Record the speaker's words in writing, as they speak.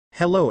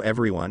Hello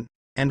everyone,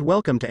 and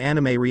welcome to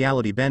Anime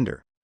Reality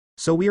Bender.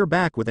 So we are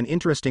back with an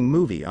interesting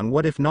movie on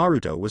what if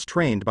Naruto was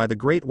trained by the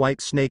great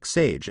white snake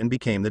sage and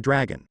became the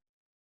dragon.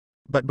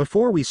 But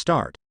before we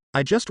start,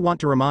 I just want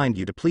to remind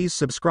you to please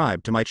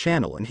subscribe to my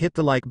channel and hit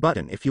the like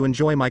button if you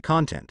enjoy my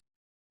content.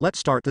 Let's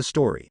start the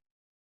story.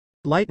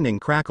 Lightning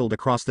crackled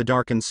across the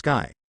darkened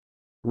sky.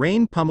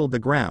 Rain pummeled the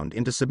ground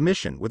into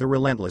submission with a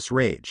relentless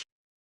rage.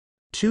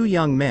 Two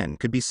young men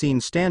could be seen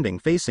standing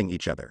facing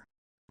each other.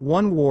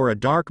 One wore a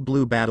dark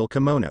blue battle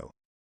kimono.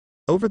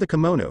 Over the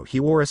kimono he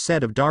wore a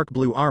set of dark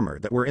blue armor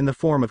that were in the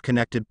form of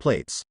connected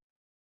plates.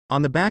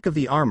 On the back of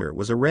the armor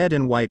was a red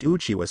and white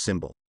Uchiwa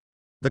symbol.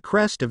 The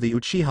crest of the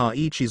Uchiha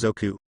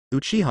Ichizoku,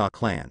 Uchiha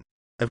clan,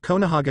 of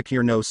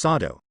Konohagakure no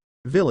Sado,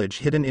 village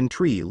hidden in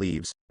tree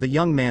leaves. The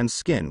young man's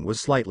skin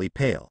was slightly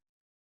pale.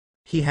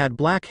 He had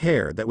black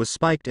hair that was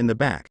spiked in the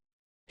back.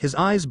 His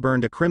eyes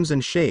burned a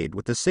crimson shade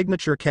with the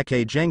signature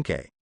Kekkei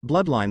Genkai,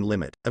 bloodline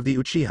limit, of the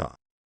Uchiha.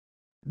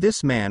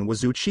 This man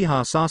was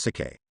Uchiha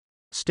Sasuke.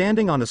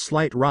 Standing on a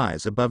slight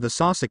rise above the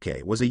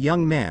Sasuke was a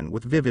young man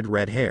with vivid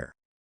red hair.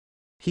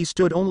 He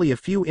stood only a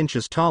few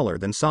inches taller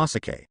than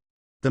Sasuke.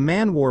 The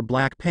man wore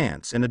black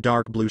pants and a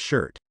dark blue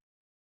shirt.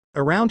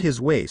 Around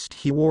his waist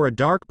he wore a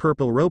dark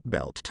purple rope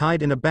belt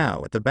tied in a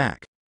bow at the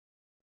back.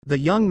 The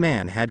young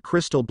man had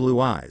crystal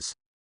blue eyes.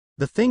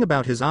 The thing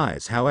about his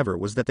eyes, however,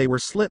 was that they were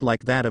slit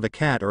like that of a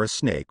cat or a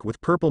snake with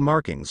purple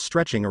markings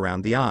stretching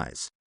around the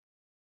eyes.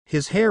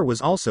 His hair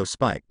was also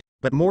spiked,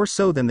 but more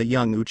so than the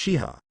young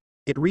Uchiha.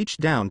 It reached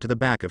down to the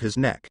back of his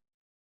neck.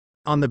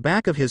 On the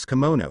back of his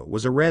kimono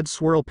was a red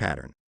swirl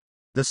pattern,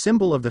 the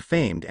symbol of the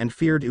famed and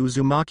feared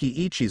Uzumaki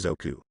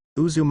Ichizoku,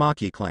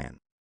 Uzumaki clan.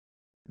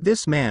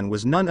 This man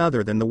was none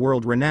other than the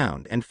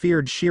world-renowned and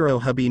feared Shiro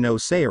Habi no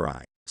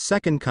Seirai,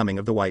 second coming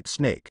of the White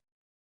Snake.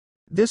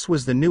 This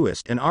was the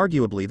newest and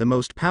arguably the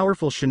most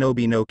powerful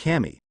shinobi no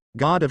kami,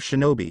 god of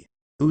shinobi,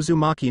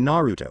 Uzumaki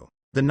Naruto,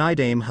 the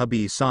Nidaime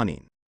Habi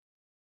Sanin.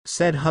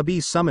 Said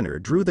Habi summoner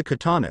drew the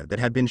katana that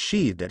had been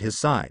sheathed at his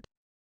side.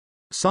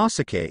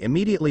 Sasuke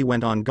immediately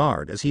went on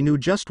guard as he knew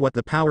just what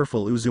the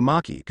powerful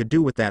Uzumaki could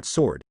do with that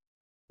sword.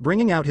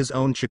 Bringing out his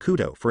own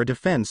Chikuto for a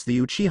defense, the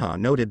Uchiha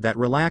noted that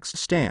relaxed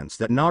stance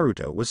that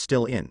Naruto was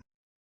still in.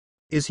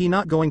 Is he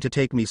not going to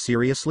take me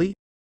seriously?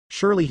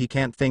 Surely he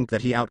can't think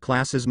that he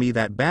outclasses me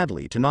that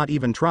badly to not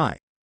even try.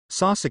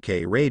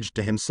 Sasuke raged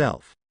to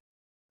himself.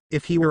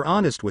 If he were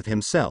honest with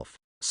himself,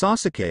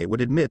 Sasuke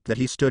would admit that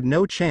he stood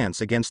no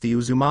chance against the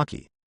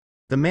Uzumaki.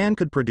 The man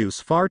could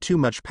produce far too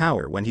much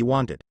power when he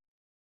wanted.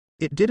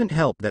 It didn't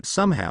help that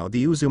somehow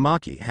the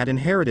Uzumaki had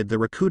inherited the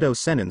Rakudo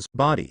Sennin's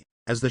body,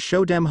 as the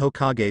Shodem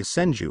Hokage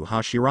Senju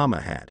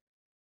Hashirama had.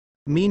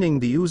 Meaning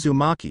the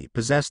Uzumaki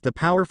possessed the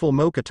powerful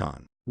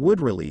Mokuton,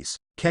 wood release,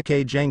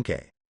 Kekkei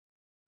Genkai.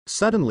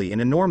 Suddenly an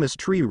enormous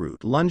tree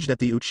root lunged at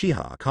the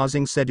Uchiha,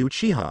 causing said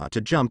Uchiha to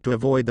jump to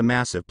avoid the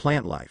massive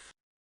plant life.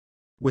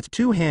 With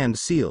two hand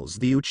seals,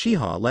 the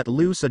Uchiha let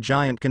loose a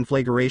giant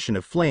conflagration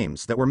of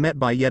flames that were met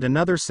by yet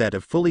another set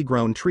of fully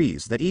grown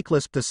trees that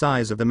eclipsed the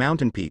size of the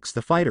mountain peaks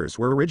the fighters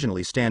were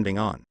originally standing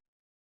on.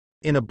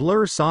 In a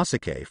blur,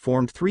 Sasuke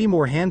formed three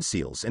more hand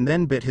seals and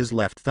then bit his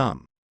left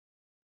thumb.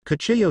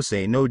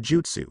 Kachiyose no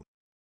Jutsu.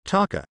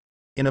 Taka.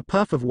 In a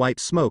puff of white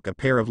smoke a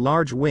pair of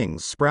large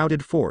wings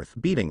sprouted forth,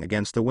 beating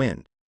against the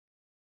wind.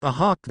 A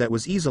hawk that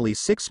was easily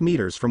 6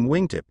 meters from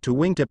wingtip to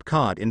wingtip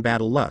caught in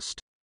battle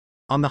lust.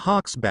 On the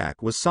hawk's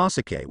back was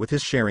Sasuke with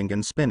his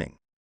Sharingan spinning.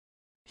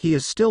 He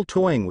is still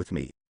toying with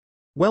me.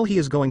 Well, he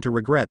is going to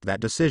regret that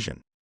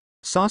decision.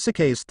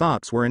 Sasuke's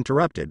thoughts were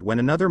interrupted when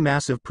another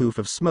massive poof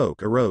of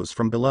smoke arose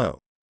from below.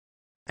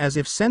 As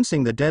if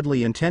sensing the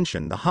deadly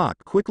intention, the hawk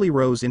quickly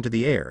rose into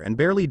the air and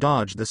barely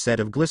dodged the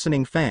set of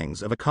glistening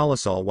fangs of a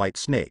colossal white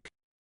snake.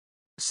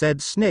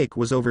 Said snake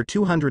was over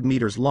 200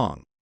 meters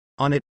long.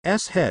 On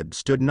its head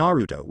stood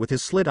Naruto with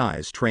his slit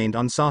eyes trained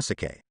on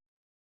Sasuke.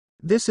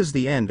 This is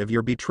the end of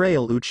your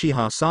betrayal,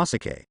 Uchiha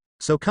Sasuke,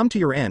 so come to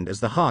your end as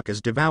the hawk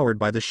is devoured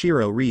by the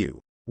Shiro Ryu,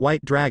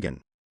 White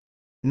Dragon.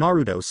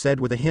 Naruto said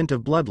with a hint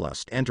of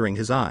bloodlust entering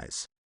his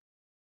eyes.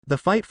 The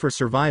fight for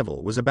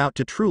survival was about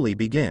to truly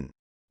begin.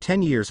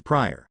 10 years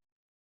prior.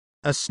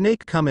 A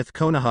snake cometh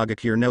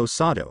Konohagakure no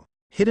Sado,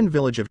 hidden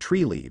village of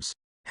tree leaves,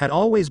 had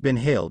always been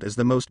hailed as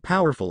the most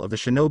powerful of the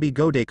shinobi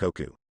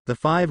Godaikoku, the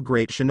 5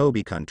 great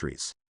shinobi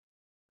countries.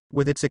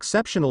 With its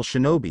exceptional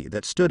shinobi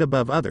that stood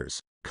above others,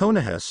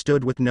 Konoha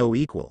stood with no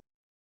equal.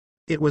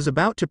 It was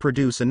about to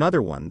produce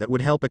another one that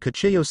would help a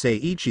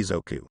Kachiyose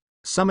Ichizoku,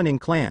 summoning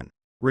clan,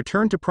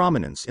 return to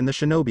prominence in the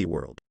shinobi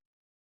world.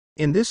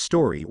 In this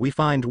story we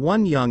find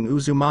one young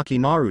Uzumaki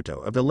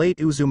Naruto of the late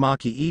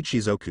Uzumaki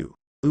Ichizoku,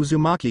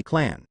 Uzumaki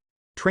clan,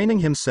 training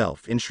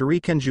himself in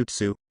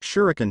Shurikenjutsu,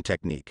 Shuriken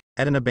technique,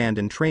 at an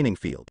abandoned training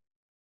field.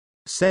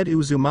 Said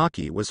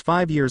Uzumaki was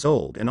 5 years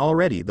old and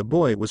already the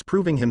boy was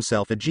proving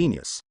himself a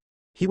genius.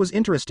 He was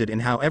interested in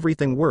how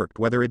everything worked,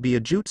 whether it be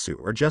a jutsu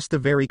or just the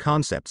very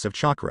concepts of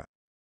chakra.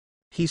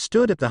 He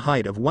stood at the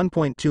height of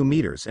 1.2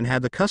 meters and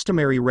had the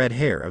customary red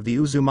hair of the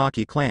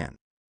Uzumaki clan.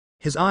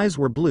 His eyes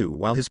were blue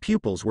while his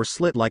pupils were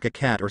slit like a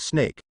cat or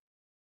snake.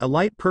 A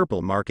light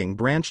purple marking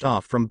branched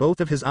off from both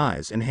of his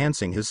eyes,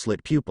 enhancing his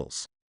slit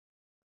pupils.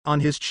 On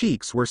his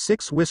cheeks were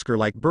 6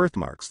 whisker-like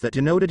birthmarks that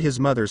denoted his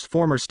mother's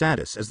former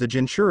status as the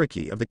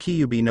Jinchuriki of the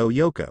Kyuubi no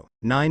Yoko,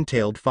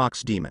 9-tailed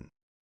fox demon.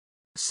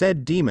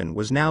 Said demon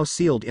was now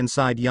sealed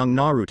inside young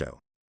Naruto.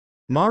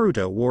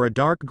 Naruto wore a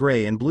dark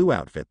gray and blue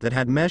outfit that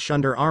had mesh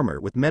under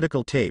armor with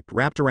medical tape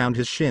wrapped around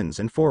his shins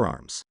and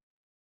forearms.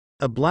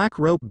 A black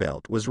rope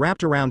belt was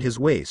wrapped around his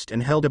waist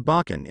and held a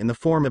bakken in the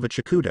form of a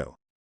chikudo.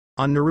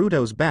 On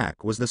Naruto's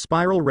back was the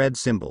spiral red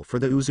symbol for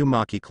the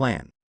Uzumaki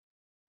clan.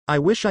 I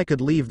wish I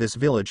could leave this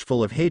village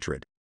full of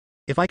hatred.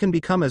 If I can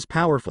become as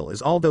powerful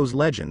as all those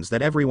legends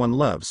that everyone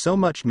loves so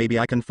much, maybe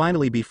I can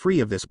finally be free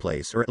of this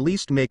place, or at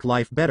least make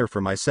life better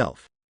for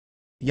myself.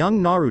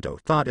 Young Naruto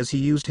thought as he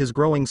used his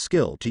growing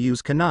skill to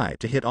use kunai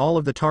to hit all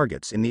of the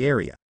targets in the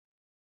area.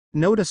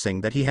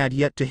 Noticing that he had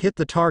yet to hit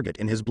the target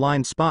in his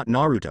blind spot,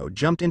 Naruto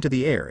jumped into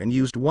the air and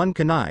used one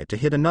kunai to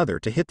hit another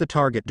to hit the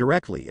target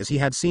directly, as he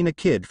had seen a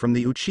kid from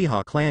the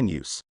Uchiha clan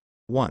use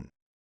one.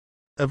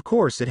 Of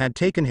course, it had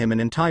taken him an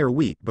entire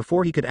week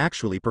before he could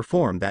actually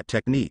perform that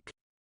technique.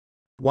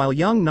 While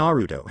young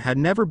Naruto had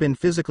never been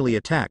physically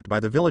attacked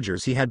by the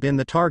villagers, he had been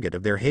the target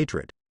of their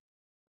hatred.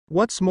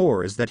 What's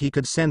more is that he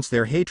could sense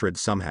their hatred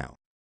somehow.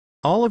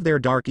 All of their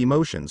dark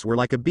emotions were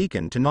like a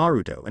beacon to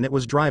Naruto, and it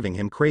was driving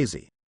him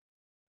crazy.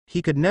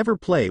 He could never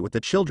play with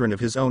the children of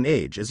his own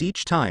age, as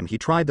each time he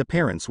tried, the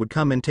parents would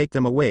come and take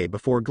them away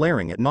before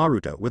glaring at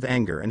Naruto with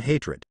anger and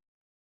hatred.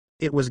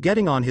 It was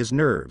getting on his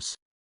nerves.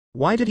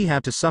 Why did he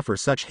have to suffer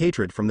such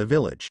hatred from the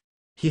village?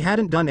 He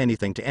hadn't done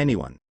anything to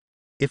anyone.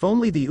 If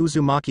only the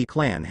Uzumaki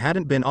clan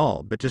hadn't been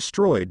all but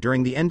destroyed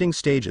during the ending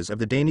stages of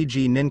the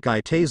Dainiji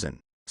Ninkai Taisen,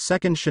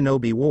 Second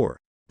Shinobi War,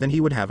 then he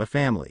would have a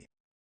family.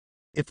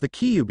 If the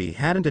Kyuubi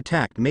hadn't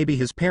attacked, maybe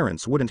his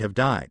parents wouldn't have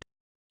died.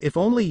 If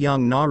only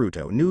young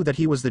Naruto knew that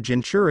he was the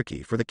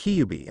Jinchuriki for the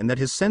Kyuubi and that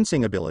his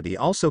sensing ability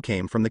also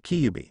came from the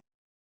Kyuubi.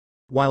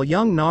 While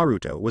young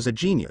Naruto was a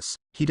genius,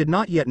 he did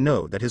not yet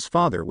know that his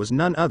father was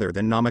none other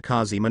than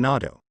Namikaze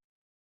Minato.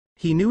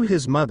 He knew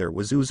his mother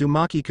was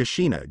Uzumaki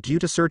Kushina due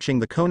to searching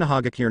the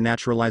Konohagakure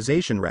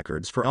naturalization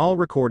records for all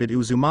recorded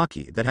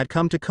Uzumaki that had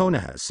come to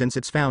Konoha since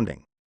its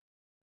founding.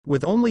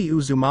 With only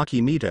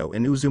Uzumaki Mito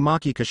and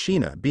Uzumaki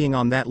Kushina being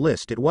on that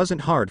list, it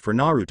wasn't hard for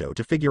Naruto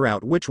to figure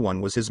out which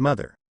one was his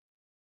mother.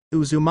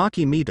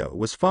 Uzumaki Mito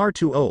was far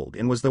too old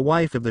and was the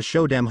wife of the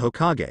Shodem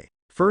Hokage,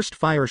 first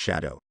Fire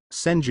Shadow,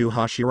 Senju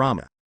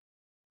Hashirama.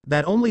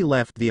 That only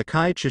left the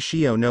Akai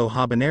Chishio no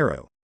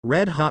Habanero,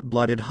 red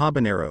hot-blooded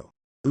habanero,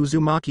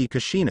 Uzumaki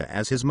Kushina,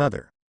 as his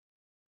mother.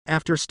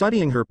 After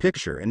studying her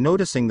picture and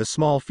noticing the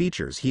small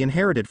features he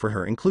inherited for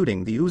her,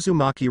 including the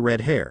Uzumaki red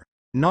hair,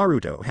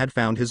 Naruto had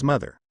found his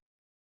mother.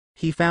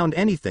 He found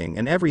anything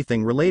and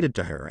everything related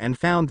to her and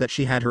found that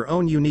she had her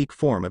own unique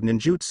form of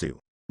ninjutsu,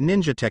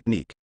 ninja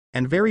technique,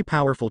 and very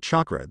powerful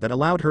chakra that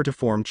allowed her to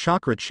form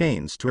chakra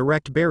chains to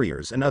erect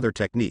barriers and other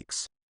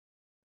techniques.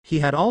 He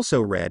had also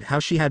read how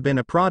she had been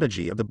a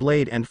prodigy of the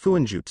blade and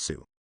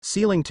fuinjutsu,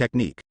 sealing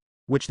technique,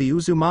 which the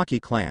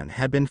Uzumaki clan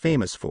had been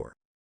famous for.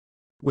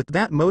 With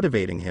that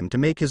motivating him to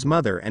make his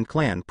mother and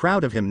clan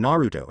proud of him,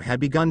 Naruto had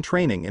begun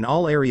training in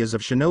all areas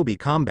of shinobi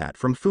combat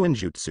from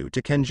fuinjutsu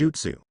to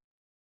kenjutsu.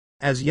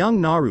 As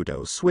young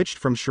Naruto switched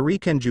from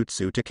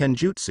shurikenjutsu to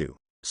kenjutsu,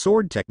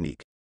 sword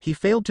technique, he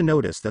failed to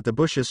notice that the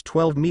bushes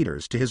 12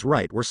 meters to his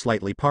right were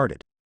slightly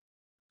parted.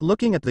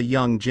 Looking at the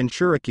young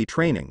Jinchuriki,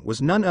 training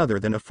was none other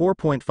than a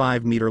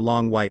 4.5 meter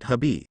long white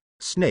habi,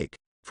 snake,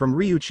 from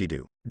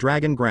Ryuchido,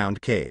 Dragon Ground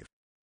Cave.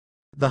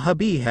 The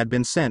habi had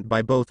been sent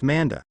by both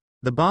Manda,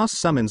 the boss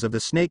summons of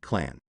the Snake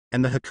Clan,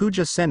 and the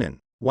Hakuja Sennin,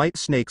 White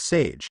Snake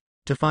Sage,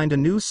 to find a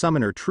new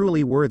summoner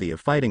truly worthy of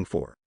fighting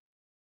for.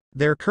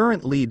 Their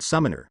current lead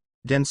summoner,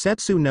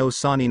 Densetsu no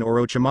Sannin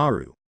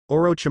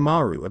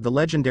Orochimaru of the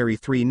legendary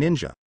 3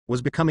 Ninja,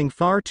 was becoming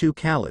far too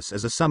callous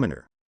as a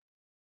summoner.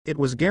 It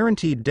was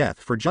guaranteed death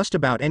for just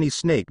about any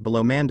snake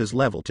below Manda's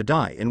level to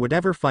die in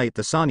whatever fight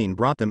the Sannin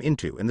brought them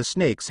into, and the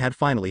snakes had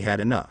finally had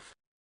enough.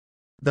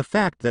 The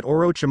fact that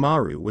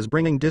Orochimaru was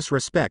bringing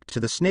disrespect to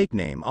the snake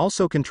name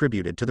also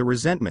contributed to the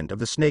resentment of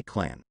the Snake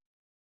Clan.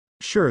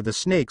 Sure, the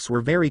snakes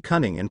were very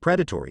cunning and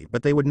predatory,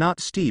 but they would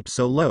not stoop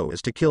so low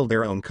as to kill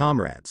their own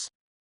comrades.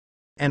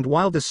 And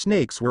while the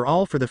snakes were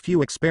all for the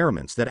few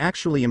experiments that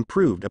actually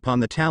improved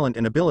upon the talent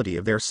and ability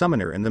of their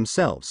summoner and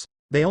themselves,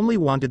 they only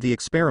wanted the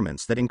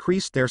experiments that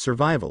increased their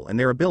survival and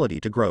their ability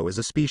to grow as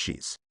a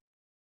species.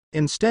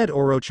 Instead,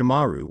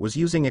 Orochimaru was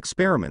using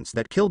experiments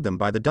that killed them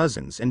by the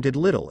dozens and did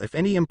little if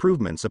any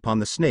improvements upon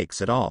the snakes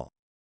at all.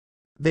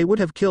 They would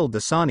have killed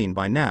the Sannin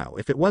by now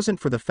if it wasn't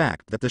for the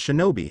fact that the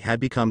shinobi had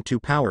become too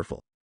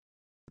powerful.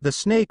 The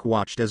snake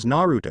watched as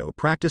Naruto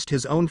practiced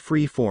his own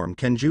free-form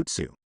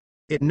kenjutsu.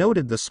 It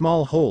noted the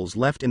small holes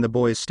left in the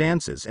boy's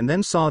stances and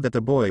then saw that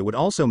the boy would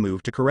also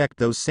move to correct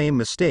those same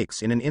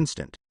mistakes in an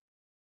instant.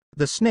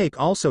 The snake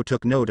also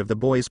took note of the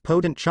boy's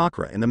potent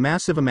chakra and the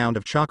massive amount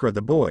of chakra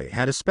the boy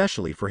had,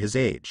 especially for his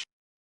age.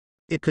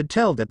 It could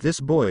tell that this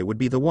boy would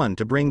be the one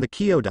to bring the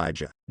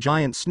Kyodaija,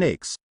 giant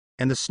snakes,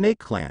 and the snake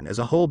clan as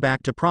a whole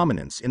back to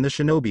prominence in the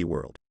shinobi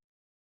world.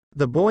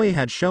 The boy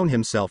had shown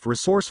himself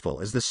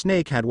resourceful as the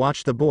snake had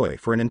watched the boy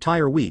for an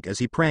entire week as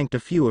he pranked a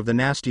few of the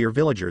nastier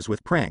villagers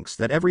with pranks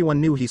that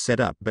everyone knew he set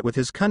up, but with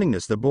his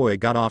cunningness the boy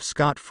got off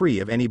scot-free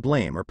of any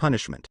blame or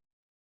punishment.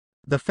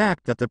 The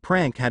fact that the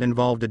prank had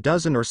involved a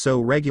dozen or so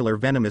regular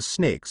venomous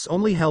snakes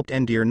only helped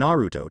endear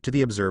Naruto to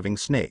the observing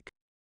snake.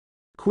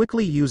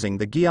 Quickly using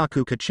the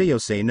Gyaku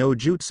Kachiyose no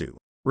Jutsu,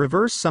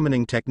 reverse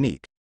summoning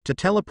technique, to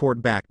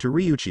teleport back to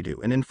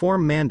Ryuchido and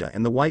inform Manda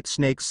and the White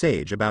Snake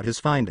Sage about his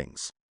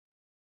findings.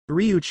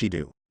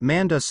 Ryuchido,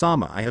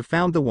 Manda-sama, I have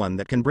found the one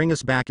that can bring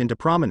us back into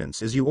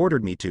prominence as you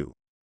ordered me to.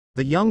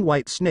 The young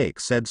white snake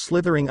said,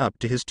 slithering up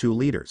to his two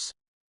leaders.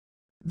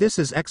 This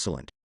is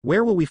excellent.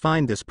 Where will we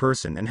find this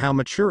person and how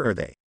mature are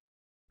they?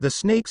 The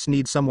snakes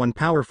need someone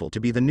powerful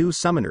to be the new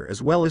summoner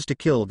as well as to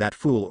kill that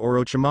fool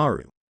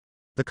Orochimaru.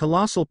 The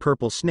colossal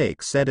purple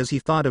snake said as he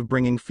thought of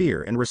bringing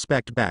fear and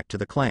respect back to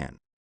the clan.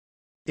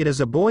 It is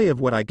a boy of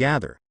what I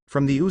gather,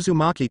 from the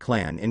Uzumaki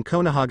clan in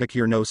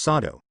Konohagakure no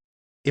Sato.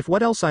 If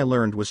what else I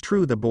learned was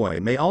true, the boy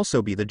may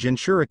also be the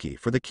Jinchuriki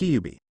for the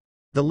Kyuubi.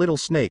 The little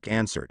snake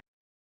answered.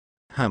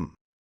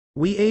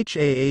 We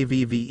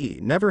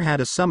HAAVVE never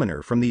had a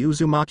summoner from the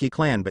Uzumaki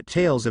clan, but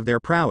tales of their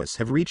prowess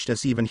have reached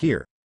us even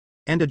here.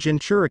 And a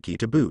Jinchuriki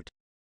to boot.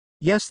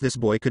 Yes, this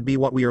boy could be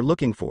what we are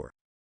looking for.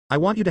 I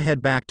want you to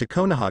head back to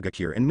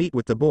Konohagakure and meet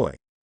with the boy.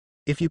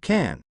 If you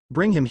can,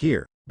 bring him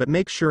here, but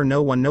make sure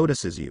no one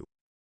notices you.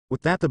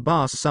 With that the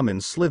boss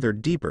summons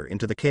slithered deeper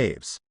into the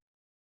caves.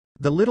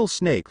 The little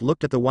snake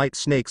looked at the White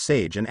Snake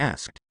Sage and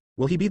asked,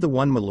 will he be the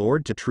one, my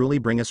lord, to truly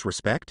bring us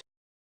respect?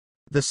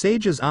 The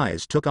sage's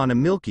eyes took on a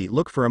milky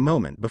look for a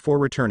moment before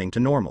returning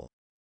to normal.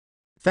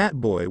 That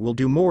boy will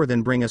do more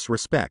than bring us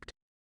respect.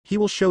 He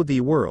will show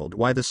the world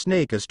why the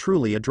snake is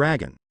truly a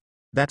dragon.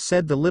 That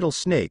said, the little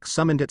snake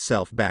summoned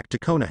itself back to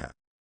Konoha.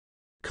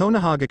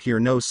 Konohagakure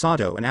no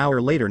Sato. An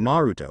hour later,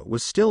 Naruto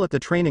was still at the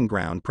training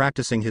ground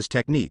practicing his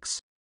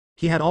techniques.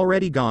 He had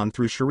already gone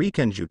through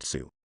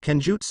Shurikenjutsu,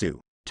 Kenjutsu,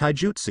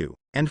 Taijutsu,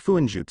 and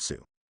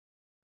Fuinjutsu.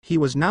 He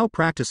was now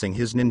practicing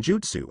his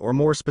ninjutsu, or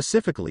more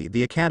specifically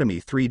the Academy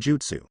 3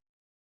 Jutsu.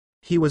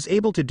 He was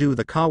able to do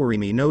the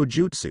Kawarimi no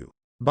Jutsu,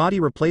 body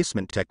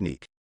replacement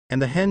technique,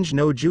 and the Henge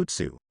no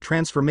Jutsu,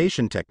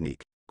 transformation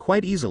technique,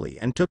 quite easily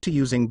and took to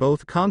using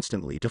both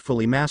constantly to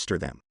fully master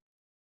them.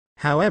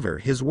 However,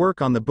 his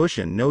work on the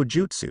Bushin no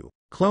Jutsu,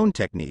 clone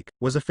technique,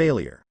 was a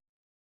failure.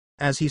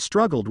 As he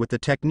struggled with the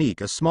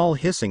technique, a small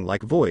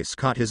hissing-like voice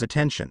caught his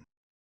attention.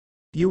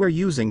 You are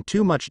using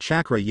too much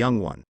chakra, young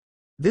one.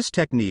 This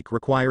technique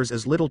requires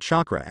as little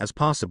chakra as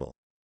possible.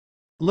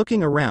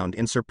 Looking around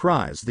in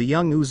surprise, the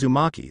young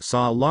Uzumaki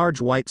saw a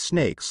large white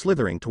snake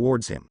slithering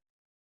towards him.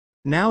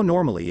 Now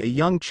normally a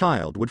young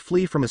child would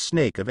flee from a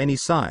snake of any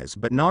size,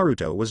 but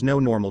Naruto was no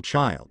normal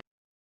child.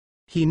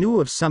 He knew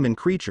of summon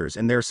creatures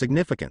and their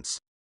significance.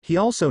 He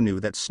also knew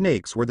that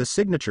snakes were the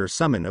signature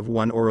summon of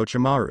one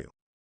Orochimaru.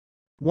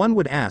 One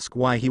would ask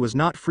why he was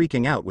not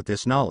freaking out with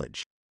this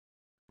knowledge.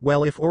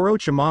 Well, if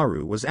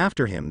Orochimaru was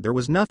after him, there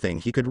was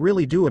nothing he could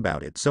really do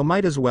about it, so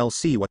might as well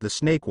see what the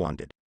snake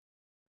wanted.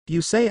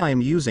 You say I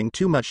am using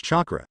too much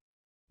chakra.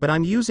 But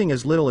I'm using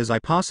as little as I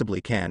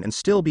possibly can and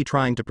still be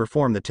trying to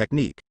perform the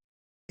technique.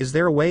 Is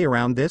there a way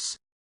around this?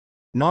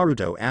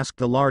 Naruto asked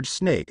the large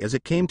snake as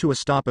it came to a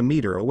stop a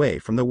meter away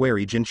from the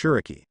wary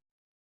Jinchuriki.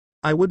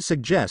 I would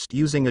suggest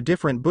using a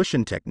different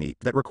Bushin technique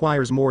that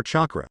requires more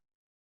chakra.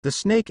 The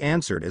snake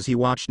answered as he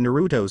watched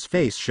Naruto's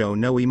face show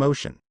no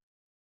emotion.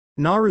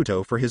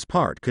 Naruto, for his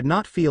part, could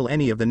not feel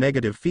any of the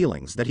negative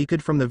feelings that he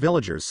could from the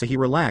villagers, so he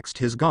relaxed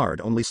his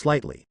guard only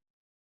slightly.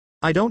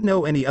 I don't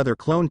know any other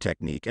clone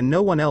technique and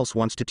no one else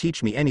wants to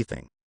teach me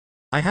anything.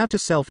 I have to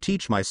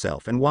self-teach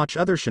myself and watch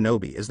other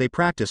shinobi as they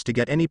practice to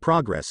get any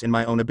progress in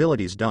my own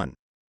abilities done.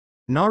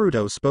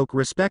 Naruto spoke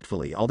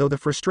respectfully, although the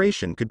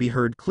frustration could be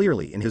heard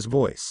clearly in his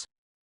voice.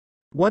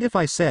 What if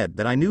I said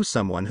that I knew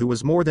someone who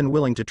was more than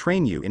willing to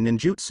train you in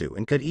ninjutsu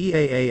and could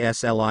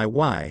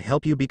EAASLIY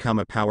help you become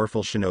a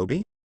powerful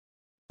shinobi?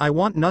 I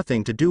want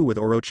nothing to do with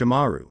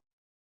Orochimaru.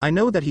 I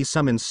know that he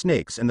summons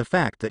snakes, and the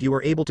fact that you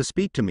are able to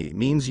speak to me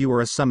means you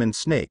are a summoned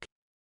snake.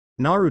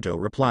 Naruto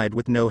replied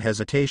with no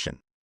hesitation.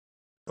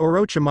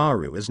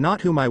 Orochimaru is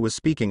not whom I was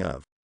speaking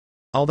of.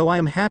 Although I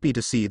am happy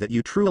to see that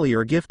you truly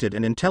are gifted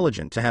and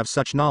intelligent to have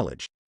such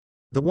knowledge.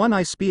 The one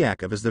I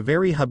speak of is the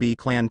very hubby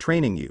clan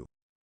training you.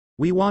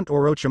 We want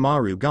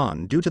Orochimaru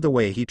gone due to the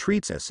way he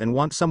treats us and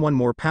want someone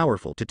more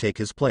powerful to take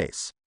his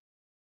place.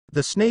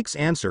 The snake's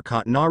answer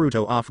caught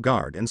Naruto off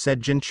guard and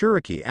said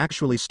Jinchuriki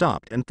actually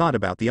stopped and thought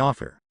about the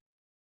offer.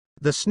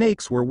 The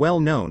snakes were well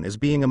known as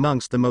being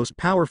amongst the most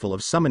powerful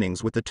of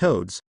summonings, with the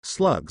toads,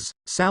 slugs,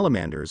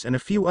 salamanders and a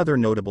few other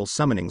notable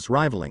summonings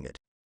rivaling it.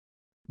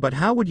 But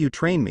how would you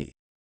train me?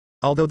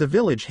 Although the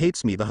village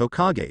hates me, the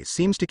Hokage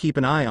seems to keep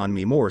an eye on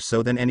me more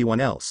so than anyone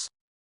else.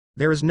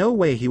 There is no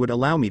way he would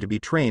allow me to be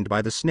trained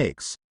by the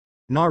snakes,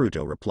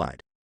 Naruto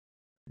replied.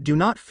 Do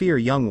not fear,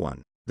 young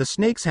one. The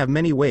snakes have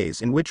many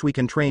ways in which we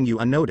can train you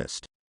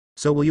unnoticed.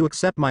 So will you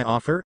accept my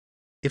offer?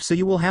 If so,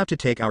 you will have to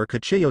take our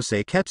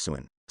Kuchiyose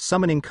Ketsuen,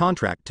 summoning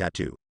contract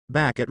tattoo,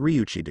 back at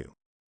Ryuchido.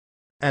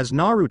 As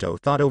Naruto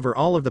thought over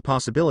all of the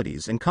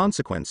possibilities and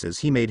consequences,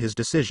 he made his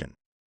decision.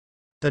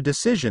 A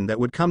decision that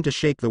would come to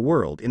shake the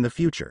world in the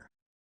future.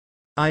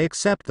 I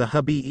accept the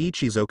hubby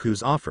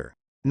Ichizoku's offer,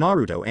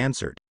 Naruto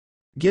answered.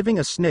 Giving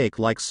a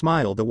snake-like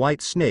smile, the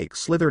white snake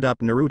slithered up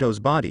Naruto's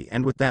body,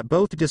 and with that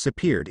both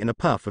disappeared in a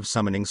puff of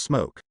summoning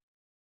smoke.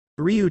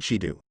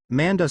 Ryuchido,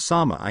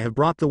 Manda-sama, I have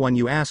brought the one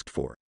you asked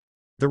for,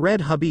 the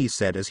red hubby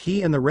said as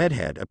he and the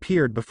redhead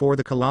appeared before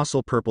the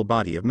colossal purple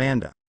body of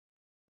Manda.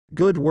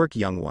 Good work,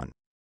 young one.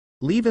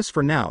 Leave us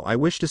for now, I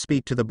wish to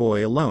speak to the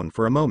boy alone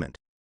for a moment.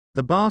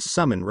 The boss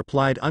summon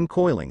replied,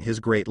 uncoiling his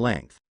great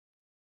length.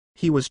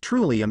 He was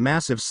truly a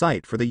massive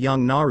sight for the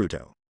young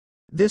Naruto.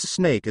 This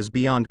snake is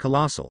beyond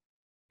colossal.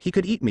 He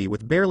could eat me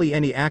with barely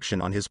any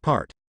action on his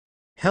part.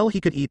 Hell,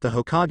 he could eat the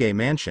Hokage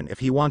mansion if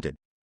he wanted.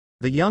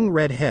 The young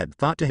redhead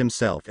thought to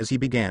himself as he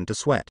began to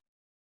sweat.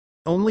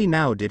 Only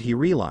now did he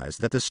realize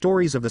that the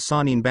stories of the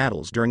Sannin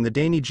battles during the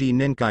Dainiji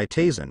Ninkai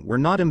Taisen were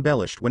not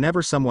embellished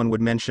whenever someone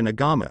would mention a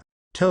Gama,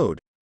 toad,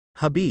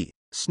 hubby,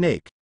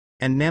 snake,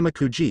 and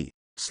Namakuji,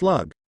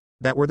 slug,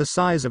 that were the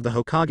size of the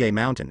Hokage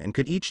mountain and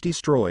could each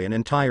destroy an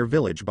entire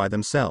village by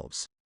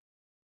themselves.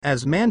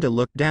 As Manda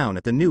looked down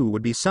at the new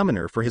would-be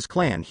summoner for his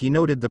clan, he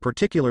noted the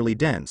particularly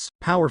dense,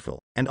 powerful,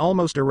 and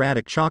almost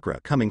erratic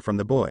chakra coming from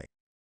the boy.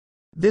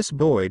 This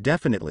boy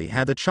definitely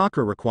had the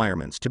chakra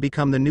requirements to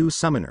become the new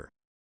summoner.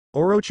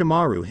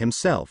 Orochimaru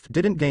himself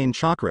didn't gain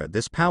chakra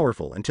this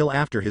powerful until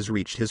after his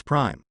reached his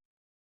prime.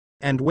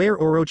 And where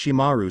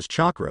Orochimaru's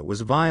chakra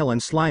was vile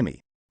and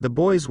slimy, the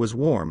boy's was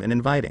warm and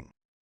inviting.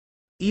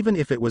 Even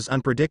if it was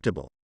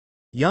unpredictable.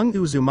 Young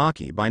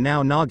Uzumaki, by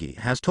now Nagi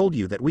has told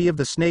you that we of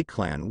the Snake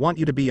Clan want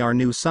you to be our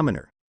new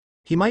summoner.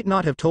 He might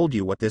not have told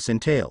you what this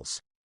entails.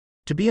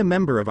 To be a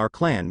member of our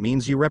clan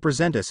means you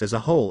represent us as a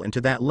whole, and to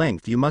that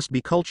length you must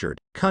be cultured,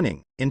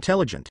 cunning,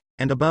 intelligent,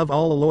 and above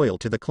all loyal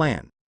to the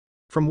clan.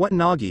 From what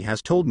Nagi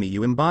has told me,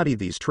 you embody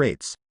these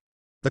traits.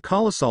 The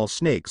colossal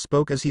snake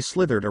spoke as he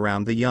slithered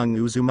around the young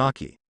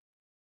Uzumaki.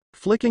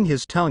 Flicking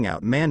his tongue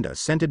out, Manda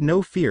scented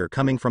no fear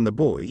coming from the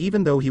boy,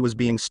 even though he was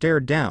being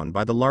stared down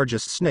by the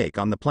largest snake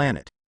on the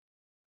planet.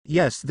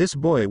 Yes, this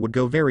boy would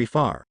go very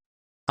far.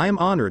 I am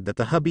honored that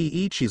the hubby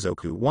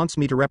Ichizoku wants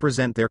me to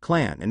represent their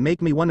clan and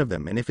make me one of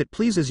them, and if it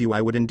pleases you,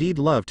 I would indeed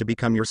love to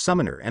become your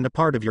summoner and a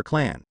part of your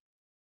clan.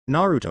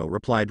 Naruto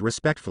replied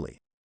respectfully.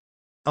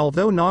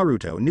 Although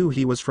Naruto knew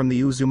he was from the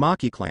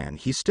Uzumaki clan,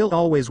 he still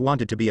always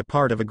wanted to be a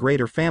part of a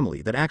greater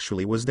family that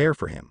actually was there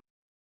for him.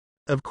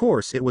 Of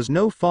course, it was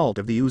no fault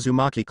of the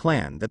Uzumaki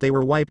clan that they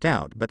were wiped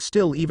out, but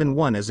still, even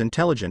one as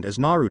intelligent as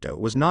Naruto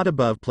was not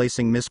above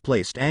placing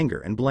misplaced anger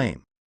and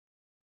blame.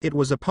 It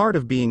was a part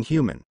of being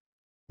human.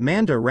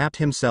 Manda wrapped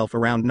himself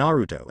around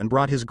Naruto and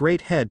brought his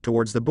great head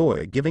towards the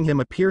boy, giving him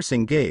a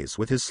piercing gaze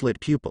with his slit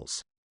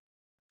pupils.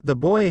 The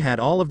boy had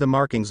all of the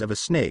markings of a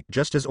snake,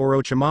 just as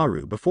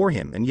Orochimaru before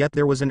him, and yet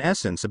there was an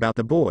essence about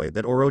the boy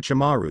that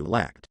Orochimaru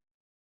lacked.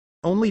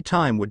 Only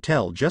time would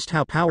tell just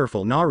how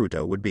powerful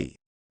Naruto would be.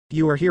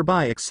 You are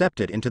hereby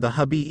accepted into the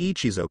hubby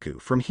Ichizoku.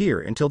 From here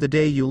until the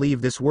day you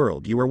leave this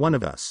world, you are one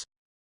of us.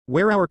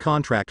 Wear our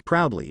contract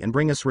proudly and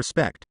bring us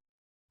respect.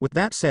 With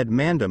that said,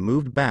 Manda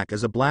moved back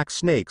as a black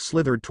snake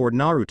slithered toward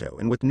Naruto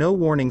and with no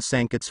warning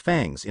sank its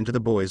fangs into the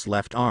boy's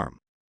left arm.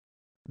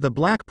 The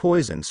black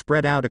poison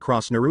spread out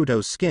across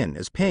Naruto's skin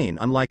as pain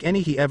unlike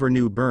any he ever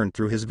knew burned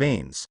through his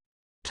veins.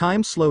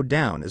 Time slowed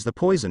down as the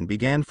poison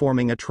began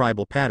forming a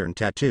tribal pattern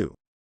tattoo.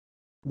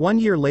 1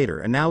 year later,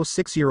 a now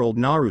 6-year-old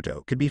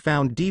Naruto could be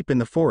found deep in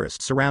the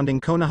forest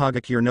surrounding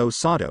Konohagakure no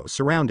Sato,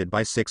 surrounded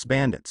by 6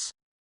 bandits.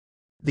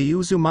 The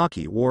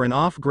Uzumaki wore an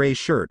off-gray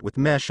shirt with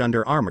mesh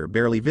under armor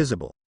barely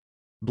visible.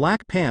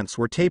 Black pants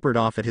were tapered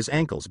off at his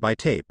ankles by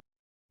tape.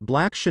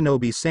 Black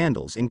shinobi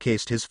sandals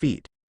encased his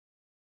feet.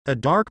 A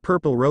dark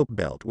purple rope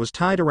belt was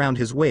tied around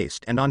his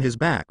waist, and on his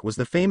back was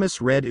the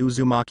famous red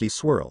Uzumaki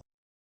swirl.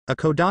 A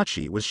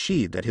kodachi was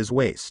sheathed at his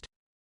waist.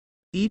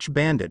 Each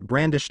bandit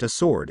brandished a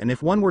sword, and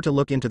if one were to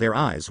look into their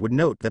eyes would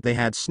note that they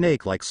had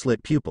snake-like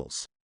slit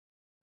pupils.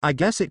 I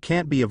guess it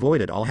can't be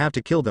avoided, I'll have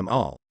to kill them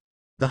all,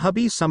 the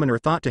hubby summoner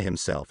thought to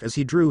himself as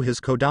he drew his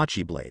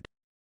kodachi blade.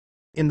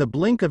 In the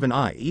blink of an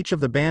eye, each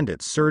of the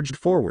bandits surged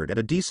forward at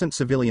a decent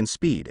civilian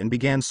speed and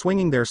began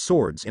swinging their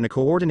swords in a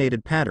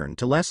coordinated pattern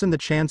to lessen the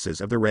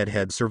chances of the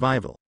redhead's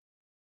survival.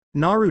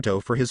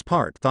 Naruto, for his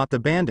part, thought the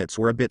bandits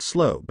were a bit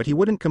slow, but he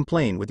wouldn't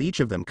complain, with each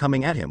of them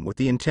coming at him with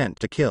the intent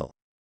to kill.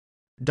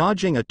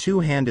 Dodging a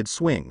two-handed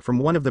swing from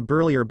one of the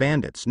burlier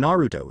bandits,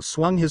 Naruto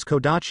swung his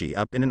kodachi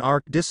up in an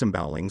arc,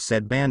 disemboweling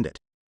said bandit.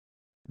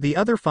 The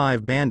other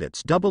 5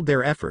 bandits doubled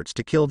their efforts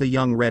to kill the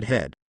young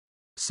redhead.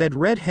 Said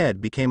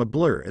redhead became a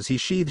blur as he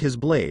sheathed his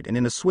blade and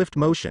in a swift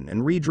motion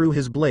and redrew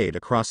his blade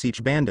across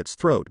each bandit's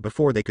throat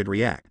before they could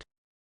react.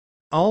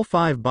 All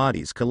 5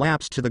 bodies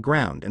collapsed to the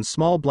ground and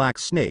small black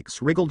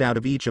snakes wriggled out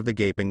of each of the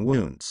gaping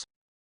wounds.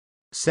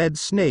 Said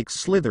snakes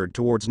slithered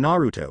towards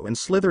Naruto and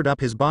slithered up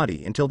his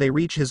body until they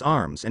reached his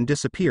arms and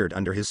disappeared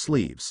under his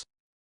sleeves.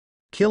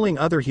 Killing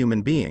other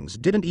human beings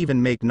didn't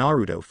even make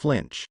Naruto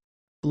flinch.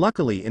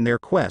 Luckily, in their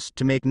quest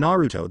to make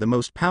Naruto the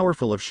most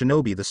powerful of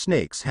shinobi, the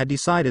snakes had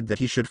decided that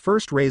he should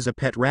first raise a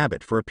pet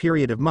rabbit for a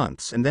period of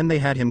months, and then they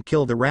had him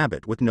kill the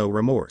rabbit with no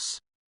remorse.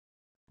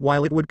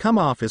 While it would come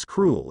off as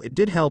cruel, it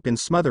did help in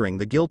smothering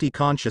the guilty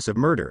conscience of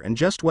murder and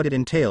just what it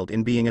entailed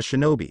in being a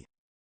shinobi.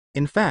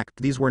 In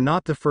fact, these were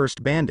not the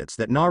first bandits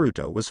that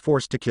Naruto was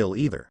forced to kill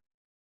either.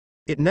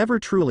 It never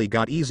truly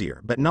got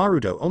easier, but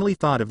Naruto only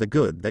thought of the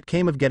good that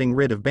came of getting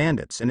rid of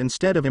bandits, and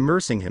instead of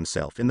immersing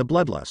himself in the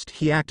bloodlust,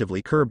 he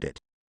actively curbed it.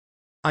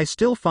 I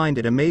still find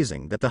it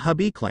amazing that the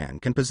Hubby clan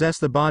can possess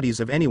the bodies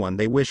of anyone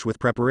they wish with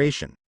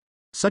preparation.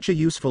 Such a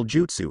useful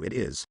jutsu it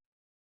is.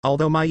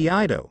 Although my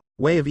Iaido,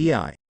 way of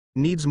Ei,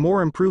 needs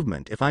more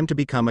improvement if I'm to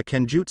become a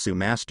Kenjutsu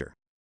master.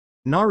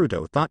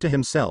 Naruto thought to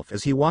himself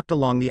as he walked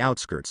along the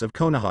outskirts of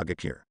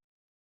Konohagakure.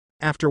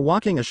 After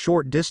walking a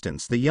short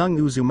distance, the young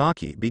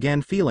Uzumaki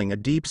began feeling a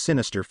deep,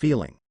 sinister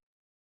feeling.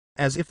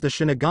 As if the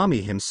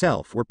Shinigami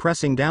himself were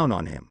pressing down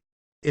on him.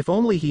 If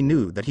only he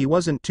knew that he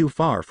wasn't too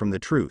far from the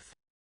truth.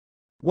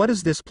 What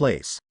is this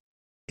place?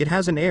 It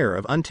has an air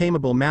of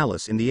untamable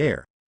malice in the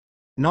air,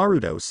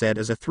 Naruto said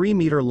as a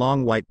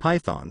 3-meter-long white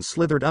python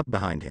slithered up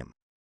behind him.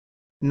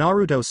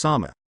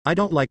 Naruto-sama, I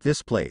don't like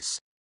this place.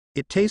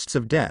 It tastes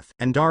of death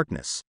and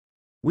darkness.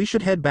 We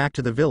should head back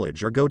to the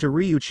village or go to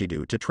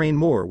Ryuchido to train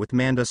more with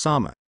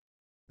Manda-sama.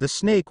 The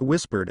snake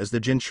whispered as the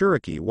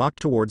Jinchuriki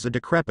walked towards a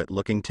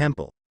decrepit-looking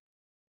temple.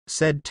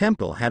 Said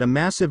temple had a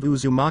massive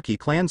Uzumaki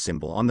clan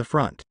symbol on the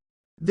front.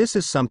 This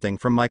is something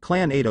from my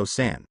clan,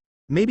 Edo-san.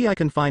 Maybe I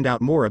can find out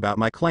more about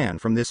my clan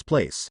from this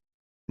place,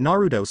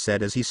 Naruto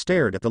said as he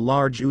stared at the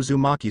large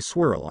Uzumaki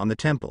swirl on the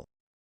temple.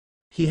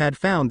 He had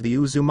found the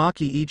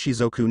Uzumaki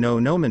Ichizoku no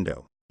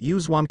Nomendo,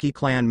 Uzumaki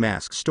clan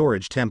mask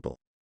storage temple.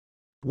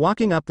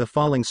 Walking up the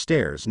falling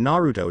stairs,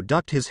 Naruto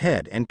ducked his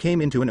head and came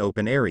into an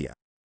open area.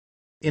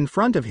 In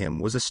front of him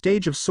was a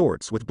stage of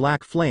sorts with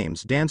black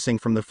flames dancing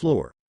from the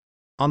floor.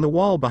 On the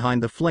wall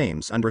behind the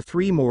flames, under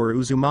 3 more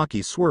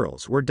Uzumaki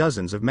swirls, were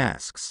dozens of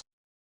masks.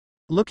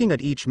 Looking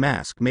at each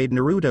mask made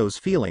Naruto's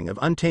feeling of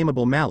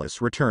untamable malice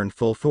return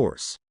full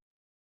force.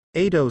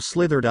 Edo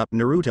slithered up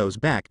Naruto's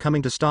back,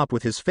 coming to stop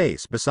with his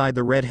face beside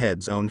the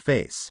redhead's own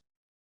face.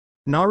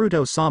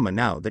 Naruto-sama,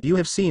 now that you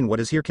have seen what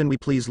is here, can we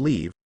please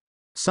leave?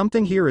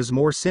 Something here is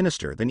more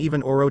sinister than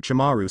even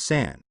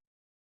Orochimaru-san.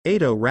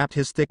 Edo wrapped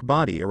his thick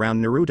body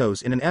around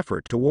Naruto's in an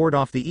effort to ward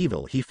off the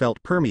evil he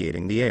felt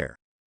permeating the air.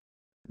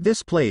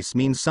 This place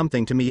means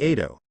something to me,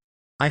 Edo.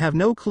 I have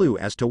no clue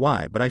as to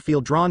why, but I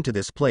feel drawn to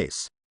this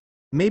place.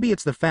 Maybe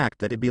it's the fact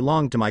that it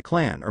belonged to my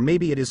clan, or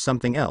maybe it is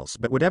something else,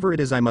 but whatever it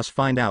is, I must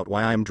find out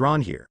why I am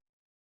drawn here.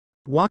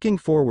 Walking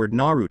forward,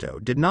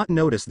 Naruto did not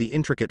notice the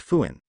intricate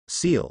Fuin,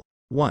 seal,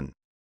 1.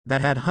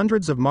 That had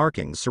hundreds of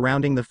markings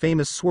surrounding the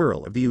famous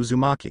swirl of the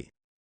Uzumaki.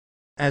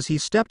 As he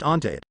stepped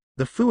onto it,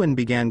 the Fuin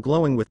began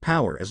glowing with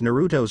power as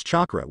Naruto's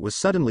chakra was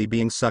suddenly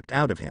being sucked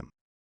out of him.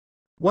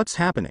 What's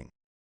happening?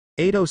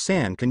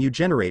 Edo-san, can you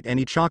generate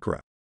any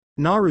chakra?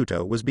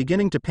 Naruto was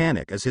beginning to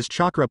panic as his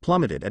chakra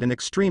plummeted at an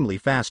extremely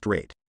fast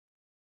rate.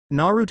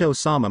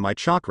 Naruto-sama, my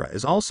chakra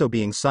is also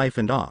being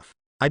siphoned off.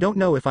 I don't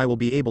know if I will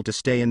be able to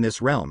stay in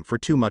this realm for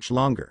too much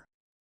longer.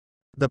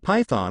 The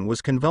python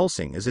was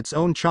convulsing as its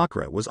own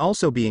chakra was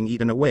also being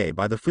eaten away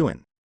by the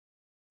Fuin.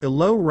 A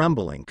low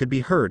rumbling could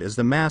be heard as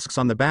the masks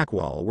on the back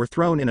wall were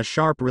thrown in a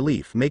sharp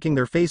relief, making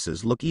their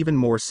faces look even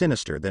more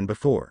sinister than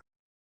before.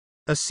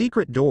 A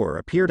secret door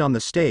appeared on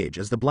the stage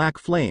as the black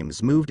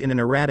flames moved in an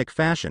erratic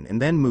fashion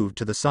and then moved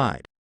to the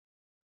side.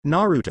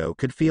 Naruto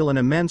could feel an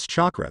immense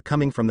chakra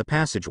coming from the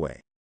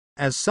passageway.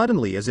 As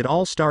suddenly as it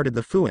all started,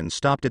 the Fuin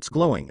stopped its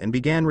glowing and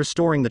began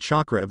restoring the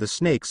chakra of the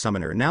snake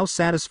summoner, now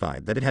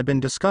satisfied that it had been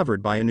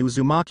discovered by an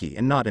Uzumaki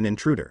and not an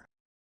intruder.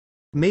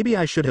 Maybe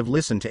I should have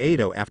listened to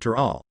Edo after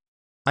all.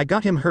 I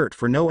got him hurt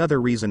for no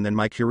other reason than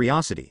my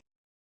curiosity.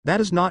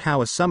 That is not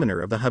how a summoner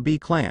of the Hubby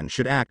clan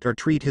should act or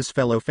treat his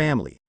fellow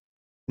family.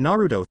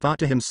 Naruto thought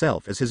to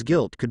himself as his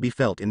guilt could be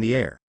felt in the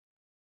air.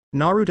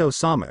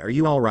 Naruto-sama, are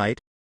you alright?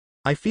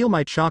 I feel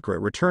my chakra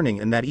returning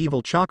and that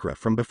evil chakra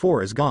from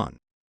before is gone,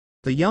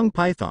 the young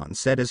python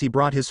said as he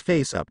brought his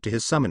face up to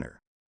his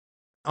summoner.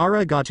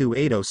 Arigato,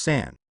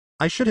 Edo-san.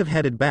 I should have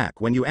headed back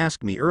when you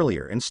asked me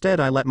earlier. Instead,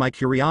 I let my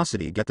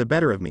curiosity get the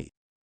better of me.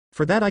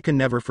 For that I can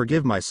never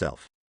forgive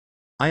myself.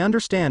 I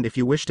understand if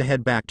you wish to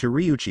head back to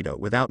Ryuchido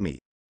without me,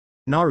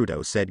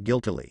 Naruto said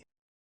guiltily.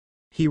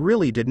 He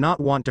really did not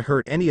want to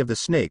hurt any of the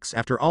snakes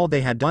after all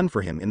they had done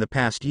for him in the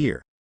past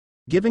year,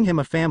 giving him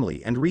a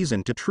family and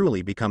reason to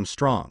truly become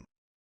strong.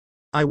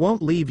 I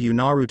won't leave you,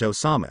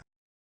 Naruto-sama.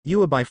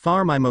 You are by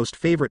far my most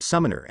favorite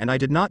summoner, and I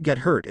did not get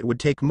hurt. It would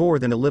take more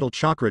than a little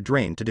chakra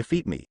drain to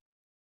defeat me.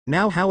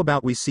 Now how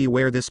about we see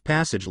where this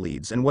passage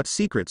leads and what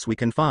secrets we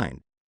can find?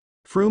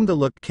 From the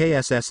look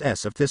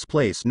KSSS of this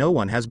place, no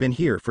one has been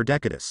here for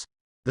decades,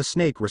 the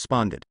snake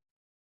responded.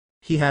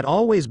 He had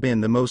always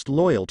been the most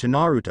loyal to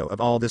Naruto of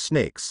all the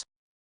snakes.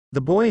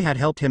 The boy had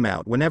helped him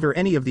out whenever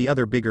any of the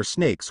other bigger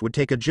snakes would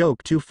take a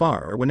joke too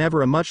far, or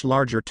whenever a much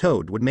larger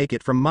toad would make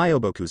it from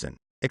Myobokuzen,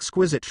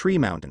 exquisite tree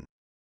mountain,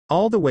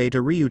 all the way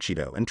to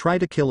Ryuchido and try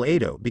to kill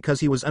Ado because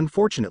he was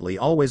unfortunately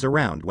always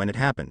around when it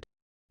happened.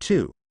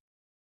 2.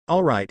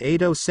 Alright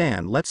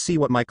Ado-san, let's see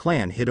what my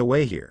clan hid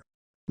away here.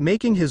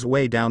 Making his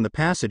way down the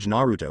passage,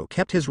 Naruto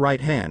kept his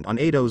right hand on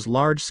Ado's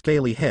large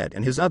scaly head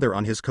and his other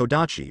on his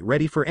kodachi,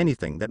 ready for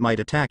anything that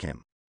might attack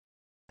him.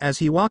 As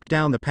he walked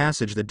down the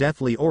passage, the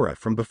deathly aura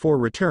from before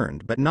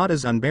returned, but not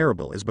as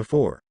unbearable as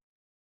before.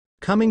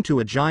 Coming to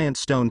a giant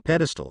stone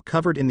pedestal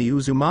covered in the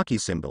Uzumaki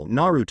symbol,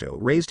 Naruto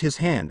raised his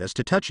hand as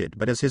to touch it,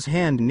 but as his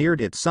hand neared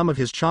it, some of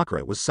his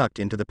chakra was sucked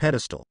into the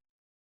pedestal.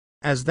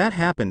 As that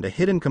happened, a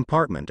hidden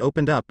compartment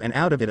opened up and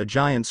out of it a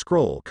giant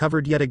scroll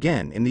covered yet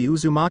again in the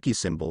Uzumaki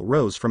symbol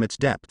rose from its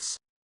depths.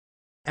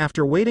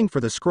 After waiting for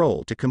the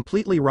scroll to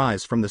completely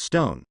rise from the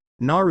stone,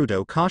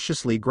 Naruto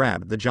cautiously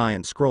grabbed the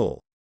giant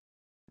scroll.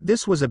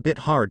 This was a bit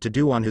hard to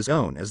do on his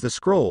own, as the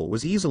scroll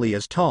was easily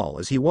as tall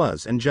as he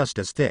was and just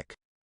as thick.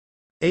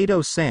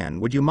 Ado-san,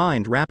 would you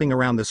mind wrapping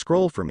around the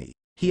scroll for me?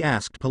 He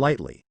asked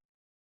politely.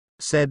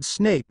 Said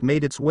snake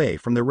made its way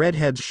from the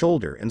redhead's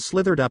shoulder and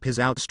slithered up his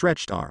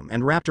outstretched arm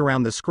and wrapped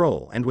around the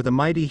scroll, and with a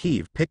mighty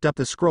heave picked up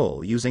the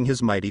scroll using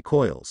his mighty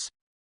coils.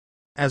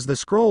 As the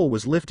scroll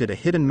was lifted, a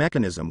hidden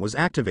mechanism was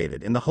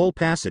activated and the whole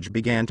passage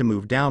began to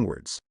move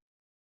downwards.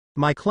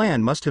 My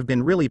clan must have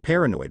been really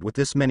paranoid with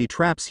this many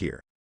traps here.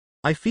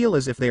 I feel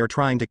as if they are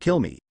trying to kill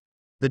me,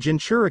 the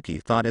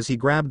Jinchuriki thought as he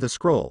grabbed the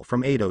scroll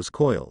from Ado's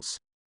coils.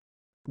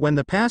 When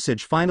the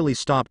passage finally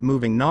stopped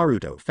moving,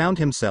 Naruto found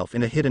himself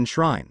in a hidden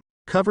shrine,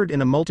 covered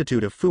in a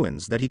multitude of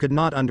fuins that he could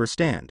not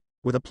understand,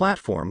 with a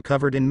platform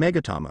covered in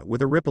megatama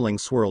with a rippling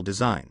swirl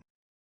design.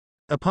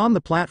 Upon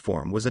the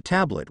platform was a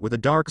tablet with a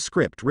dark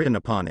script written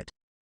upon it.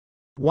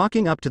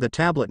 Walking up to the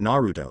tablet,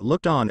 Naruto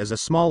looked on as a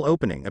small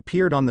opening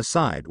appeared on the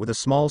side with a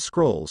small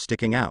scroll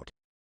sticking out.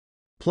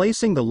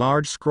 Placing the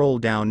large scroll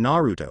down,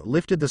 Naruto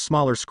lifted the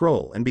smaller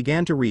scroll and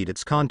began to read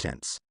its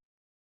contents.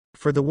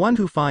 For the one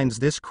who finds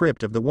this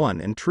crypt of the one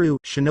and true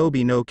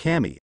Shinobi no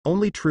Kami,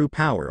 only true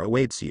power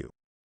awaits you.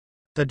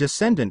 A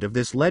descendant of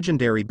this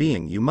legendary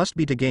being you must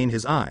be to gain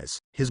his eyes,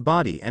 his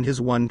body and his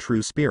one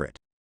true spirit.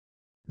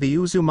 The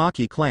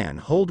Uzumaki clan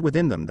hold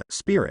within them the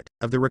spirit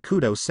of the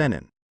Rakudo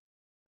Sennin.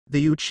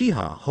 The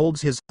Uchiha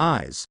holds his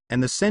eyes,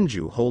 and the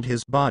Senju hold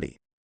his body.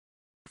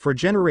 For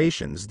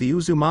generations the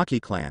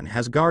Uzumaki clan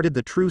has guarded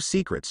the true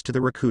secrets to the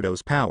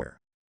Rakudo's power.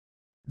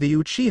 The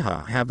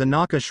Uchiha have the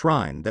Naka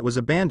shrine that was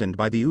abandoned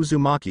by the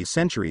Uzumaki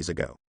centuries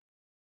ago.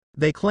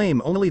 They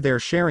claim only their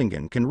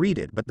Sharingan can read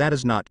it, but that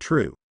is not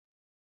true.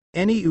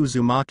 Any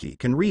Uzumaki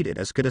can read it,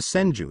 as could a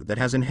Senju that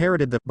has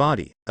inherited the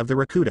body of the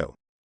Rakudo.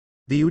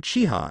 The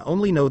Uchiha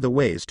only know the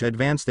ways to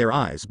advance their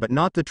eyes, but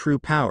not the true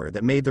power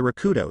that made the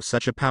Rakudo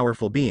such a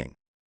powerful being.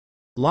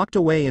 Locked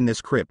away in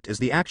this crypt is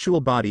the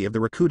actual body of the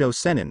Rakudo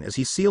Sennin, as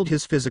he sealed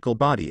his physical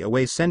body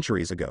away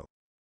centuries ago.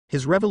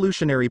 His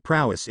revolutionary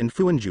prowess in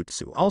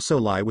Fuinjutsu also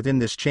lie within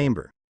this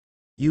chamber.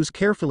 Use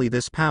carefully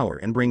this power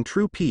and bring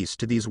true peace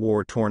to these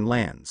war-torn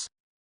lands.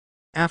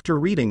 After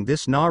reading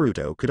this,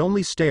 Naruto could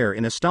only stare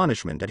in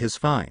astonishment at his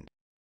find.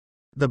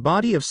 The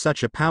body of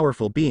such a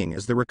powerful being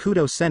as the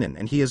Rakudo Sennin,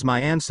 and he is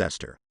my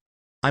ancestor.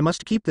 I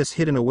must keep this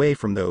hidden away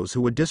from those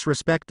who would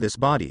disrespect this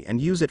body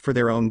and use it for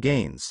their own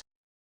gains.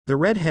 The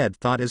redhead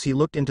thought as he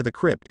looked into the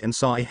crypt and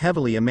saw a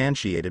heavily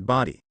emaciated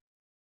body.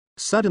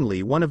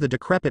 Suddenly one of the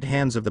decrepit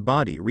hands of the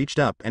body reached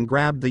up and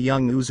grabbed the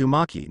young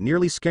Uzumaki,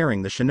 nearly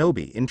scaring the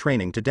shinobi in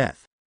training to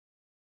death.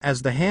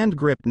 As the hand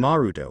gripped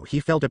Naruto, he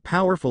felt a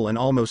powerful and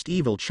almost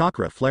evil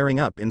chakra flaring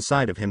up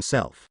inside of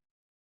himself.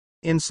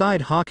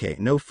 Inside Hake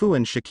no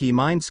Fuin Shiki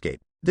Mindscape,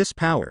 this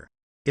power.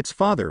 Its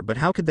father, but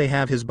how could they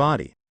have his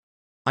body?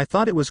 I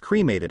thought it was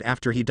cremated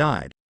after he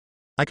died.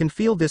 I can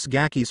feel this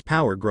Gaki's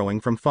power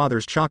growing from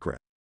father's chakra.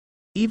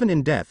 Even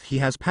in death he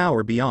has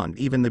power beyond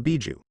even the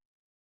Biju.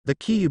 The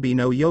Kyuubi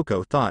no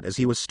Yoko thought as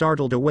he was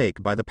startled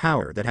awake by the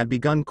power that had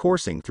begun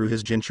coursing through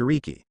his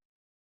Jinchuriki.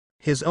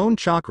 His own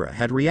chakra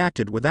had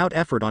reacted without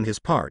effort on his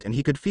part, and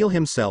he could feel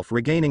himself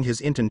regaining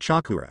his Inten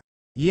chakra,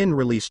 yin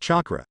release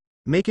chakra,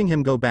 making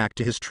him go back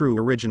to his true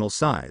original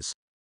size.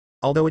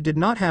 Although it did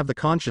not have the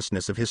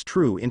consciousness of his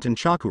true Inten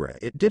chakra,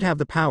 it did have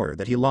the power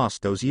that he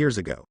lost those years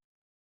ago.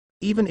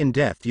 Even in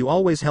death you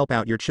always help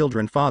out your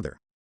children, father.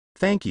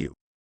 Thank you.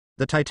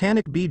 The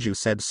Titanic Biju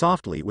said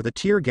softly with a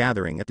tear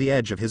gathering at the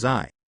edge of his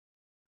eye.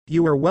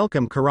 You are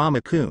welcome,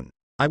 Kurama-kun.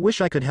 I wish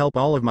I could help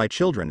all of my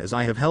children as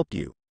I have helped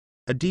you.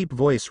 A deep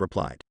voice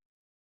replied.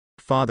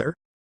 Father?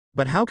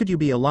 But how could you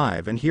be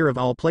alive and here of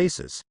all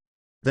places?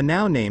 The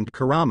now named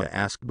Kurama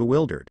asked,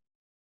 bewildered.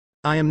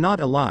 I am not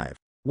alive.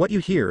 What you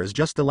hear is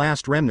just the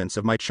last remnants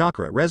of my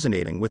chakra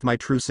resonating with my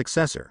true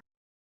successor.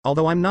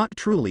 Although I'm not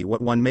truly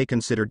what one may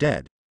consider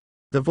dead.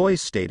 The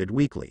voice stated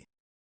weakly.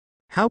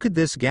 How could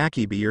this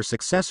Gaki be your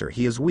successor?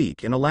 He is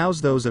weak and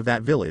allows those of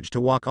that village to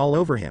walk all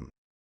over him.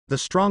 The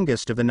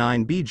strongest of the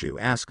 9 Biju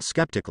asked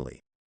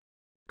skeptically.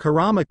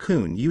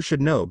 Kurama-kun, you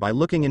should know by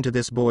looking into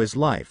this boy's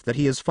life that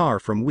he is far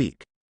from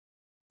weak.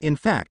 In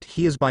fact,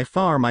 he is by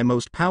far my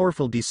most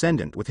powerful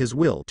descendant, with his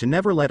will to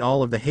never let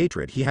all of the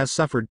hatred he has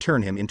suffered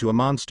turn him into a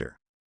monster.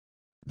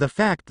 The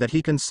fact that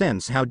he can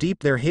sense how deep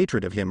their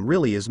hatred of him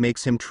really is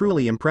makes him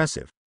truly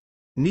impressive.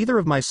 Neither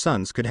of my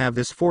sons could have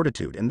this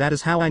fortitude, and that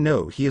is how I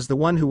know he is the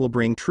one who will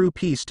bring true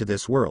peace to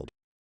this world.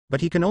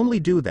 But he can only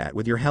do that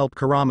with your help,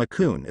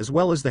 Kurama-kun, as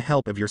well as the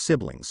help of your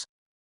siblings.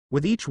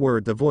 With each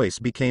word the voice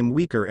became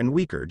weaker and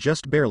weaker,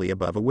 just barely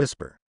above a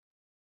whisper.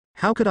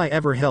 How could I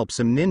ever help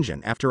some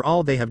ninja after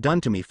all they have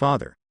done to me,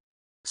 father?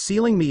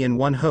 Sealing me in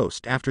one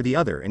host after the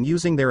other and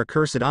using their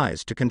accursed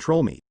eyes to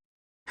control me.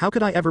 How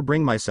could I ever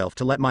bring myself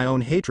to let my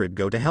own hatred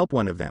go to help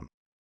one of them?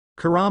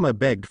 Kurama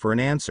begged for an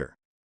answer.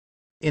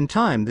 In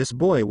time this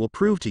boy will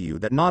prove to you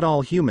that not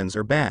all humans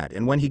are bad,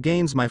 and when he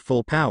gains my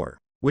full power,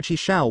 which he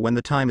shall when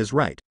the time is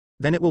right,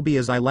 then it will be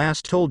as I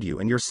last told you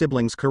and your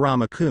siblings,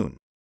 Kurama-kun.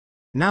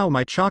 Now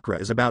my chakra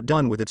is about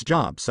done with its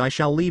job, so I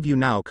shall leave you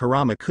now,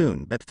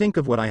 Kurama-kun, but think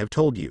of what I have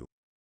told you.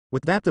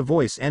 With that the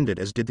voice ended,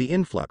 as did the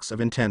influx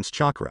of intense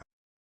chakra.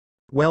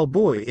 Well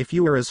boy, if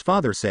you are as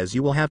father says,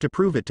 you will have to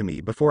prove it to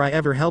me before I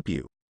ever help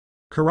you,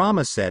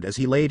 Kurama said as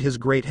he laid his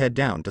great head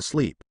down to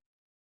sleep.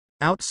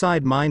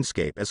 Outside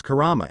Mindscape, as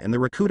Kurama and the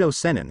Rakuto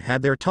Sennin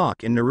had their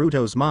talk in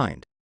Naruto's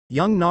mind,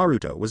 young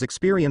Naruto was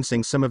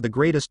experiencing some of the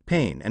greatest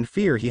pain and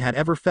fear he had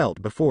ever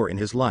felt before in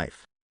his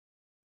life.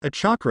 A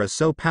chakra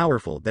so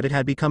powerful that it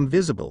had become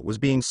visible was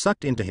being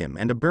sucked into him,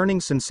 and a burning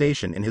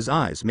sensation in his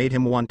eyes made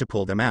him want to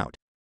pull them out.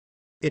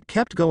 It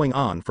kept going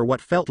on for what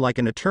felt like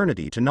an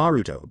eternity to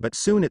Naruto, but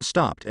soon it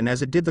stopped, and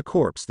as it did the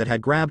corpse that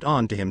had grabbed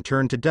onto him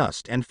turned to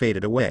dust and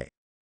faded away.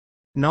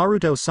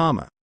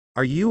 Naruto-sama,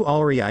 are you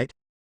alright?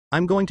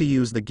 I'm going to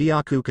use the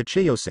Gyaku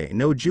Kachiyose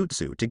no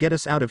Jutsu to get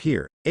us out of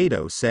here,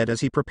 Edo said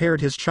as he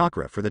prepared his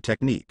chakra for the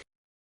technique.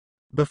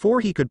 Before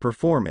he could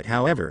perform it,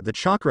 however, the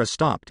chakra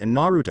stopped and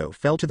Naruto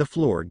fell to the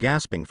floor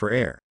gasping for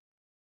air.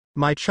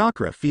 My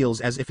chakra feels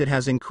as if it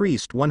has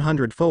increased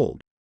 100-fold.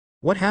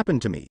 What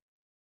happened to me?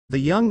 The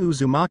young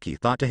Uzumaki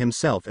thought to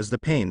himself as the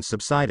pain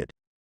subsided.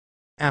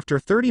 After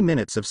 30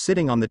 minutes of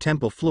sitting on the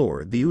temple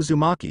floor, the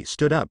Uzumaki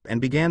stood up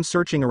and began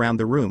searching around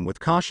the room with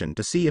caution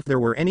to see if there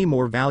were any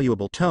more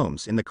valuable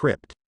tomes in the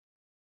crypt.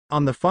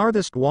 On the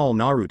farthest wall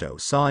Naruto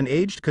saw an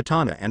aged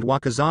katana and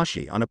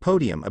wakizashi on a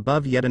podium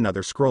above yet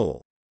another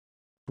scroll.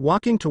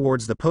 Walking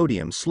towards the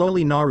podium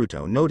slowly,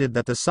 Naruto noted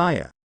that the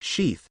saya,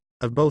 sheath,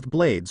 of both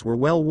blades were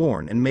well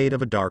worn and made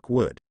of a dark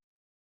wood.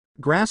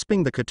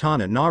 Grasping the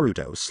katana,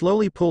 Naruto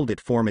slowly pulled it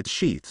from its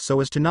sheath so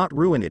as to not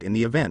ruin it in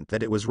the event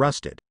that it was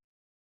rusted.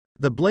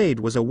 The blade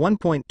was a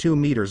 1.2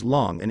 meters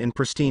long and in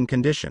pristine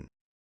condition.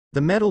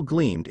 The metal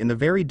gleamed in the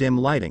very dim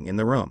lighting in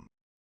the room.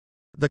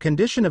 The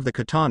condition of the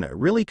katana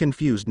really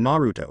confused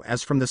Naruto,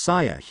 as from the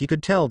saya he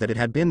could tell that it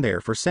had been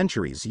there for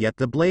centuries, yet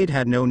the blade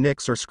had no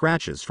nicks or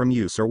scratches from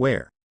use or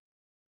wear.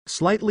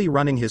 Slightly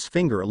running his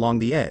finger along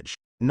the edge,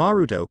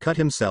 Naruto cut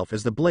himself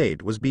as the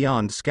blade was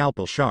beyond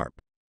scalpel sharp.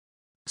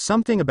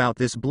 Something about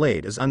this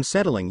blade is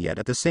unsettling, yet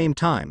at the same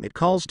time it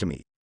calls to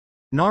me,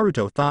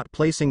 Naruto thought,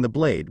 placing the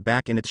blade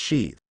back in its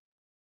sheath.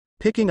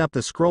 Picking up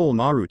the scroll,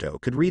 Naruto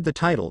could read the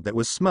title that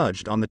was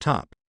smudged on the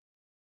top.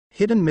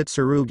 Hidden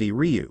Mitsurugi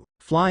Ryu,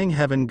 Flying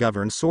Heaven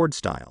Governed Sword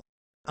Style.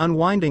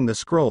 Unwinding the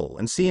scroll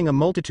and seeing a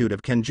multitude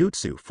of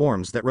kenjutsu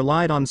forms that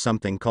relied on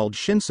something called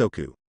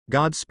Shinsoku,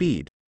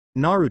 Godspeed,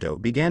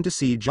 Naruto began to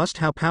see just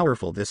how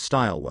powerful this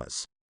style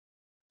was.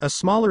 A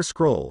smaller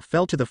scroll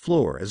fell to the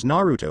floor as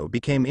Naruto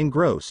became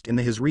engrossed in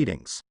his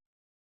readings.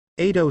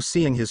 Edo,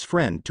 seeing his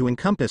friend too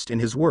encompassed in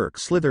his work,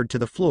 slithered to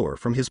the floor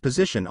from his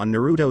position on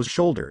Naruto's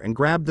shoulder and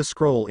grabbed the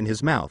scroll in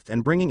his mouth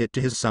and bringing it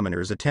to his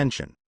summoner's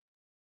attention.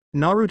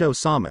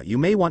 Naruto-sama, you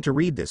may want to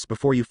read this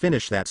before you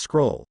finish that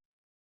scroll,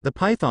 the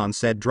python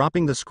said,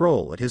 dropping the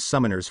scroll at his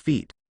summoner's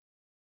feet.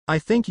 I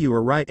think you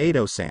are right,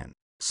 Edo-san.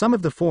 Some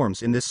of the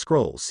forms in this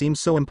scroll seem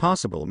so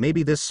impossible.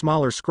 Maybe this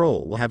smaller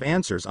scroll will have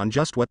answers on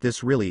just what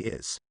this really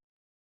is.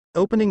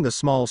 Opening the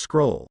small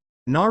scroll,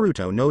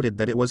 Naruto noted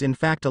that it was in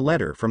fact a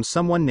letter from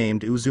someone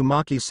named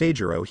Uzumaki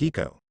Seijiro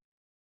Hiko.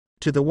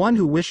 To the one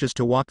who wishes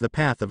to walk the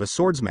path of a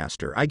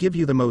swordsmaster, I give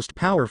you the most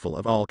powerful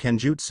of all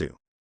kenjutsu.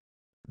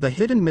 The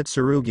hidden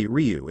Mitsurugi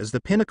Ryu is the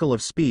pinnacle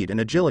of speed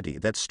and agility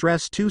that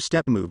stress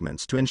two-step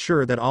movements to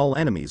ensure that all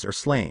enemies are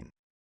slain.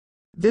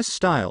 This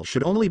style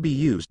should only be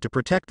used to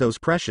protect those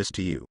precious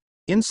to you.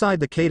 Inside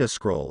the Kata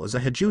scroll is a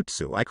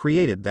hijutsu I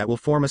created that will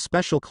form a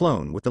special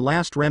clone with the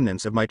last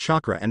remnants of my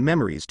chakra and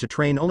memories to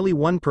train only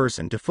one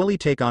person to fully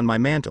take on my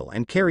mantle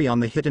and carry on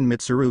the hidden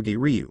Mitsurugi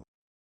Ryu.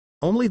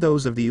 Only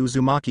those of the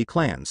Uzumaki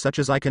clan such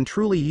as I can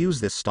truly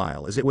use this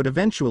style, as it would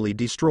eventually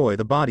destroy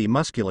the body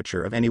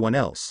musculature of anyone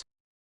else.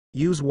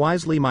 Use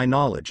wisely my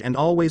knowledge and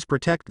always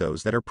protect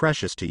those that are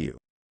precious to you.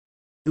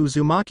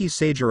 Uzumaki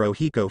Seijiro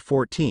Hiko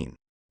 14.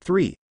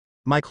 3.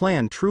 My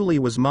clan truly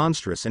was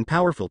monstrous and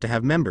powerful to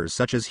have members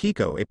such as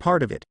Hiko a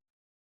part of it.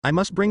 I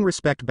must bring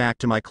respect back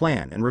to my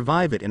clan and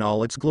revive it in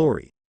all its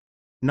glory,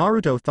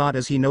 Naruto thought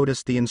as he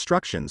noticed the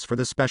instructions for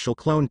the special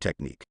clone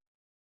technique.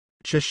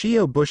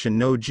 Chishio Bushin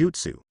no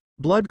Jutsu,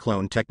 Blood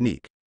Clone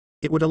Technique.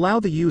 It would allow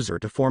the user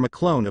to form a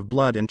clone of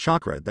blood and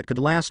chakra that could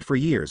last for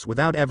years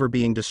without ever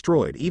being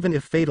destroyed, even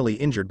if fatally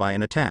injured by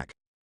an attack.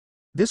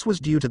 This was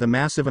due to the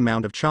massive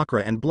amount of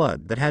chakra and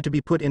blood that had to be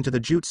put into the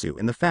jutsu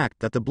and the fact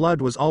that the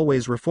blood was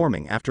always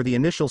reforming after the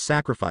initial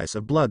sacrifice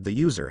of blood. The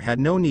user had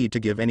no need to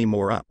give any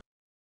more up.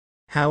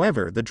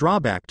 However, the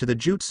drawback to the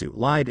jutsu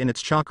lied in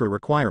its chakra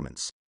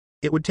requirements.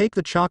 It would take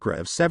the chakra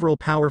of several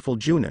powerful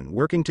junin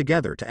working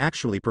together to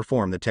actually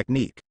perform the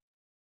technique.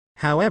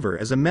 However,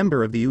 as a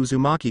member of the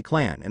Uzumaki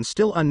clan and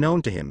still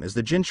unknown to him as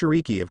the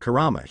Jinchuriki of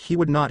Kurama, he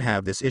would not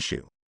have this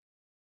issue.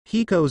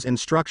 Hiko's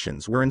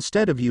instructions were,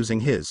 instead of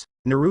using his,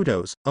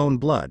 Naruto's, own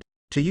blood,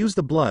 to use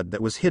the blood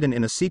that was hidden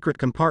in a secret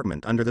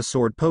compartment under the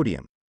sword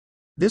podium.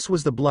 This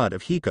was the blood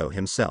of Hiko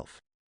himself.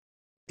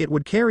 It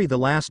would carry the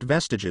last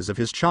vestiges of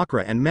his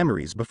chakra and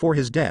memories before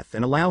his death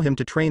and allow him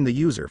to train the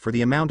user for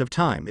the amount of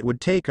time it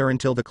would take or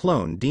until the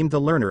clone deemed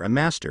the learner a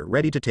master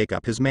ready to take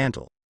up his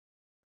mantle.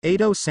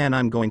 Edo-san,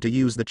 I'm going to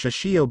use the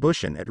Chishio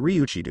Bushin at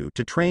Ryuchido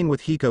to train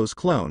with Hiko's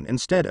clone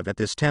instead of at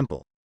this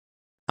temple.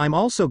 I'm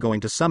also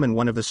going to summon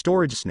one of the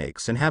storage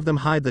snakes and have them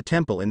hide the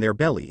temple in their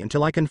belly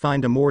until I can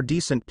find a more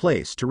decent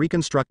place to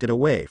reconstruct it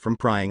away from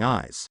prying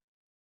eyes.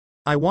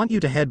 I want you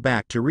to head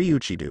back to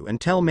Ryuchido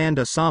and tell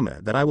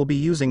Manda-sama that I will be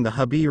using the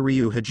Habi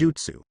Ryu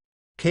Hajutsu,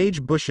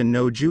 Kage Bushin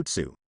no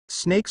Jutsu,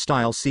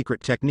 snake-style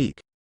secret technique,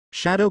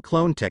 shadow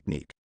clone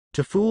technique,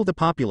 to fool the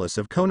populace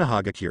of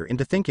Konohagakure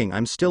into thinking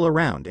I'm still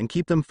around and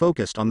keep them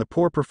focused on the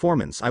poor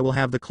performance I will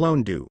have the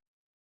clone do,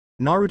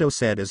 Naruto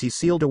said as he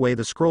sealed away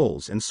the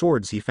scrolls and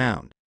swords he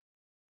found.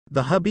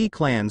 The Habi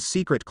clan's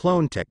secret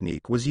clone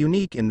technique was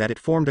unique in that it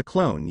formed a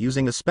clone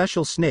using a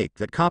special snake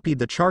that copied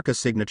the Charka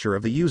signature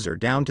of the user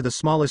down to the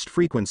smallest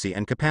frequency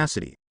and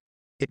capacity.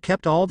 It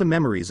kept all the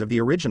memories of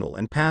the original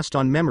and passed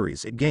on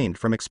memories it gained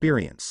from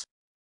experience.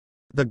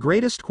 The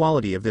greatest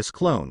quality of this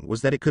clone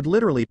was that it could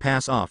literally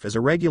pass off as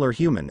a regular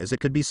human, as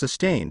it could be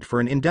sustained for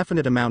an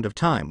indefinite amount of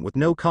time with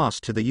no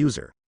cost to the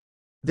user.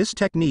 This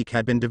technique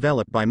had been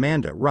developed by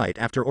Manda right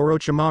after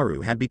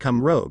Orochimaru had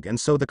become rogue, and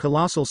so the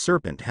colossal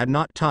serpent had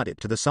not taught it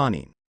to the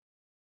Sannin.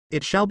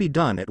 It shall be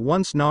done at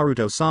once,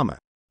 Naruto-sama,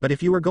 but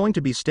if you are going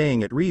to be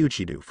staying at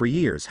Ryuchido for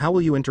years, how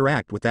will you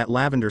interact with that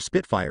lavender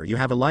spitfire you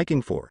have a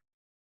liking for?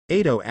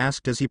 Edo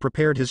asked as he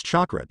prepared his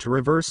chakra to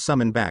reverse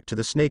summon back to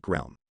the snake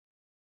realm.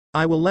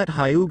 I will let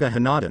Hyuga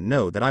Hinata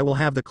know that I will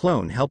have the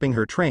clone helping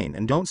her train,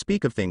 and don't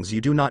speak of things you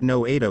do not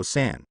know,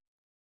 Edo-san,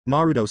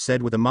 Naruto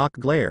said with a mock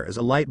glare as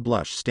a light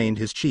blush stained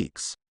his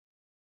cheeks.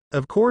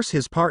 Of course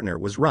his partner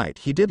was right,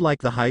 he did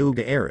like the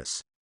Hyuga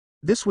heiress.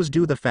 This was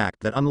due to the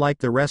fact that unlike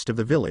the rest of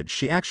the village,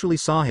 she actually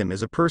saw him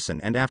as a person,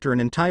 and after an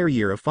entire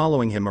year of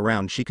following him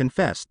around, she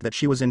confessed that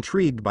she was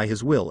intrigued by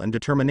his will and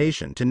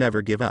determination to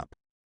never give up.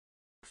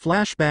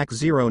 Flashback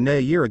 0. A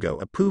year ago,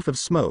 a poof of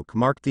smoke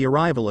marked the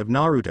arrival of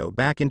Naruto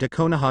back into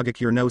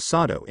Konohagakure no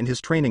Sado in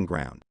his training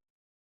ground.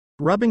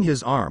 Rubbing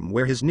his arm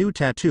where his new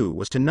tattoo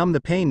was to numb the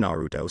pain,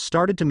 Naruto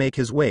started to make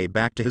his way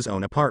back to his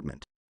own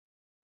apartment.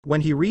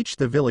 When he reached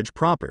the village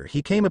proper,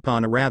 he came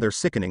upon a rather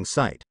sickening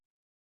sight.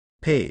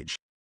 Page.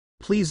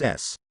 Please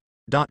S.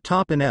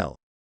 Top and L.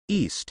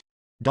 East.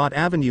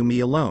 Avenue,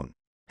 me alone,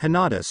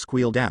 Hinata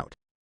squealed out.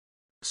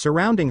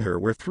 Surrounding her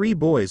were 3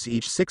 boys,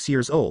 each 6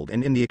 years old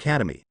and in the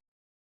academy.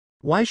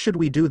 Why should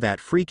we do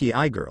that, freaky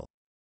eye girl?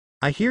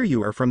 I hear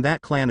you are from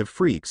that clan of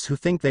freaks who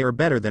think they are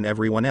better than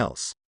everyone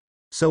else.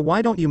 So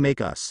why don't you make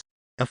us?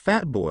 A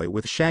fat boy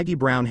with shaggy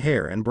brown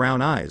hair and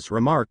brown eyes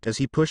remarked as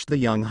he pushed the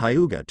young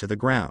Hyuga to the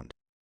ground.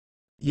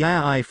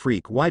 Yeah, I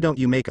freak, why don't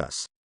you make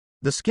us?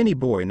 The skinny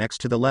boy next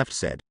to the left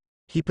said.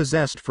 He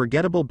possessed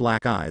forgettable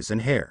black eyes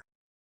and hair.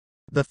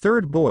 The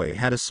third boy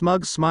had a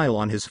smug smile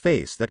on his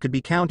face that could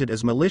be counted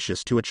as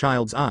malicious to a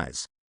child's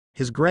eyes.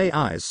 His gray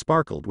eyes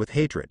sparkled with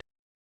hatred.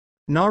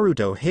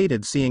 Naruto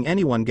hated seeing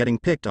anyone getting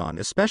picked on,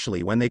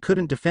 especially when they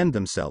couldn't defend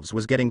themselves,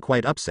 was getting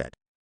quite upset.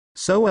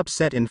 So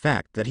upset in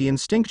fact that he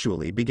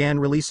instinctually began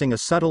releasing a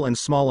subtle and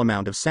small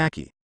amount of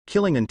sake,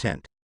 killing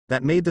intent,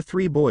 that made the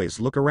 3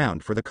 boys look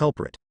around for the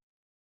culprit.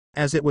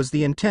 As it was,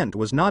 the intent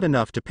was not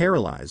enough to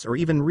paralyze or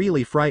even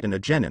really frighten a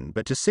genin,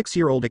 but to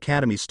 6-year-old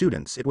academy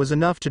students it was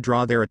enough to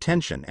draw their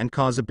attention and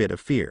cause a bit of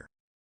fear.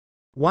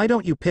 Why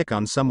don't you pick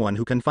on someone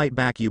who can fight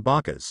back, you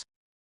bakas?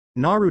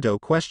 Naruto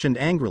questioned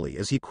angrily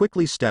as he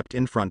quickly stepped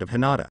in front of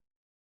Hinata.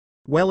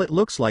 Well, it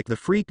looks like the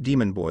freak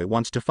demon boy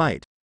wants to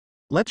fight.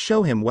 Let's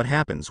show him what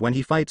happens when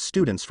he fights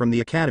students from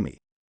the academy,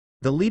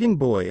 the leading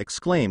boy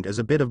exclaimed as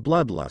a bit of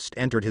bloodlust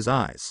entered his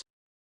eyes.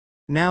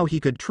 Now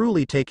he could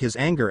truly take his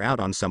anger out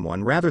on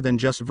someone rather than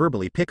just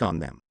verbally pick on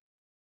them.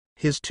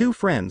 His 2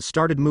 friends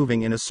started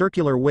moving in a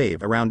circular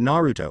wave around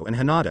Naruto and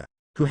Hinata,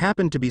 who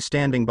happened to be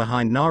standing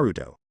behind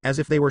Naruto, as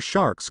if they were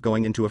sharks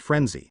going into a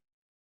frenzy.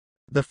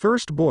 The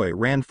first boy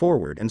ran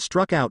forward and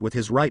struck out with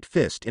his right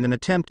fist in an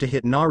attempt to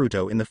hit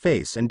Naruto in the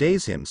face and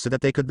daze him so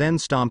that they could then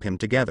stomp him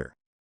together.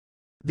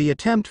 The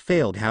attempt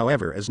failed,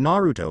 however, as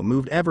Naruto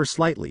moved ever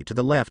slightly to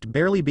the left,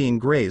 barely being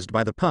grazed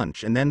by the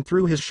punch, and then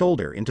threw his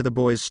shoulder into the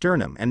boy's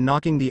sternum and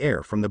knocking the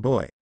air from the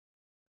boy.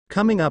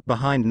 Coming up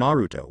behind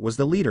Naruto was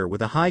the leader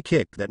with a high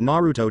kick that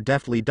Naruto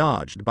deftly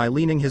dodged by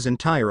leaning his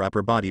entire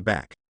upper body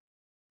back.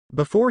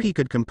 Before he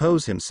could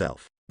compose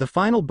himself, the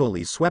final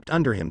bully swept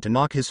under him to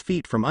knock his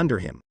feet from under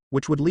him,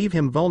 which would leave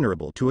him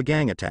vulnerable to a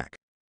gang attack.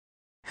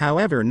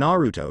 However,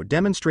 Naruto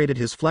demonstrated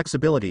his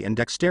flexibility and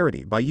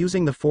dexterity by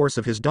using the force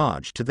of his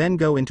dodge to then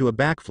go into a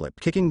backflip,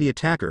 kicking the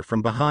attacker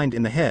from behind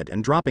in the head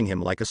and dropping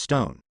him like a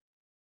stone.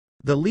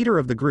 The leader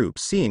of the group,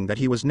 seeing that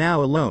he was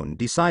now alone,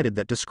 decided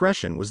that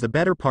discretion was the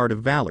better part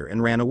of valor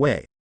and ran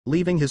away,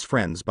 leaving his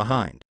friends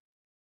behind.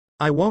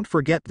 "I won't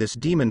forget this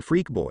demon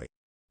freak boy,"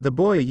 the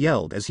boy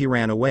yelled as he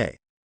ran away.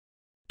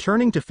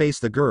 Turning to face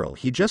the girl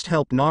he just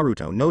helped,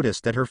 Naruto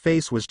noticed that her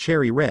face was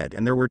cherry red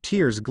and there were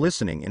tears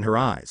glistening in her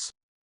eyes.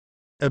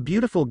 "A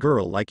beautiful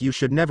girl like you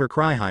should never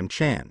cry,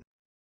 Haim-chan.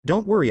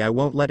 Don't worry, I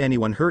won't let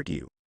anyone hurt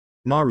you,"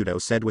 Naruto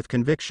said with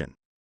conviction.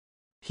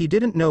 He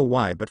didn't know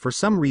why, but for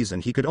some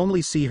reason he could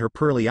only see her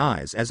pearly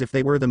eyes as if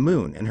they were the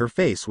moon, and her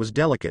face was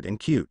delicate and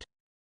cute.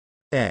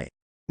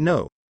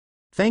 No.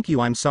 Thank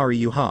you, I'm sorry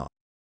you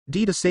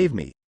D to save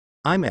me.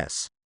 I'm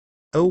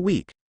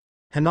weak,"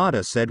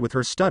 Hinata said with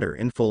her stutter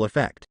in full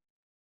effect.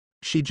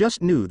 She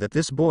just knew that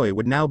this boy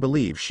would now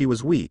believe she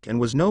was weak and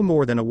was no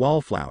more than a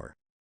wallflower.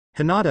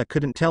 Hinata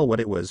couldn't tell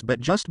what it was, but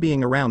just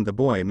being around the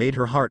boy made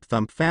her heart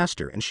thump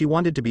faster and she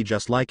wanted to be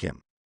just like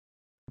him.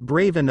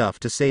 Brave enough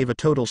to save a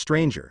total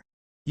stranger.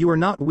 "You are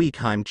not weak,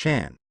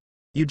 Haim-chan.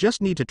 You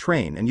just need to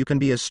train and you can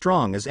be as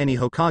strong as any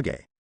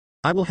Hokage.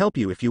 I will help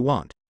you if you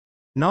want,"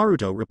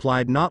 Naruto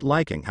replied, not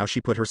liking how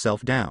she put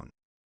herself down.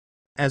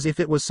 As if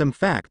it was some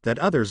fact that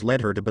others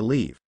led her to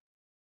believe.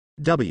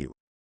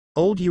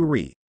 Old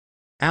Yuri.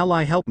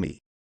 "Ally, help me."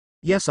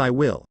 "Yes, I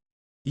will.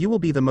 You will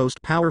be the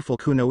most powerful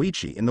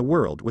kunoichi in the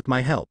world with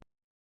my help."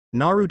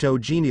 Naruto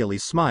genially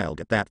smiled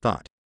at that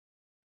thought.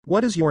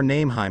 "What is your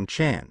name,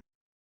 Haim-chan?"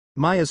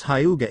 "Maya's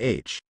Hyuga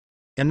H.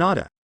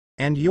 Hinata.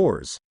 And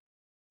yours?"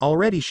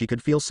 Already she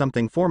could feel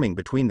something forming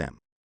between them.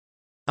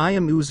 "I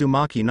am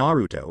Uzumaki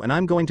Naruto and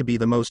I'm going to be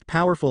the most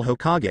powerful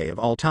Hokage of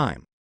all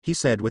time," he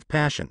said with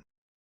passion.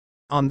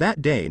 On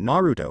that day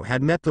Naruto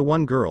had met the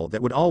one girl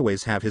that would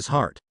always have his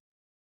heart.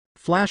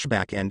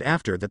 Flashback, and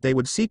after that they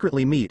would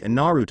secretly meet and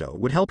Naruto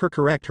would help her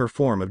correct her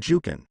form of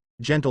Juken,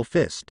 Gentle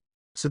Fist,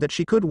 so that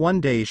she could one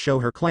day show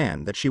her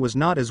clan that she was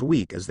not as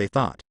weak as they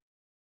thought.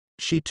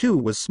 She too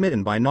was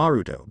smitten by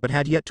Naruto but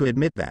had yet to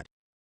admit that.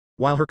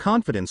 While her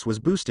confidence was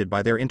boosted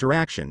by their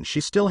interaction, she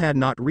still had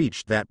not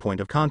reached that point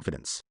of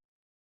confidence.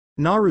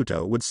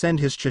 Naruto would send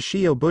his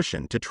Chishio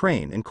Bushin to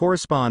train and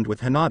correspond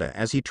with Hinata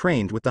as he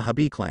trained with the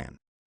Habi clan.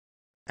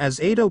 As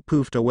Ado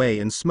poofed away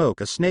in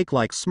smoke, a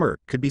snake-like smirk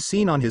could be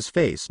seen on his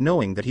face,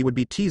 knowing that he would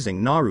be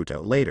teasing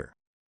Naruto later.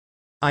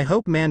 "I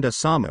hope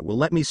Manda-sama will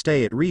let me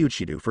stay at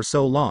Ryuchido for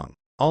so long.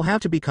 I'll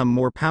have to become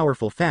more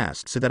powerful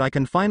fast so that I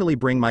can finally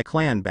bring my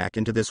clan back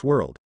into this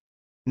world,"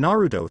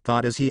 Naruto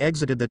thought as he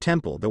exited the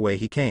temple the way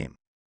he came.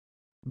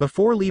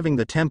 Before leaving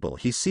the temple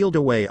he sealed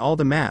away all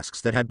the masks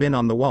that had been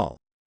on the wall.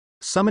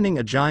 Summoning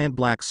a giant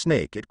black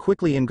snake, it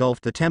quickly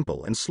engulfed the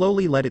temple and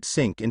slowly let it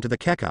sink into the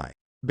Kekai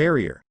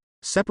barrier,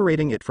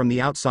 separating it from the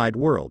outside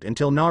world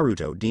until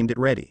Naruto deemed it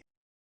ready.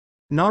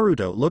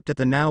 Naruto looked at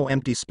the now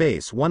empty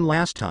space one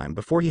last time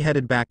before he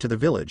headed back to the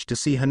village to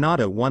see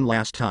Hinata one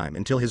last time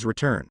until his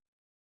return.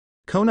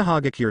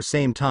 Konohagakure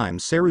same time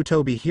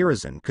Sarutobi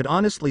Hiruzen could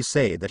honestly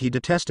say that he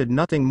detested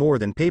nothing more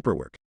than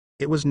paperwork.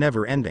 It was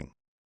never ending.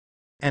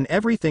 And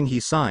everything he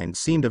signed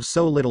seemed of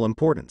so little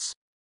importance.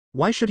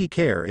 Why should he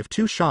care if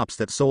two shops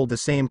that sold the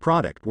same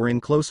product were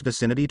in close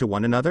vicinity to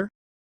one another?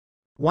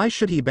 Why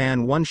should he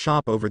ban one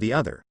shop over the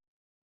other?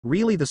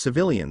 Really, the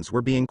civilians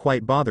were being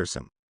quite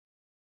bothersome.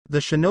 The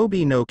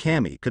shinobi no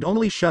Kami could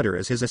only shudder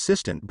as his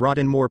assistant brought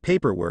in more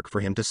paperwork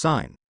for him to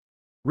sign.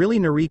 "Really,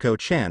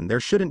 Nariko-chan, there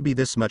shouldn't be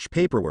this much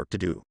paperwork to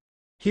do?"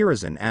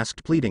 Hiruzen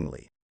asked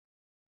pleadingly.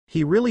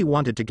 He really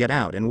wanted to get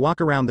out and walk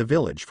around the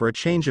village for a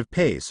change of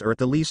pace, or at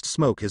the least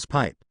smoke his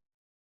pipe.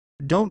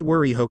 "Don't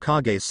worry,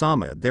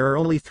 Hokage-sama, there are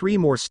only 3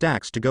 more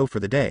stacks to go for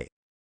the day,"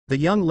 the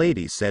young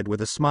lady said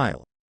with a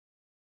smile.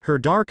 Her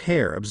dark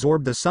hair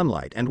absorbed the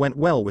sunlight and went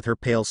well with her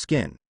pale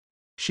skin.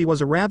 She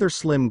was a rather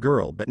slim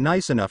girl, but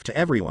nice enough to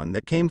everyone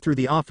that came through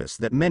the office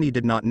that many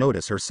did not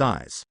notice her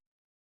size.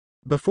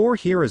 Before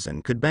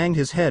Hiruzen could bang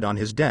his head on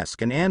his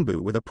desk, an Anbu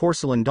with a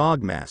porcelain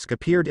dog mask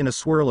appeared in a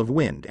swirl of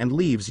wind and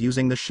leaves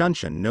using the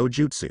Shunshin no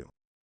Jutsu.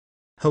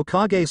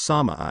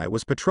 "Hokage-sama, I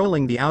was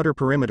patrolling the outer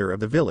perimeter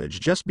of the village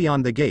just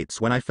beyond the gates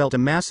when I felt a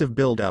massive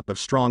build-up of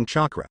strong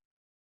chakra.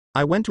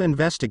 I went to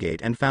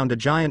investigate and found a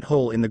giant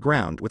hole in the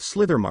ground with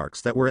slither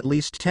marks that were at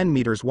least 10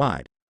 meters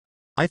wide.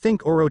 I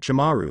think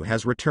Orochimaru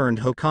has returned,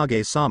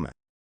 Hokage-sama,"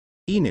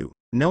 Inu,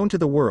 known to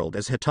the world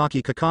as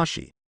Hitaki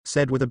Kakashi,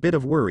 said with a bit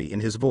of worry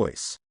in his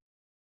voice.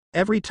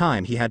 Every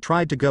time he had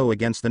tried to go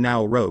against the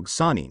now rogue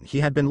Sannin,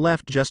 he had been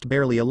left just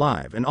barely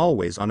alive and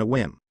always on a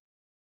whim.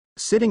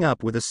 Sitting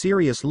up with a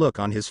serious look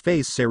on his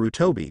face,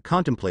 Sarutobi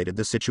contemplated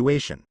the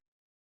situation.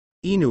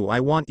 "Inu, I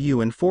want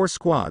you and 4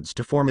 squads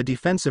to form a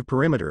defensive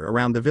perimeter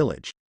around the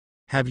village.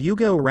 Have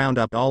Yugo round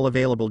up all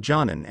available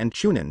Jonin and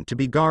Chunin to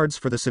be guards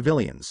for the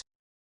civilians.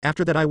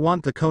 After that I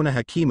want the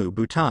Konohakimu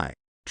Butai,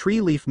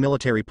 Tree Leaf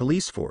Military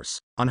Police Force,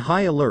 on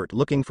high alert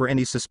looking for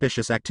any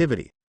suspicious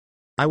activity.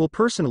 I will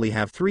personally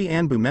have 3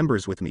 Anbu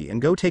members with me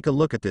and go take a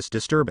look at this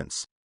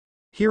disturbance.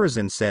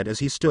 Hiruzen said as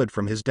he stood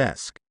from his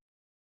desk.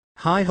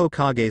 Hi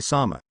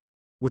Hokage-sama.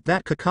 With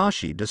that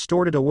Kakashi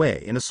distorted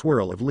away in a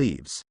swirl of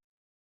leaves.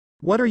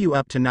 What are you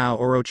up to now,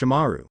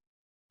 Orochimaru?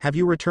 Have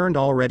you returned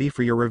already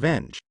for your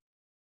revenge?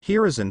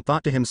 Hiruzen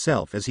thought to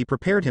himself as he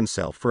prepared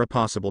himself for a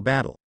possible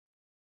battle.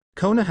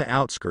 Konoha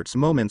outskirts.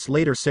 Moments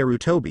later,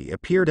 Sarutobi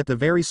appeared at the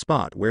very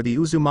spot where the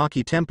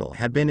Uzumaki temple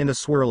had been in a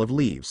swirl of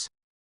leaves,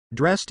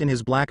 dressed in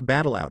his black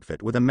battle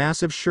outfit with a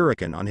massive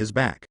shuriken on his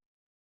back.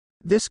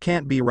 This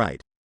can't be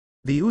right.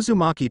 The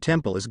Uzumaki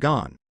temple is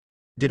gone.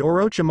 Did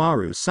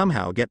Orochimaru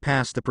somehow get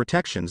past the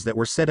protections that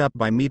were set up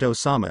by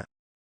Mito-sama?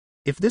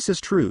 If this is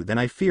true, then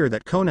I fear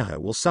that Konoha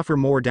will suffer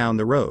more down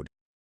the road.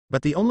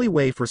 But the only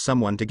way for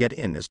someone to get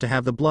in is to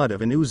have the blood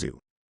of an Uzu.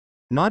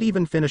 Not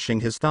even finishing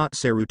his thought,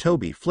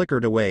 Sarutobi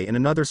flickered away in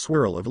another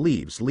swirl of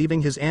leaves,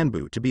 leaving his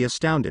Anbu to be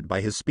astounded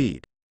by his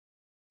speed.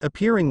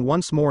 Appearing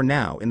once more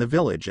now in the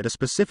village at a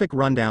specific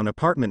rundown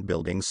apartment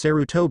building,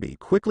 Sarutobi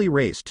quickly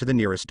raced to the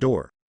nearest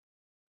door.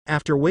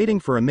 After waiting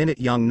for a minute,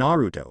 young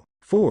Naruto,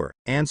 4,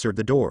 answered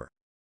the door.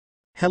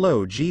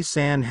 Hello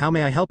G-san, how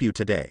may I help you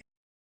today?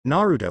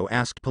 Naruto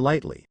asked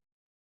politely.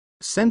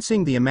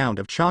 Sensing the amount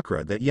of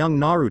chakra that young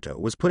Naruto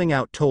was putting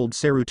out told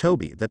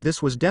Sarutobi that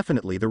this was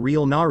definitely the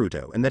real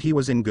Naruto and that he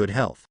was in good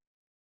health.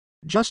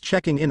 Just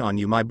checking in on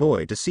you, my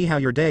boy, to see how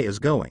your day is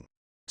going.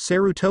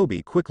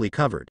 Sarutobi quickly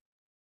covered.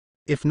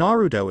 If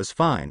Naruto is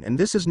fine and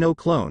this is no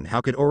clone,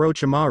 how could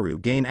Orochimaru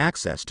gain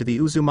access to the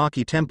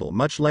Uzumaki temple,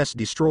 much less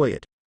destroy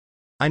it?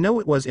 I know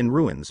it was in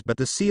ruins, but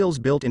the seals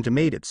built into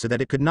made it so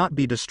that it could not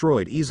be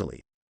destroyed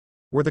easily,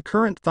 were the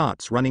current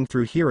thoughts running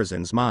through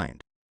Hiruzen's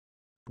mind.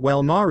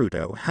 Well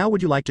Naruto, how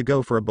would you like to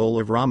go for a bowl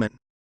of ramen?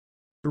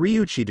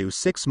 Ryuchido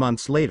 6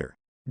 months later.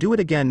 Do it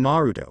again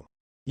Naruto.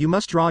 You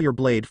must draw your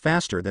blade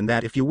faster than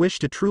that if you wish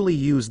to truly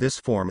use this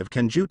form of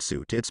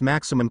kenjutsu to its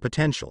maximum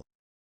potential.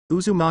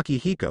 Uzumaki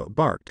Hiko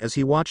barked as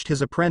he watched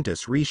his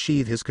apprentice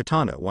resheath his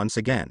katana once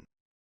again.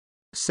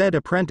 Said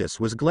apprentice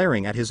was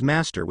glaring at his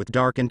master with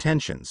dark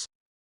intentions.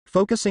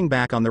 Focusing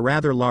back on the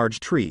rather large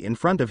tree in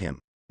front of him,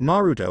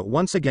 Naruto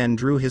once again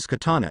drew his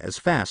katana as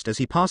fast as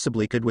he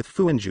possibly could with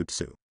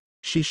Fuinjutsu.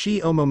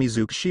 Shishi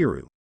Omomizuku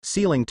Shiru,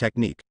 sealing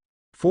technique.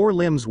 4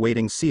 limbs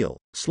waiting seal,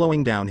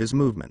 slowing down his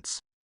movements.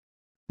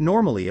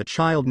 Normally a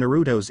child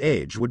Naruto's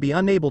age would be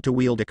unable to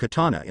wield a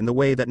katana in the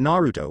way that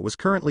Naruto was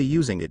currently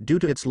using it due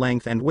to its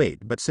length and weight,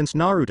 but since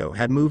Naruto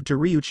had moved to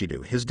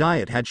Ryuchido, his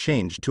diet had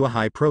changed to a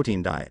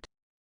high-protein diet.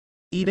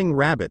 Eating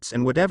rabbits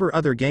and whatever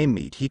other game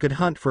meat he could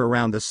hunt for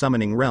around the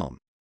summoning realm.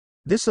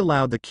 This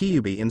allowed the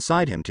Kyuubi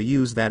inside him to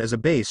use that as a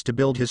base to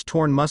build his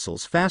torn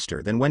muscles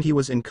faster than when he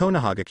was in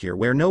Konohagakure,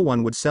 where no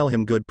one would sell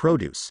him good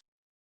produce.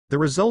 The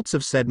results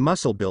of said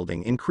muscle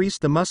building increased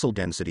the muscle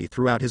density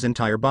throughout his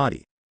entire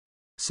body.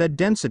 Said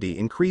density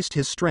increased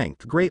his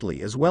strength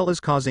greatly, as well as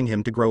causing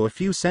him to grow a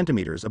few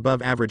centimeters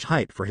above average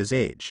height for his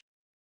age.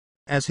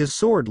 As his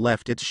sword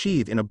left its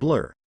sheath in a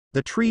blur,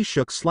 the tree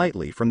shook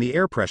slightly from the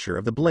air pressure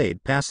of the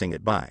blade passing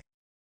it by.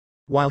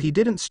 While he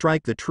didn't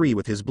strike the tree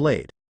with his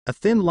blade, a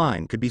thin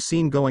line could be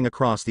seen going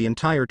across the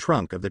entire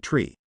trunk of the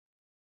tree.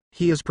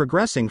 He is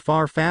progressing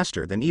far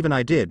faster than even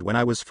I did when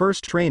I was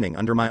first training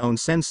under my own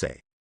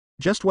sensei.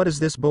 Just what is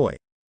this boy?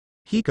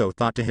 Hiko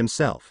thought to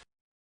himself.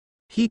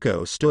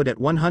 Hiko stood at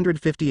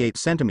 158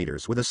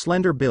 centimeters with a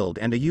slender build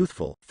and a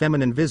youthful,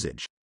 feminine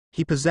visage.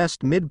 He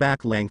possessed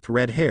mid-back length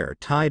red hair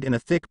tied in a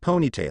thick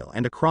ponytail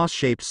and a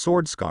cross-shaped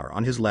sword scar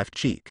on his left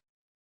cheek.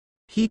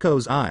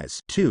 Hiko's eyes,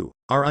 too,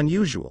 are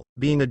unusual,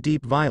 being a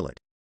deep violet.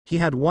 He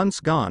had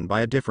once gone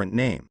by a different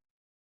name.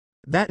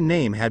 That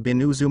name had been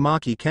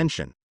Uzumaki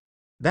Kenshin.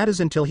 That is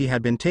until he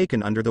had been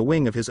taken under the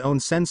wing of his own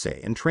sensei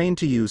and trained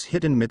to use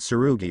Hiten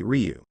Mitsurugi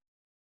Ryu.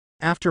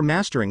 After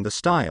mastering the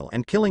style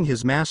and killing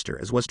his master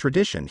as was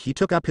tradition, he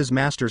took up his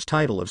master's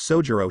title of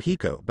Sojiro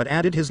Hiko but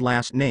added his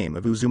last name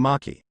of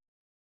Uzumaki.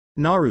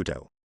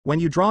 Naruto,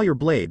 when you draw your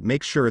blade,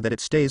 make sure that it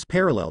stays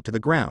parallel to the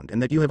ground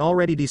and that you have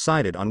already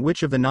decided on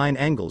which of the 9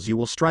 angles you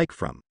will strike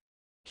from,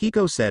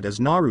 Hiko said as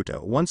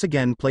Naruto once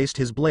again placed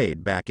his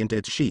blade back into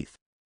its sheath.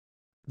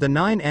 The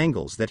 9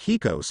 angles that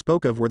Hiko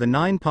spoke of were the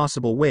 9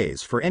 possible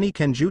ways for any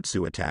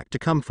kenjutsu attack to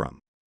come from.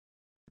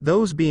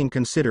 Those being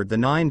considered the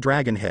 9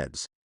 dragon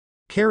heads.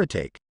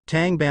 Karatake,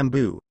 Tang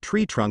Bamboo,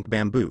 Tree Trunk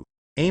Bamboo,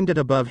 aimed at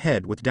above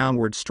head with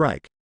downward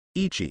strike.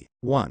 Ichi,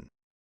 1.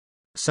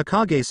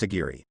 Sakage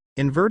Sagiri,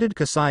 Inverted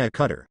Kasaya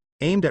Cutter,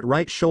 aimed at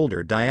right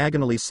shoulder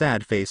diagonally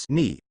sad face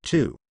knee,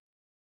 2.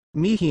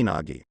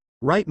 Mihinagi,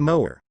 Right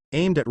Mower,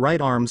 aimed at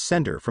right arm's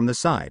center from the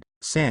side,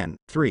 San,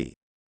 3.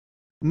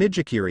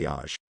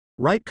 Midjakiriage,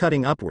 Right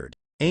Cutting Upward,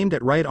 aimed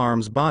at right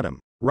arm's bottom,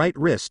 right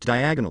wrist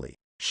diagonally,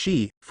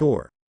 Shi,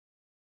 4.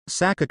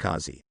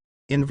 Sakakaze,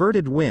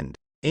 Inverted Wind,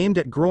 aimed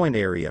at groin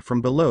area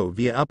from below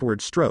via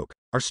upward stroke,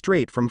 are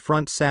straight from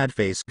front sad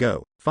face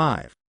Go,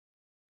 5.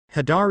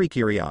 Hidari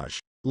Kiriage,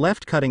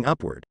 Left Cutting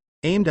Upward,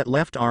 aimed at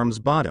left arm's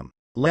bottom,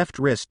 left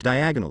wrist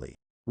diagonally,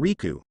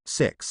 Riku,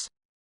 6.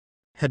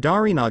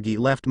 Hidarinagi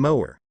Left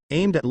Mower,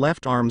 aimed at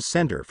left arm's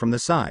center from the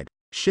side,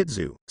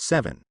 Shitzu,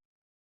 7.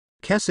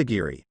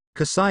 Kesagiri,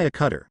 Kasaya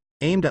Cutter,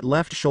 aimed at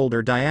left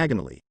shoulder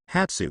diagonally,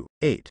 Hatsu,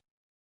 8.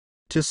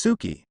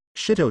 Tsuki,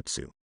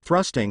 Shitotsu,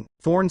 thrusting,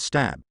 thorn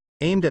stab,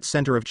 aimed at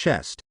center of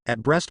chest, at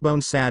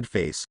breastbone sad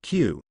face,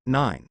 Q,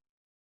 9.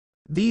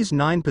 These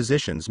 9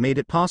 positions made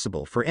it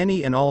possible for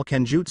any and all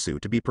kenjutsu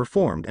to be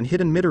performed, and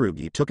Hidden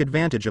Mitsurugi took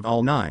advantage of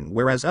all 9,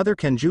 whereas other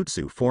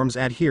kenjutsu forms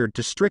adhered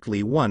to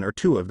strictly 1 or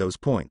 2 of those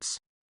points.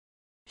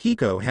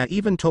 Hiko had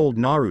even told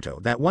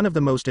Naruto that one of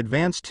the most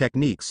advanced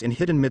techniques in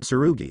Hidden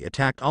Mitsurugi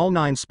attacked all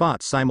 9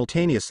 spots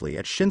simultaneously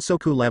at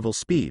Shinsoku level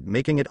speed,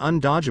 making it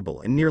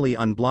undodgeable and nearly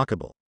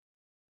unblockable.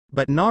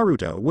 But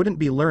Naruto wouldn't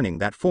be learning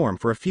that form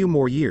for a few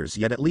more years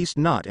yet, at least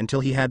not until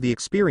he had the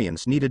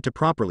experience needed to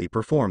properly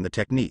perform the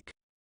technique.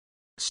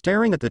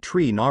 Staring at the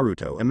tree,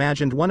 Naruto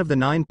imagined one of the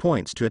 9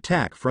 points to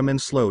attack from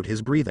and slowed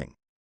his breathing.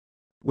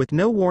 With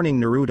no warning,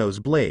 Naruto's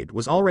blade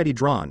was already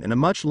drawn and a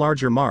much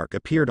larger mark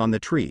appeared on the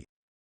tree.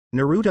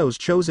 Naruto's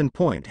chosen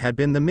point had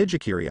been the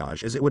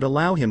Mijikirage, as it would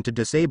allow him to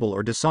disable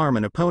or disarm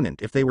an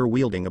opponent if they were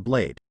wielding a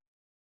blade.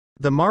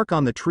 The mark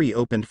on the tree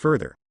opened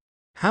further.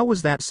 "How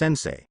was that,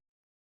 sensei?"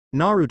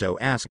 Naruto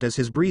asked as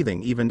his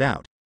breathing evened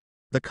out.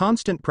 The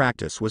constant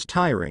practice was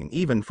tiring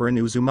even for an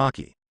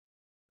Uzumaki.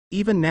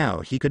 Even now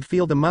he could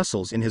feel the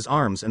muscles in his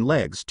arms and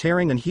legs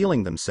tearing and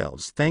healing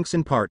themselves, thanks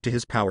in part to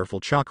his powerful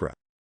chakra.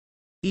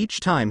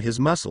 Each time his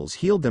muscles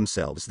healed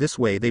themselves this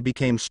way, they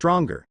became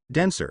stronger,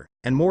 denser,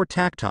 and more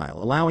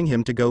tactile, allowing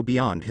him to go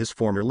beyond his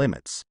former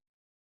limits.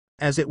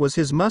 As it was,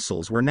 his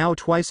muscles were now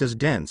twice as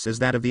dense as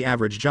that of the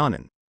average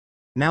Jonin.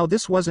 Now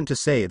this wasn't to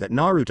say that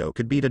Naruto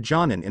could beat a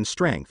Jonin in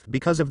strength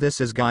because of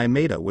this, as Guy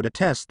Maeda would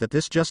attest that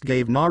this just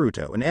gave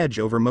Naruto an edge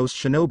over most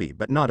shinobi,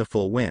 but not a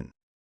full win.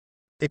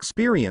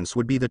 Experience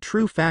would be the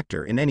true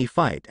factor in any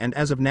fight, and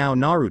as of now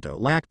Naruto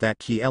lacked that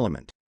key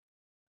element.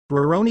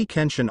 Rurouni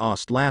Kenshin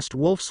Ost last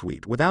wolf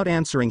sweep. Without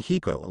answering,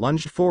 Hiko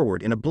lunged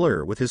forward in a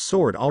blur with his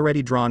sword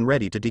already drawn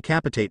ready to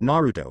decapitate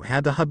Naruto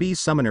had the Hubei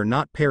summoner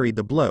not parried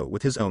the blow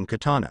with his own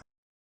katana.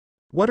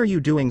 "What are you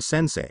doing,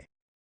 sensei?"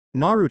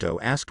 Naruto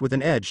asked with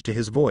an edge to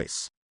his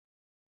voice.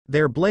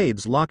 Their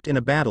blades locked in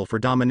a battle for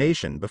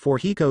domination before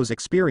Hiko's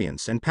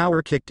experience and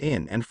power kicked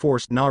in and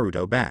forced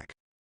Naruto back.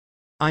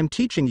 "I'm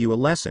teaching you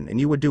a lesson and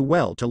you would do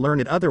well to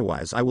learn it,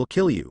 otherwise I will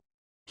kill you,"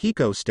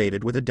 Hiko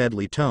stated with a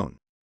deadly tone.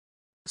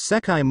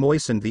 Sekai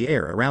moistened the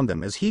air around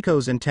them as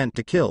Hiko's intent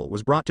to kill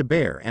was brought to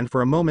bear, and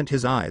for a moment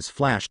his eyes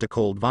flashed a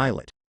cold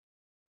violet.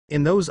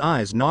 In those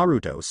eyes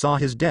Naruto saw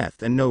his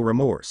death and no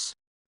remorse.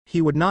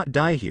 He would not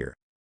die here.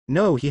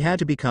 No, he had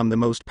to become the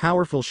most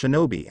powerful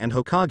shinobi and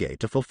Hokage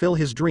to fulfill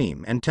his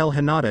dream and tell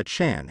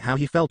Hinata-chan how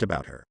he felt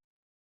about her.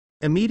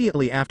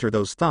 Immediately after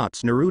those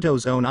thoughts,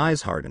 Naruto's own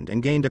eyes hardened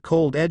and gained a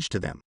cold edge to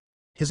them.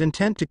 His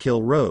intent to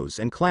kill rose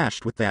and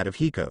clashed with that of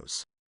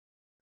Hiko's.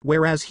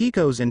 Whereas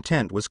Hiko's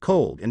intent was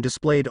cold and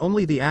displayed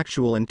only the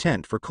actual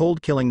intent for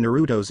cold killing,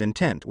 Naruto's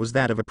intent was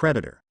that of a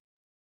predator.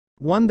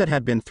 One that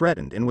had been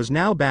threatened and was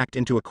now backed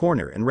into a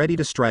corner and ready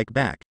to strike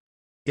back.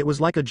 It was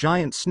like a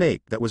giant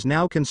snake that was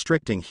now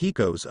constricting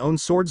Hiko's own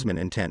swordsman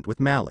intent with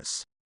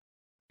malice.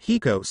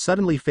 Hiko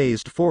suddenly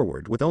phased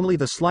forward with only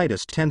the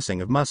slightest tensing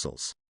of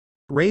muscles.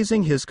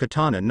 Raising his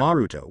katana,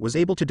 Naruto was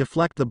able to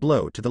deflect the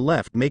blow to the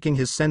left, making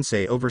his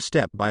sensei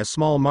overstep by a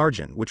small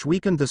margin, which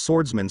weakened the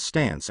swordsman's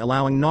stance,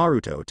 allowing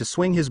Naruto to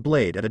swing his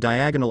blade at a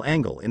diagonal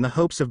angle in the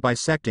hopes of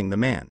bisecting the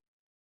man.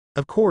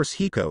 Of course,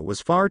 Hiko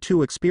was far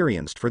too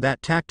experienced for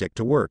that tactic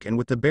to work, and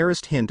with the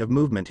barest hint of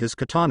movement his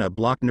katana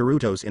blocked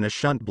Naruto's in a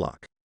shunt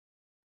block.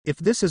 "If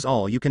this is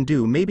all you can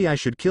do, maybe I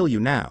should kill you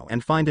now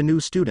and find a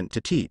new student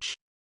to teach,"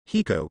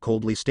 Hiko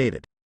coldly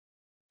stated.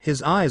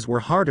 His eyes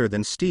were harder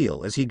than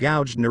steel as he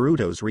gouged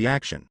Naruto's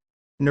reaction.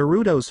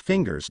 Naruto's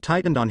fingers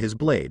tightened on his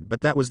blade,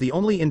 but that was the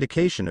only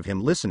indication of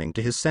him listening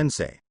to his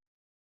sensei.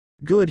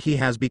 Good, he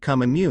has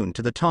become immune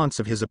to the taunts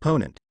of his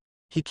opponent.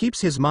 He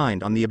keeps his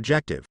mind on the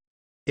objective.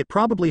 It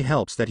probably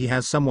helps that he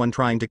has someone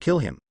trying to kill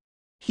him,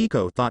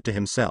 Hiko thought to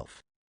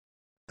himself.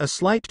 A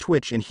slight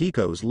twitch in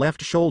Hiko's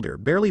left shoulder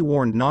barely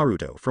warned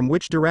Naruto from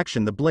which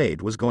direction the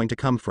blade was going to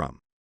come from.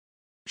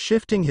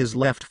 Shifting his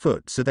left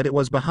foot so that it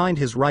was behind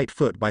his right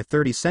foot by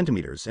 30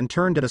 centimeters and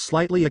turned at a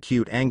slightly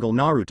acute angle,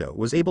 Naruto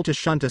was able to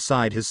shunt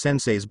aside his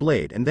sensei's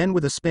blade, and then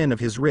with a spin of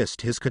his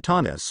wrist his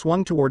katana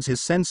swung towards his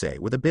sensei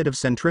with a bit of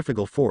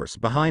centrifugal force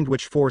behind,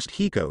 which forced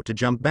Hiko to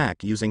jump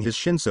back using his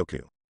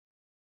shinsoku.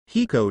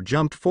 Hiko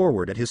jumped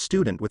forward at his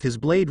student with his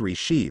blade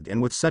resheathed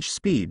and with such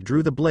speed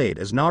drew the blade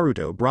as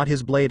Naruto brought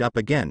his blade up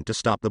again to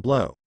stop the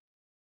blow.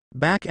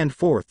 Back and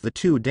forth the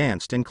two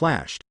danced and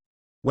clashed.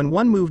 When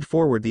one moved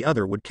forward the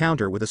other would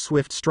counter with a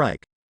swift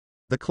strike.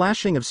 The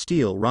clashing of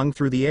steel rung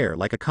through the air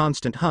like a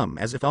constant hum,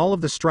 as if all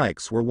of the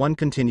strikes were one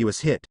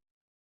continuous hit.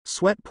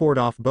 Sweat poured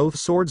off both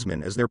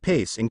swordsmen as their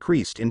pace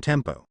increased in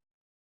tempo.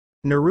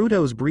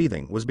 Naruto's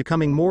breathing was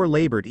becoming more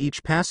labored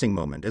each passing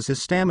moment, as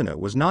his stamina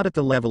was not at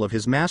the level of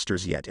his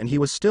masters yet, and he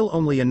was still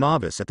only a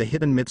novice at the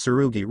Hidden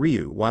Mitsurugi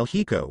Ryu, while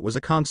Hiko was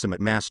a consummate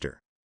master.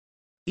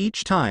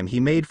 Each time he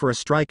made for a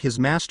strike, his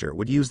master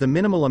would use the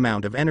minimal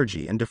amount of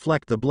energy and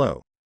deflect the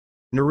blow.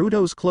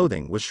 Naruto's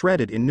clothing was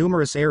shredded in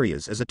numerous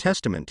areas as a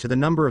testament to the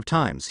number of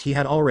times he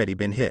had already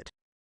been hit.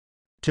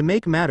 To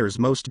make matters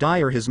most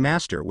dire, his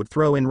master would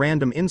throw in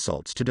random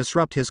insults to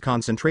disrupt his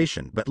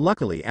concentration, but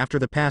luckily after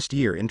the past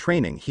year in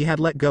training he had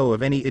let go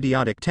of any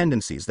idiotic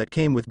tendencies that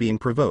came with being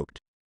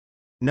provoked.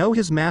 No,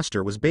 his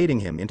master was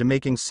baiting him into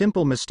making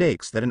simple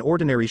mistakes that an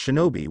ordinary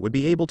shinobi would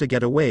be able to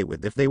get away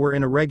with if they were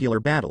in a regular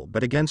battle,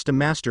 but against a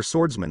master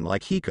swordsman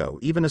like Hiko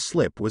even a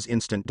slip was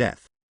instant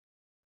death.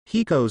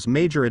 Hiko's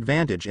major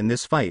advantage in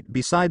this fight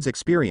besides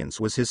experience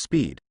was his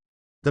speed.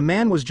 The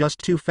man was just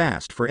too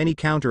fast for any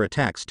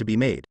counter-attacks to be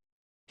made.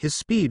 His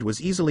speed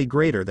was easily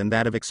greater than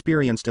that of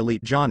experienced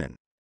elite jonin.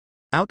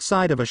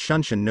 Outside of a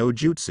Shunshin no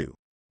Jutsu,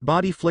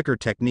 body flicker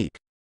technique,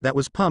 that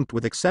was pumped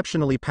with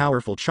exceptionally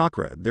powerful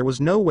chakra, there was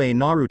no way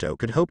Naruto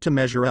could hope to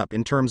measure up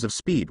in terms of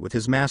speed with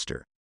his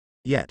master.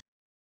 Yet,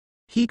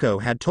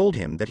 Hiko had told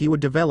him that he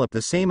would develop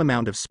the same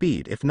amount of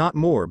speed if not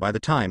more by the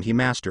time he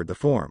mastered the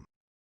form.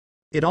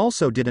 It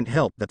also didn't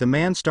help that the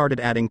man started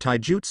adding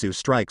taijutsu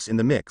strikes in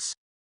the mix.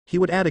 He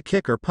would add a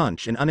kick or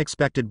punch in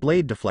unexpected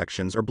blade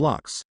deflections or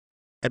blocks.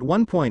 At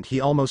one point he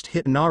almost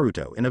hit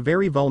Naruto in a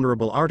very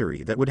vulnerable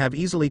artery that would have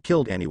easily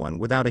killed anyone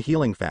without a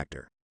healing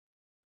factor.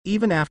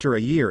 Even after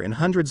a year and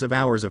hundreds of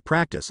hours of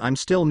practice, I'm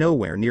still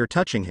nowhere near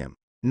touching him,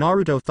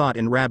 Naruto thought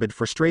in rabid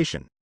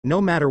frustration. No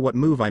matter what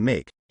move I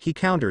make, he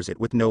counters it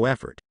with no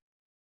effort.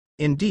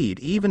 Indeed,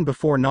 even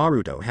before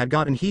Naruto had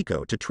gotten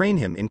Hiko to train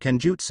him in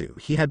Kenjutsu,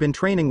 he had been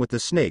training with the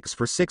snakes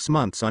for 6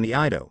 months on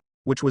Iaido,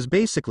 which was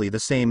basically the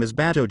same as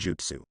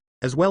Batojutsu,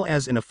 as well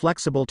as in a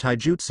flexible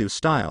taijutsu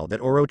style that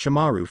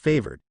Orochimaru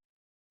favored.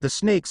 The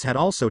snakes had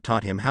also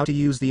taught him how to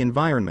use the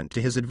environment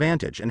to his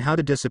advantage and how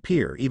to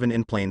disappear even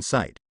in plain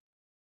sight.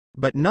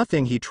 But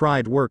nothing he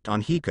tried worked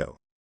on Hiko.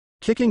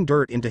 Kicking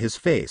dirt into his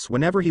face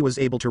whenever he was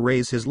able to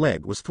raise his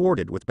leg was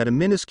thwarted with but a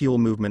minuscule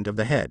movement of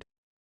the head.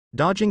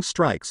 Dodging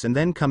strikes and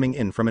then coming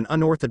in from an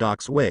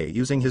unorthodox way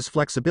using his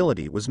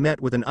flexibility was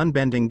met with an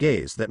unbending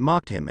gaze that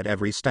mocked him at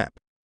every step.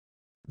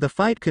 The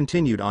fight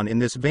continued on in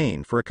this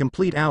vein for a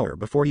complete hour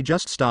before he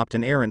just stopped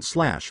an errant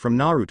slash from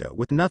Naruto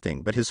with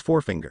nothing but his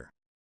forefinger.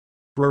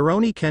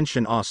 Rurouni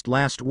Kenshin Ost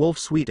last wolf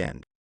sweet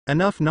end.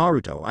 Enough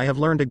Naruto, I have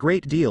learned a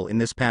great deal in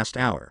this past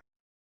hour.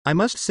 I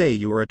must say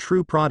you are a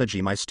true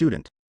prodigy, my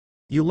student.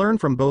 You learn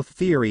from both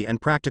theory and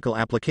practical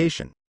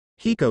application,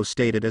 Hiko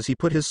stated as he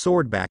put his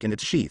sword back in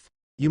its sheath.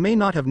 You may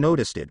not have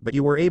noticed it, but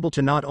you were able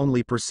to not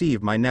only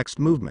perceive my next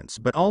movements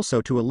but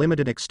also to a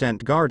limited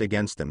extent guard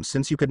against them,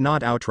 since you could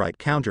not outright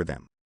counter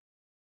them.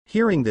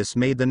 Hearing this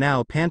made the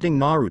now panting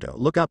Naruto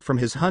look up from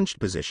his hunched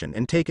position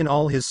and take in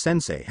all his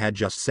sensei had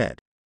just said.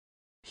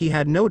 He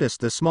had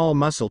noticed the small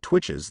muscle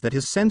twitches that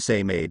his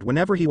sensei made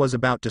whenever he was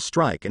about to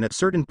strike, and at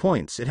certain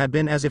points it had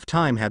been as if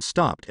time had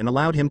stopped and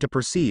allowed him to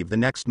perceive the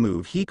next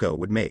move Hiko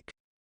would make.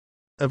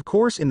 Of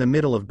course, in the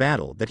middle of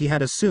battle that he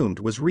had assumed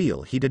was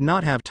real, he did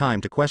not have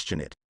time to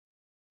question it.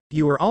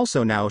 You are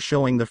also now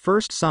showing the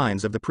first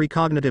signs of the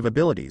precognitive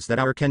abilities that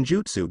our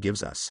Kenjutsu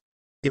gives us.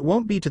 It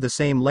won't be to the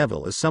same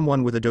level as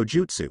someone with a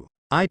dojutsu,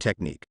 eye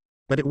technique,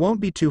 but it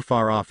won't be too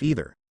far off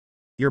either.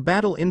 Your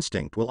battle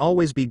instinct will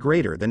always be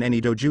greater than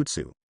any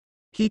dojutsu.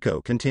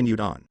 Hiko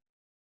continued on.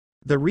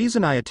 The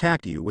reason I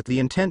attacked you with the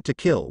intent to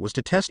kill was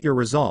to test your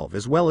resolve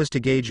as well as to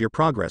gauge your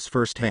progress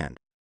firsthand.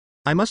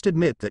 I must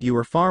admit that you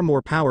are far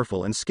more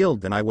powerful and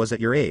skilled than I was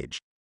at your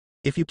age.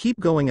 If you keep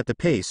going at the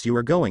pace you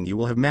are going, you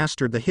will have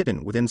mastered the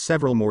hidden within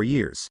several more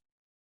years.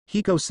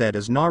 Hiko said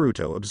as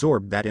Naruto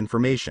absorbed that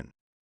information.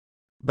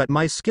 But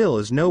my skill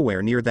is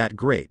nowhere near that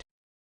great.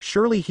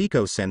 Surely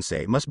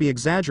Hiko-sensei must be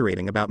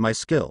exaggerating about my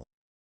skill,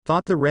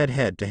 thought the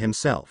redhead to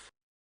himself.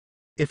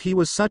 If he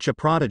was such a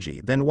prodigy,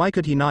 then why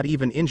could he not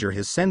even injure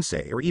his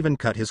sensei or even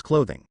cut his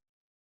clothing?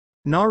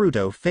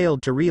 Naruto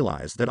failed to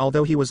realize that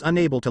although he was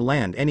unable to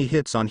land any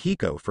hits on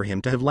Hiko, for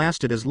him to have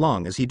lasted as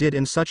long as he did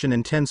in such an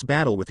intense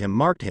battle with him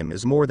marked him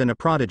as more than a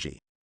prodigy.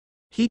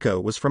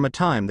 Hiko was from a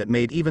time that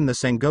made even the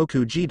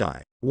Sengoku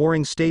Jidai,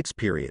 Warring States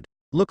period,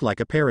 look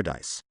like a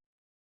paradise.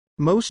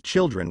 Most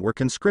children were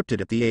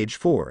conscripted at the age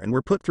 4 and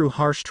were put through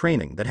harsh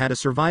training that had a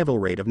survival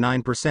rate of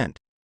 9%.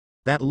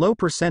 That low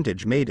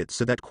percentage made it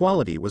so that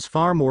quality was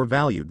far more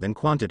valued than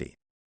quantity.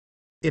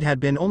 It had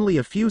been only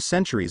a few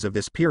centuries of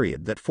this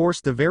period that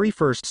forced the very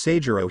first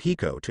Seijiro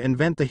Hiko to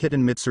invent the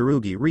hidden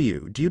Mitsurugi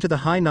Ryu due to the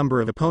high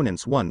number of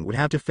opponents one would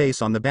have to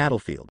face on the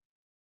battlefield.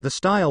 The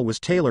style was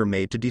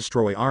tailor-made to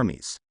destroy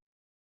armies.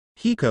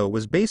 Hiko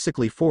was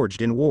basically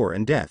forged in war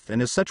and death,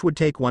 and as such would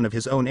take one of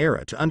his own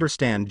era to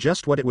understand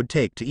just what it would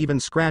take to even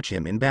scratch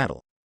him in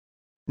battle.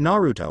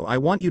 Naruto, I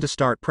want you to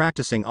start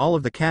practicing all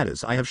of the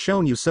katas I have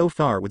shown you so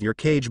far with your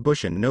Kage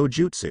Bushin no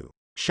Jutsu,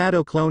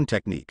 shadow clone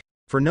technique,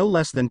 for no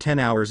less than 10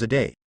 hours a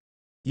day.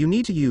 You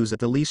need to use at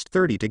the least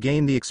 30 to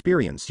gain the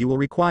experience you will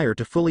require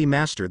to fully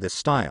master this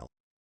style.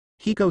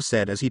 Hiko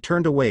said as he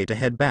turned away to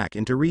head back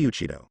into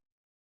Ryuchido.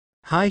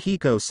 Hi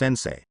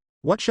Hiko-sensei.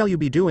 What shall you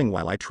be doing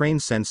while I train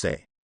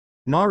sensei?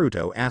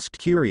 Naruto asked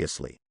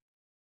curiously.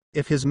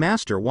 If his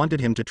master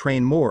wanted him to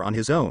train more on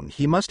his own,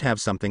 he must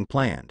have something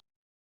planned.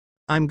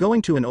 I'm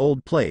going to an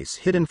old place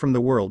hidden from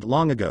the world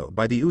long ago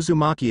by the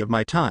Uzumaki of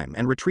my time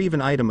and retrieve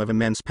an item of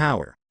immense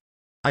power.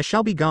 I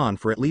shall be gone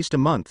for at least a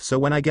month, so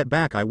when I get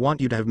back I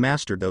want you to have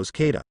mastered those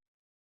kata.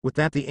 With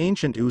that the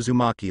ancient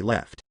Uzumaki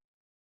left.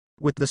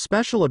 With the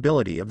special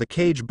ability of the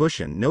Kage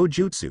Bushin no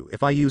Jutsu,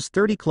 if I use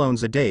 30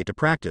 clones a day to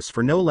practice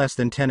for no less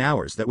than 10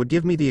 hours, that would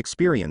give me the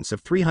experience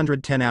of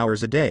 310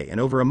 hours a day, and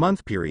over a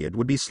month period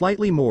would be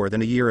slightly more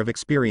than a year of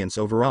experience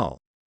overall.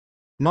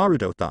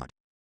 Naruto thought.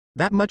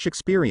 That much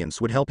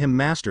experience would help him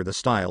master the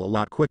style a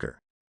lot quicker.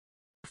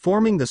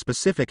 Forming the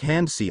specific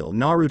hand seal,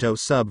 Naruto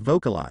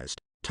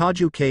sub-vocalized,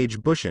 Taju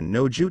Kage Bushin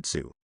no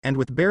Jutsu, and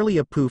with barely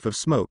a poof of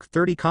smoke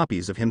 30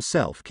 copies of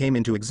himself came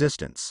into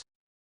existence.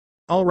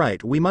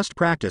 Alright, we must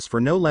practice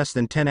for no less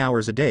than 10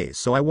 hours a day,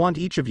 so I want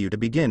each of you to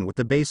begin with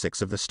the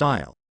basics of the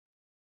style.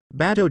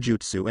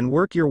 Batojutsu, and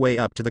work your way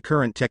up to the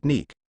current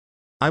technique.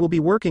 I will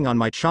be working on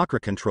my chakra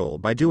control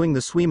by doing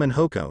the Suiman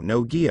Hoko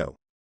no Gyo,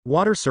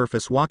 water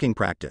surface walking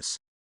practice,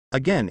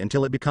 again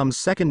until it becomes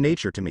second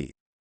nature to me.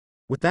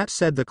 With that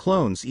said, the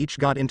clones each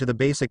got into the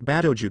basic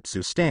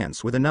Batojutsu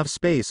stance with enough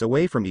space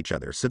away from each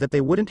other so that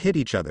they wouldn't hit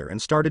each other,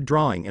 and started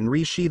drawing and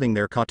resheathing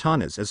their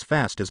katanas as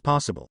fast as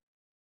possible.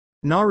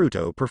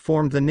 Naruto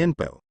performed the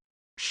Ninpo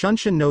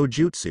Shunshin no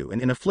Jutsu,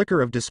 and in a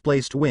flicker of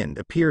displaced wind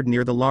appeared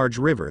near the large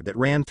river that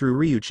ran through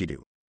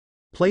Ryuchido,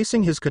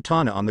 placing his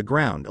katana on the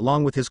ground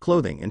along with his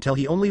clothing until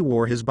he only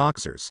wore his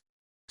boxers.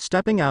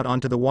 Stepping out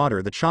onto the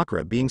water, the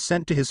chakra being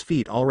sent to his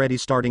feet already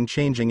starting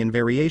changing in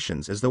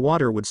variations as the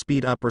water would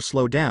speed up or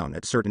slow down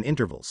at certain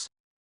intervals.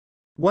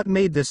 What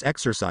made this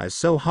exercise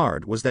so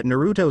hard was that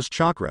Naruto's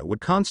chakra would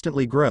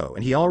constantly grow,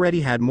 and he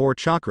already had more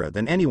chakra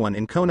than anyone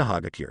in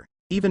Konohagakure,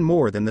 even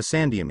more than the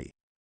Sandaime.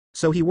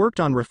 So he worked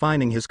on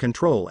refining his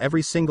control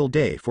every single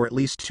day for at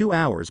least 2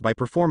 hours by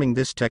performing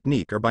this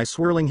technique, or by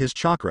swirling his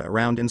chakra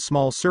around in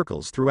small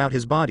circles throughout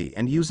his body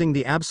and using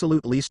the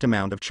absolute least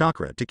amount of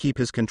chakra to keep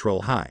his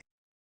control high.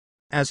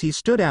 As he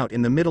stood out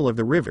in the middle of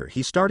the river,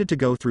 he started to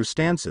go through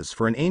stances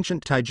for an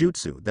ancient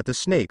taijutsu that the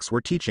snakes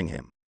were teaching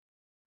him.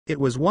 It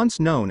was once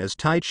known as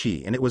Tai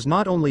Chi, and it was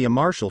not only a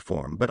martial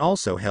form but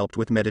also helped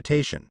with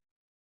meditation.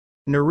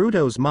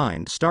 Naruto's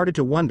mind started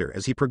to wander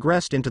as he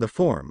progressed into the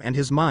form, and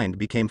his mind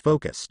became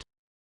focused.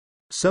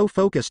 So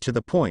focused to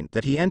the point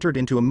that he entered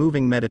into a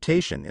moving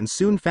meditation and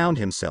soon found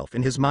himself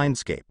in his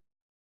mindscape.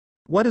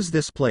 What is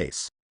this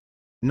place?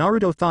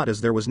 Naruto thought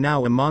as there was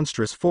now a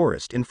monstrous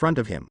forest in front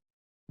of him.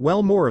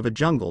 Well, more of a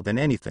jungle than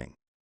anything.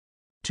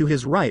 To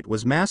his right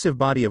was massive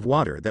body of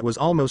water that was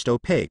almost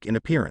opaque in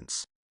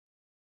appearance.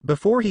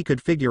 Before he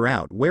could figure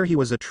out where he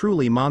was, a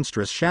truly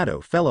monstrous shadow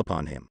fell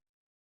upon him.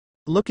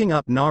 Looking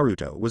up,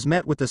 Naruto was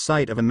met with the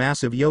sight of a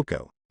massive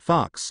yoko,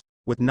 fox,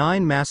 with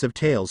 9 massive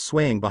tails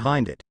swaying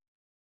behind it.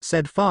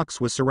 Said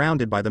fox was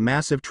surrounded by the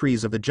massive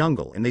trees of the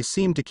jungle, and they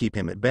seemed to keep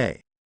him at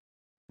bay.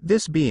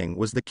 This being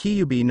was the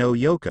Kyubi no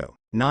Yoko,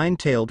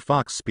 9-tailed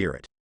fox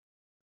spirit.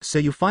 So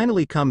you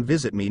finally come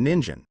visit me,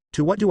 Ninjin.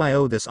 To what do I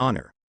owe this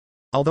honor?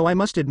 Although I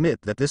must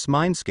admit that this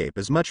mindscape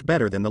is much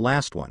better than the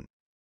last one.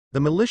 The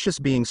malicious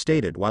being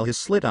stated while his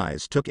slit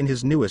eyes took in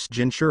his newest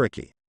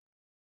Jinchuriki.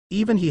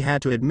 Even he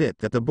had to admit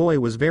that the boy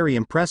was very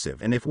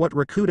impressive, and if what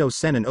Rakudo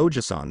Senin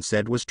Ojisan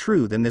said was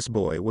true, then this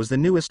boy was the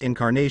newest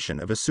incarnation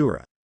of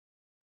Asura.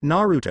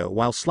 Naruto,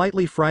 while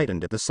slightly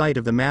frightened at the sight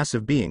of the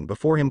massive being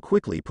before him,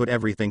 quickly put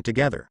everything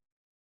together.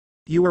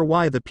 You are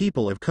why the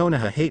people of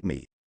Konoha hate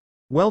me.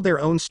 Well, their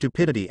own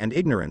stupidity and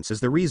ignorance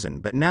is the reason,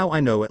 but now I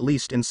know at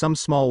least in some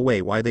small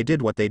way why they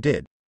did what they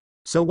did.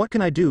 So what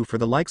can I do for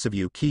the likes of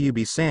you,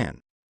 Kyubi-san?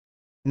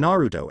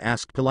 Naruto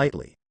asked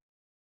politely.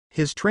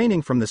 His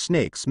training from the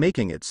snakes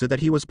making it so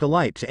that he was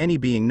polite to any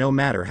being, no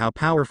matter how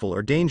powerful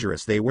or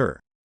dangerous they were.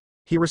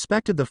 He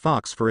respected the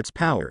fox for its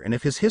power, and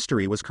if his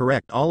history was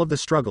correct, all of the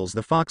struggles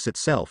the fox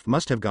itself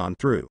must have gone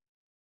through.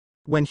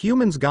 When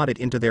humans got it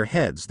into their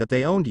heads that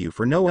they owned you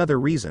for no other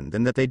reason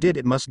than that they did,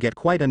 it must get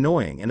quite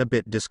annoying and a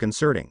bit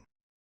disconcerting.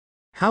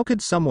 How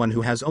could someone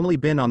who has only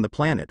been on the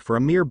planet for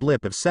a mere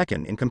blip of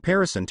second in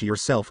comparison to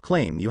yourself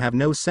claim you have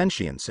no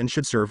sentience and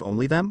should serve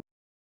only them?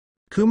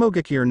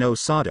 Kumogakure no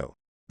Sato,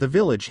 the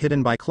village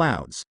hidden by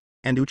clouds,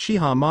 and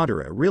Uchiha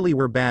Madara really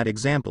were bad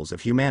examples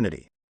of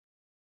humanity.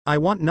 I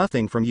want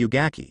nothing from you,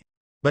 Gaki.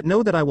 But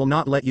know that I will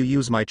not let you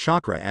use my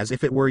chakra as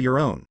if it were your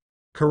own.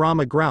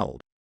 Kurama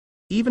growled.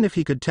 Even if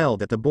he could tell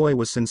that the boy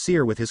was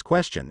sincere with his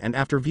question, and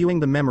after viewing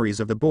the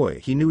memories of the boy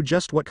he knew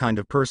just what kind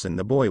of person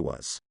the boy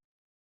was.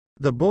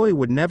 The boy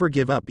would never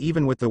give up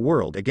even with the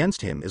world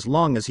against him as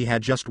long as he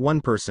had just one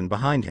person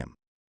behind him.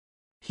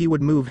 He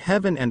would move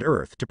heaven and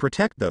earth to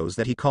protect those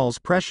that he calls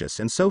precious,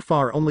 and so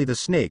far only the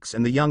snakes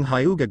and the young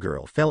Hyuga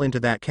girl fell into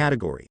that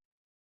category.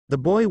 The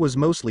boy was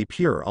mostly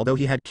pure, although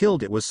he had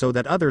killed it was so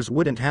that others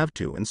wouldn't have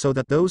to, and so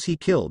that those he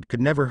killed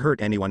could never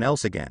hurt anyone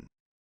else again.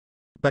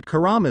 But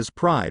Kurama's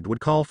pride would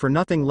call for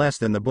nothing less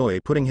than the boy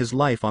putting his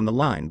life on the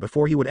line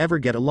before he would ever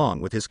get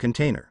along with his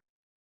container.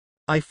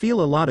 I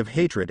feel a lot of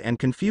hatred and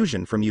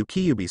confusion from you,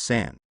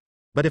 Kyubi-san.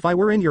 But if I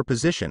were in your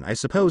position, I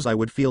suppose I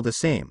would feel the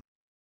same.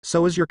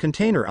 So as your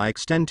container, I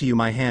extend to you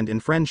my hand in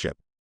friendship.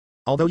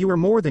 Although you are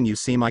more than you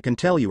seem, I can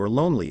tell you are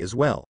lonely as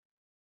well.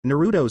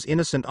 Naruto's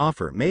innocent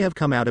offer may have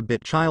come out a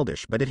bit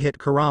childish, but it hit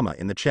Kurama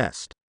in the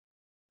chest.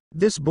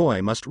 This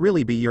boy must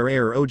really be your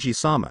heir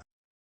Oji-sama.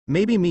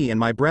 Maybe me and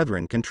my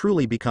brethren can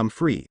truly become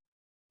free,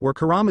 were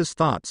Kurama's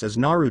thoughts as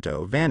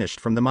Naruto vanished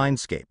from the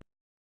mindscape.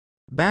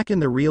 Back in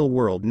the real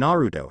world,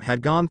 Naruto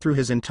had gone through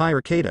his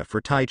entire kata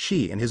for Tai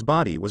Chi and his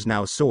body was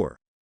now sore.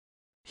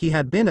 He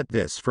had been at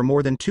this for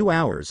more than 2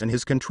 hours and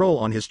his control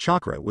on his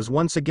chakra was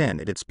once again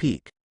at its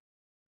peak.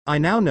 I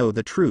now know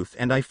the truth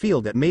and I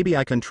feel that maybe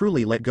I can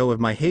truly let go of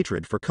my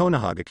hatred for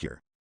Konohagakure.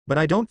 But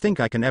I don't think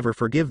I can ever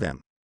forgive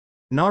them.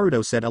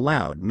 Naruto said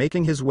aloud,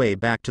 making his way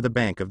back to the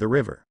bank of the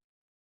river.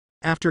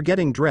 After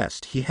getting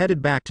dressed, he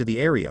headed back to the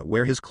area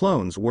where his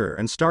clones were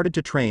and started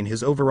to train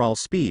his overall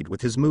speed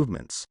with his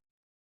movements.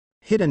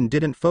 Hiden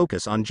didn't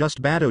focus on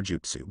just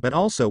Battojutsu but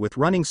also with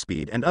running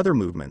speed and other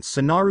movements,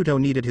 so Naruto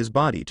needed his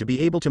body to be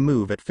able to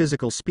move at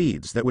physical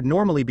speeds that would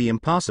normally be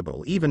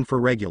impossible even for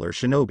regular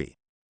shinobi.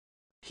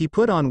 He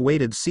put on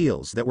weighted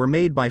seals that were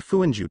made by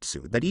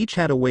Fuinjutsu that each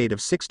had a weight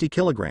of 60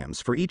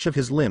 kilograms for each of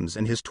his limbs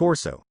and his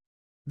torso.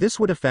 This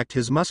would affect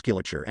his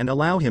musculature and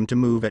allow him to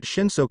move at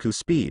Shinsoku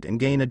speed and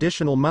gain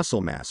additional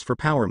muscle mass for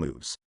power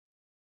moves.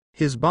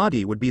 His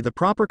body would be the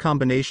proper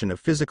combination of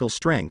physical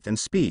strength and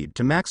speed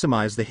to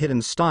maximize the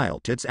Hidden style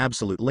to its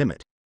absolute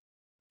limit.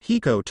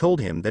 Hiko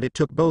told him that it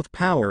took both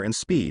power and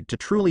speed to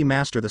truly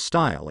master the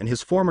style, and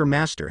his former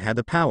master had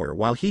the power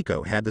while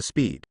Hiko had the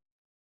speed.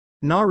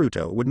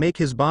 Naruto would make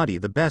his body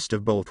the best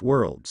of both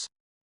worlds.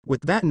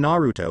 With that,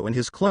 Naruto and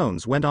his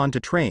clones went on to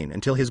train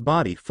until his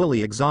body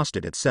fully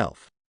exhausted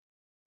itself.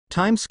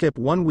 Time skip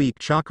 1 week.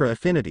 Chakra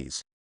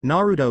affinities.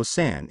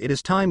 Naruto-san, it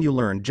is time you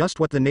learn just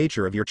what the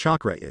nature of your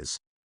chakra is.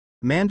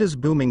 Manda's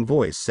booming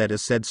voice said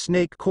as said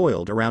snake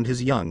coiled around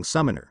his young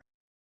summoner.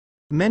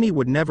 Many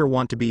would never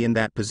want to be in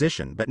that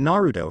position, but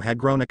Naruto had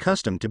grown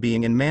accustomed to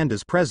being in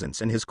Manda's presence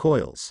and his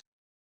coils.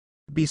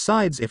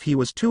 Besides, if he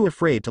was too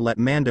afraid to let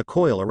Manda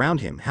coil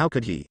around him, how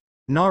could he,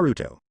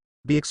 Naruto,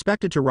 be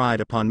expected to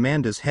ride upon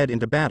Manda's head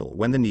into battle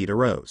when the need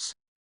arose?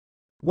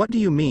 What do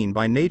you mean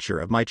by nature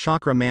of my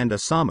chakra,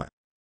 Manda-sama?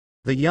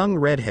 The young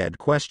redhead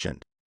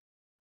questioned.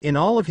 In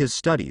all of his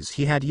studies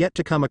he had yet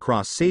to come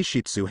across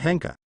Seishitsu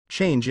Henka,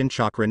 change in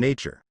chakra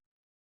nature.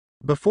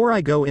 Before I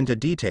go into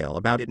detail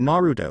about it,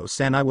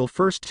 Naruto-san, I will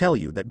first tell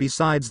you that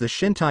besides the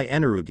Shintai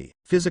Energy,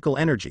 physical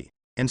energy,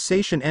 and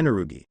Seishin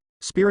Energy,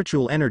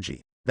 spiritual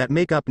energy, that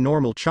make up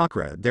normal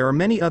chakra, there are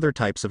many other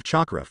types of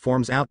chakra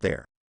forms out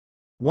there.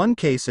 One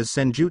case is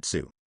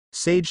Senjutsu,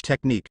 sage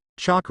technique,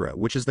 chakra,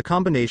 which is the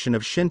combination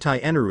of Shintai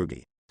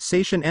Energy,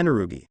 Seishin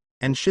Energy,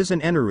 and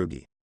Shizen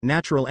Energy,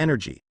 natural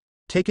energy.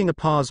 Taking a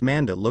pause,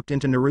 Manda looked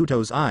into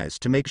Naruto's eyes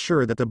to make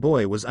sure that the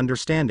boy was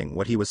understanding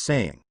what he was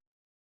saying.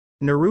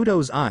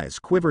 Naruto's eyes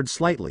quivered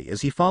slightly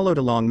as he followed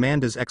along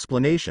Manda's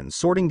explanation,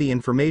 sorting the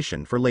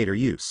information for later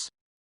use.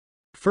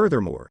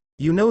 Furthermore,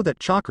 you know that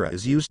chakra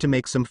is used to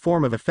make some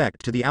form of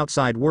effect to the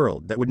outside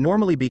world that would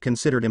normally be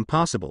considered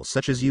impossible,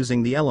 such as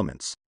using the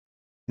elements.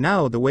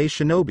 Now the way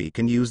shinobi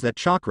can use that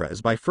chakra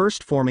is by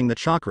first forming the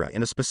chakra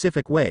in a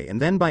specific way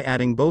and then by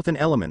adding both an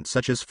element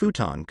such as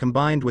futon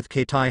combined with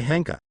Keitai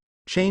Henka,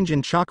 change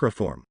in chakra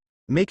form,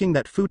 making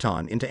that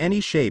futon into any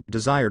shape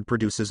desired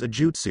produces a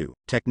jutsu,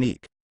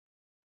 technique.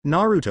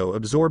 Naruto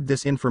absorbed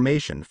this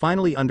information,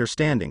 finally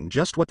understanding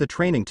just what the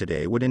training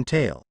today would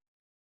entail.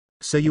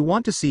 So you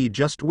want to see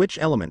just which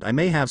element I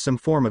may have some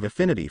form of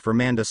affinity for,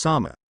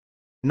 Manda-sama?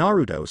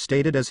 Naruto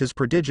stated as his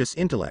prodigious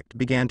intellect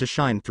began to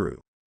shine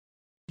through.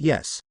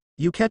 Yes,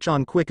 you catch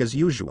on quick as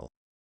usual.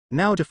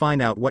 Now to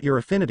find out what your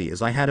affinity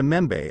is, I had a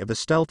member of the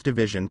stealth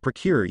division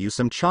procure you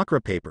some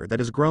chakra paper that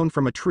is grown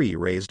from a tree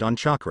raised on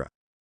chakra.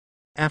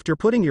 After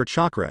putting your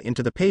chakra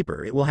into the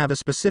paper, it will have a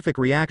specific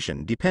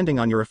reaction depending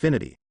on your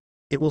affinity.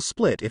 It will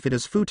split if it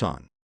is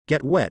futon,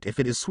 get wet if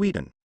it is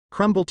sweeten,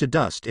 crumble to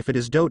dust if it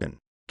is doten,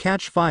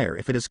 catch fire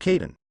if it is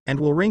katen, and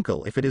will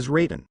wrinkle if it is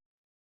raten.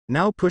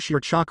 Now push your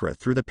chakra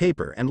through the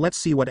paper and let's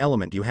see what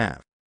element you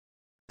have.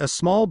 A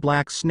small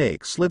black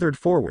snake slithered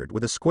forward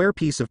with a square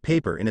piece of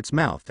paper in its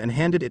mouth and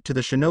handed it to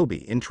the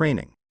shinobi in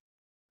training.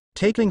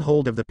 Taking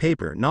hold of the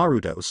paper,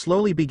 Naruto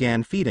slowly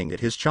began feeding it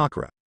his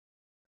chakra.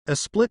 A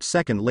split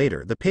second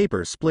later, the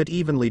paper split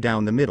evenly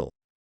down the middle.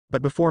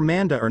 But before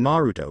Manda or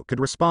Naruto could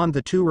respond,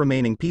 the 2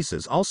 remaining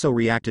pieces also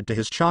reacted to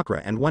his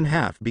chakra and one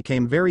half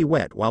became very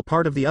wet while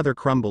part of the other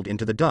crumbled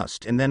into the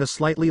dust and then a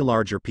slightly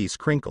larger piece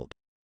crinkled.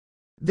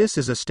 This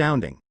is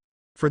astounding.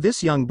 For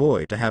this young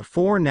boy to have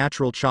 4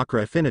 natural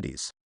chakra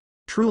affinities.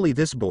 Truly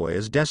this boy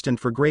is destined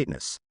for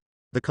greatness.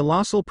 The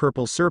colossal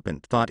purple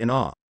serpent thought in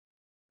awe.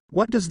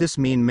 What does this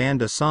mean,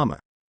 Manda-sama?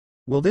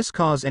 Will this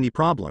cause any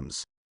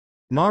problems?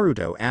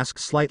 Naruto asked,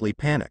 slightly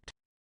panicked.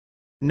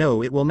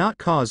 No, it will not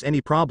cause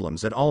any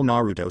problems at all,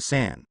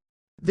 Naruto-san.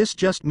 This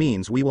just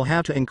means we will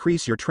have to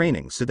increase your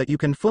training so that you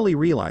can fully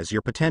realize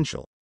your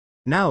potential.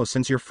 Now,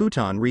 since your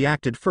futon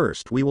reacted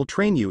first, we will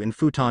train you in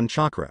futon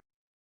chakra.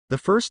 The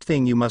first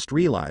thing you must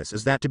realize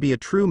is that to be a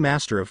true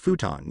master of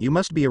futon, you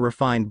must be a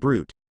refined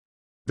brute.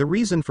 The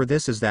reason for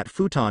this is that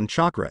futon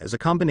chakra is a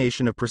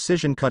combination of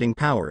precision cutting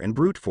power and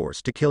brute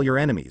force to kill your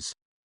enemies.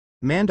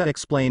 Manda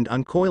explained,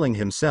 uncoiling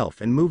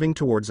himself and moving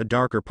towards a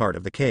darker part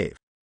of the cave.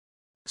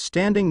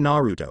 Standing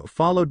Naruto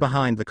followed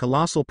behind the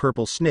colossal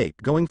purple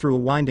snake going through a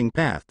winding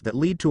path that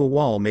led to a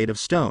wall made of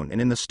stone, and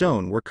in the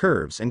stone were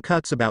curves and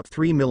cuts about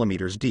 3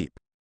 millimeters deep.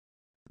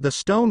 The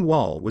stone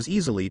wall was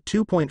easily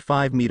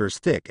 2.5 meters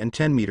thick and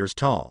 10 meters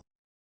tall.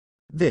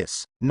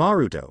 This,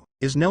 Naruto,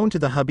 is known to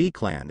the Habi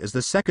clan as the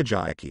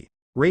Sekijayaki,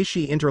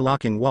 Reishi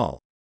interlocking wall.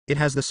 It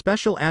has the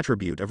special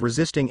attribute of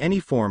resisting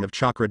any form of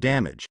chakra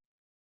damage.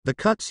 The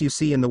cuts you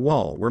see in the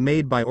wall were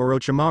made by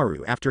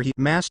Orochimaru after he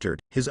mastered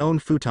his own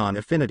futon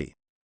affinity,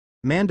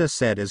 Manda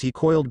said as he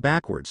coiled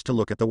backwards to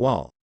look at the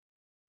wall.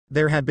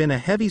 There had been a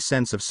heavy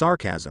sense of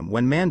sarcasm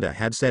when Manda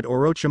had said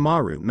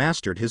Orochimaru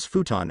mastered his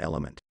futon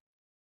element.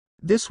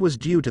 This was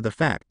due to the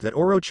fact that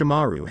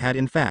Orochimaru had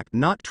in fact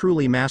not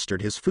truly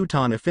mastered his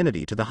futon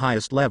affinity to the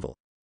highest level.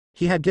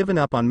 He had given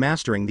up on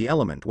mastering the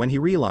element when he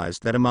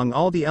realized that among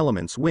all the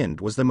elements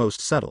wind was the most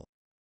subtle.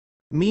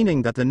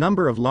 Meaning that the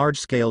number of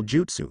large-scale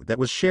jutsu that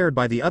was shared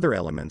by the other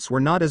elements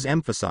were not as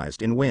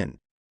emphasized in wind.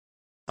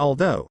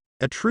 Although,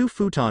 a true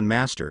futon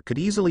master could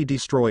easily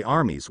destroy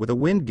armies with a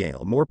wind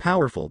gale more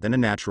powerful than a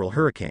natural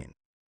hurricane.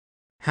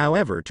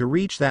 However, to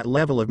reach that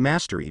level of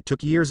mastery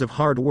took years of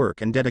hard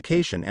work and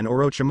dedication, and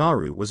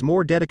Orochimaru was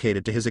more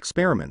dedicated to his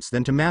experiments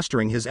than to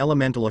mastering his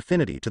elemental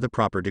affinity to the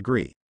proper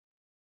degree.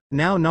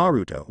 Now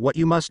Naruto, what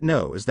you must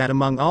know is that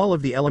among all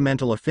of the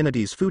elemental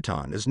affinities,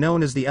 futon is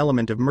known as the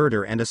element of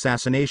murder and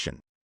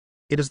assassination.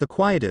 It is the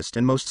quietest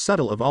and most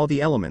subtle of all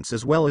the elements,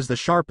 as well as the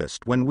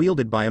sharpest when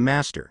wielded by a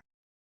master.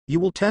 You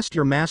will test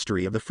your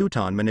mastery of the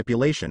futon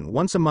manipulation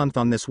once a month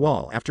on this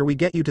wall after we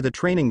get you to the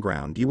training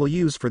ground you will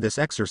use for this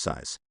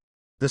exercise,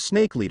 the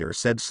snake leader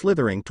said,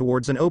 slithering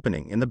towards an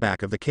opening in the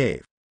back of the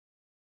cave.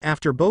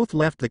 After both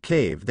left the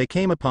cave, they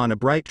came upon a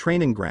bright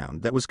training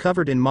ground that was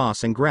covered in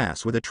moss and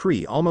grass, with a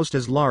tree almost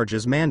as large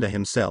as Manda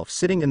himself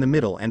sitting in the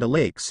middle and a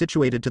lake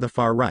situated to the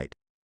far right.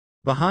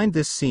 Behind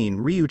this scene,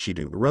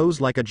 Ryuchido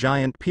rose like a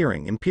giant,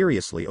 peering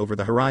imperiously over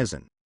the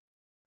horizon.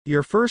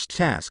 Your first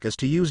task is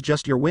to use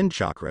just your wind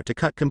chakra to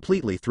cut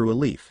completely through a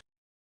leaf.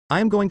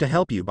 I am going to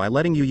help you by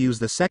letting you use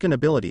the second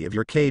ability of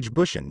your Kage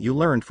Bushin you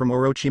learned from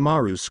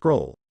Orochimaru's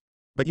scroll.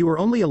 But you are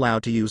only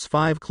allowed to use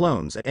 5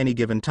 clones at any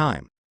given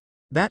time.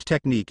 That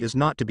technique is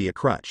not to be a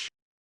crutch.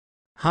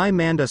 Hi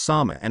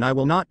Manda-sama, and I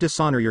will not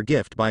dishonor your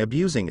gift by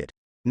abusing it,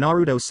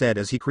 Naruto said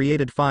as he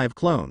created 5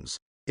 clones.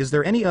 Is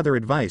there any other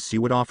advice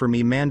you would offer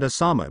me,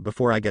 Manda-sama,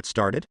 before I get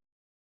started?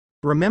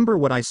 Remember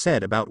what I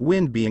said about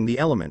wind being the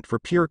element for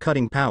pure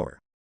cutting power.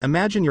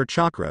 Imagine your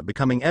chakra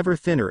becoming ever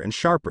thinner and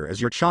sharper as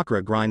your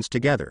chakra grinds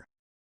together.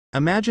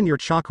 Imagine your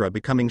chakra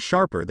becoming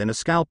sharper than a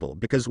scalpel,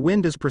 because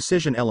wind is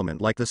precision element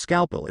like the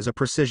scalpel is a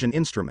precision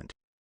instrument.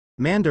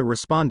 Manda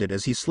responded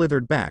as he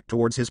slithered back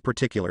towards his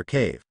particular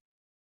cave.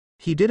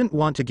 He didn't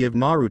want to give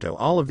Naruto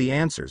all of the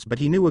answers, but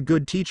he knew a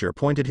good teacher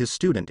pointed his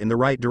student in the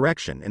right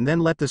direction and then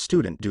let the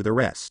student do the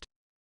rest.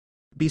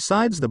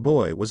 Besides, the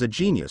boy was a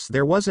genius.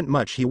 There wasn't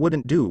much he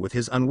wouldn't do with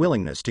his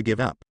unwillingness to give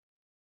up.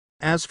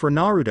 As for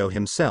Naruto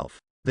himself,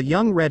 the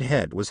young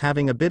redhead was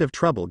having a bit of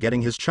trouble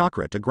getting his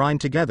chakra to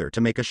grind together to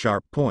make a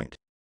sharp point.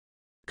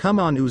 Come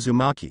on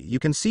Uzumaki, you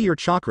can see your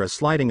chakra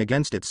sliding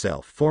against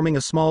itself, forming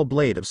a small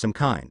blade of some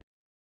kind.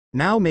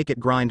 Now make it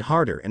grind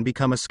harder and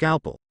become a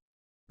scalpel.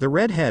 The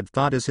redhead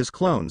thought as his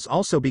clones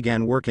also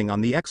began working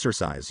on the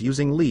exercise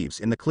using leaves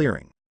in the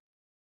clearing.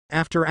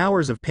 After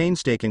hours of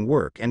painstaking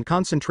work and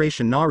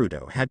concentration,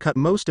 Naruto had cut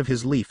most of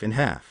his leaf in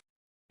half.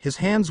 His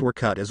hands were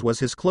cut as was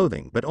his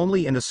clothing, but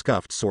only in a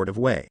scuffed sort of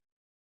way.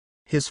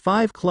 His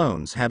 5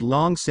 clones had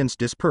long since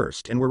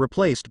dispersed and were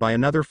replaced by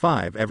another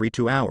 5 every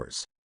 2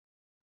 hours.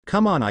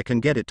 Come on, I can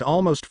get it to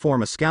almost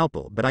form a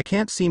scalpel, but I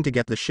can't seem to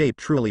get the shape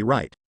truly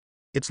right.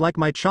 It's like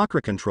my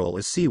chakra control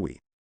is seaweed.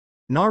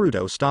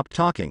 Naruto stopped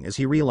talking as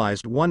he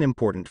realized one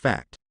important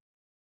fact.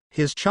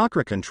 His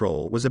chakra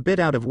control was a bit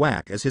out of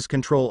whack, as his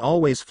control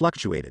always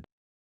fluctuated.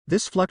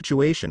 This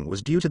fluctuation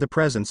was due to the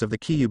presence of the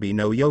Kyuubi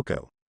no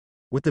Yoko.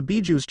 With the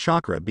Biju's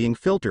chakra being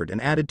filtered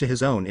and added to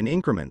his own in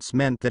increments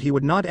meant that he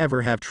would not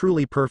ever have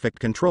truly perfect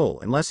control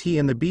unless he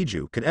and the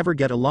Biju could ever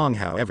get along.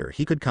 However,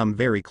 he could come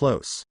very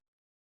close.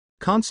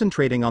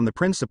 Concentrating on the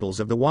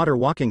principles of the water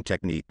walking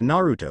technique,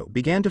 Naruto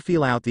began to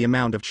feel out the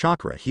amount of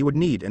chakra he would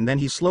need, and then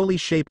he slowly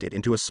shaped it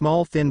into a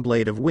small thin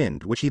blade of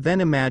wind, which he then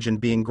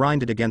imagined being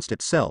grinded against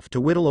itself to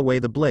whittle away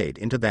the blade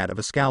into that of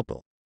a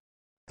scalpel.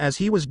 As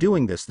he was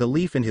doing this, the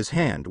leaf in his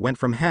hand went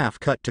from half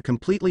cut to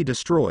completely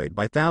destroyed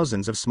by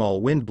thousands of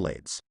small wind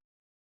blades.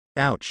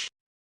 Ouch.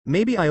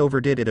 Maybe I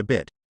overdid it a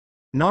bit,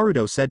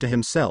 Naruto said to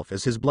himself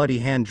as his bloody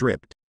hand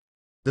dripped.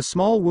 The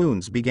small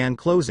wounds began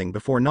closing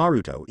before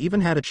Naruto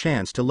even had a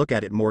chance to look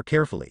at it more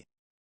carefully.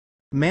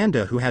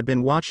 Manda, who had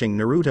been watching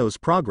Naruto's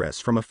progress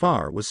from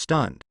afar, was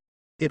stunned.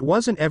 It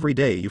wasn't every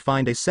day you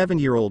find a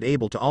 7-year-old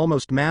able to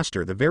almost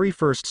master the very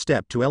first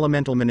step to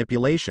elemental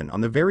manipulation on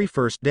the very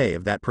first day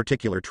of that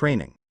particular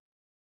training.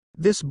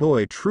 This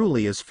boy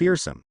truly is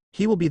fearsome.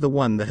 He will be the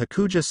one the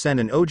Hakuja Sen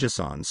and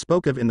Ojisan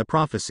spoke of in the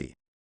prophecy.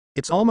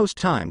 It's almost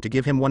time to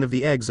give him one of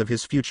the eggs of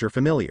his future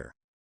familiar.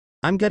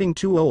 I'm getting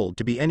too old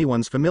to be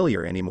anyone's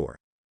familiar anymore.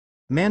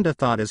 Manda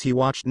thought as he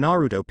watched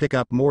Naruto pick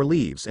up more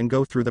leaves and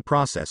go through the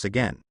process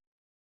again.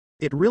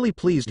 It really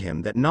pleased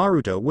him that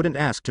Naruto wouldn't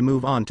ask to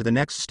move on to the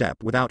next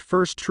step without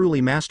first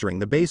truly mastering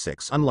the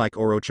basics, unlike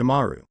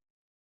Orochimaru.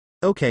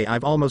 Okay,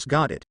 I've almost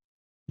got it.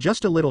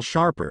 Just a little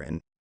sharper, and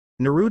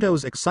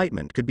Naruto's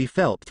excitement could be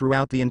felt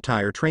throughout the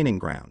entire training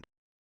ground.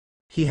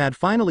 He had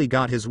finally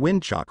got his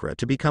wind chakra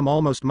to become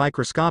almost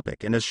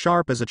microscopic and as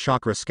sharp as a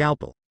chakra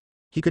scalpel.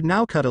 He could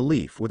now cut a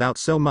leaf without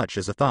so much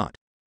as a thought.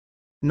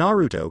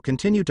 Naruto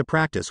continued to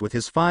practice with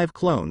his 5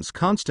 clones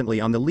constantly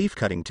on the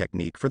leaf-cutting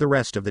technique for the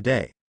rest of the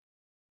day.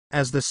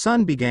 As the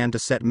sun began to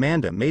set,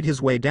 Manda made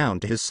his way down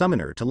to his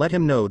summoner to let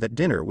him know that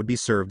dinner would be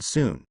served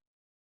soon.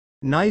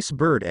 Nice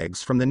bird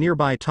eggs from the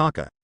nearby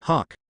Taka,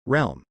 hawk,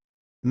 realm.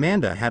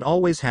 Manda had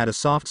always had a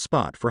soft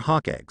spot for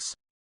hawk eggs.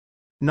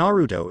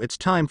 Naruto, it's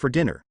time for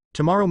dinner.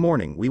 Tomorrow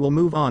morning we will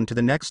move on to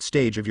the next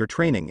stage of your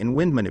training in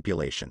wind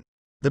manipulation,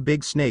 the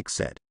big snake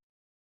said.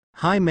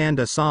 Hi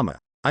Manda-sama.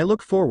 I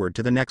look forward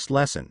to the next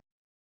lesson.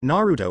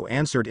 Naruto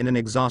answered in an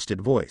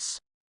exhausted voice.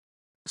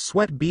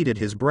 Sweat beaded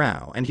his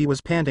brow and he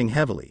was panting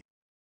heavily.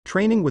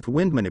 Training with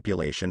wind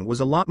manipulation was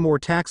a lot more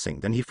taxing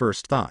than he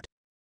first thought.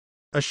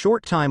 A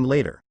short time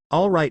later,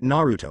 alright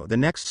Naruto, the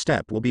next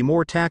step will be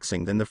more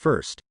taxing than the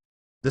first.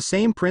 The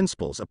same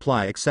principles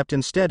apply except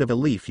instead of a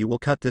leaf you will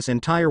cut this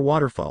entire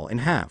waterfall in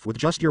half with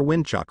just your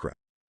wind chakra.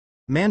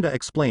 Manda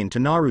explained to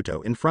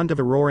Naruto in front of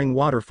a roaring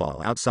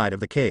waterfall outside of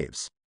the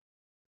caves.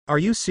 Are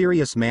you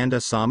serious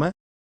Manda-sama?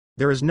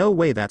 There is no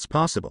way that's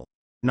possible,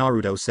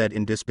 Naruto said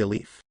in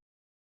disbelief.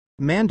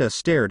 Manda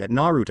stared at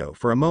Naruto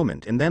for a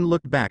moment and then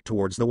looked back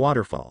towards the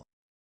waterfall.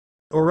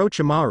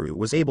 Orochimaru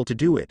was able to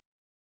do it.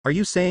 Are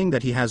you saying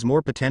that he has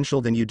more potential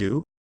than you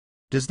do?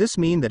 Does this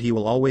mean that he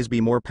will always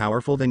be more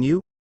powerful than you?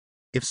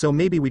 If so,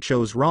 maybe we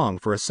chose wrong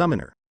for a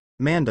summoner.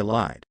 Manda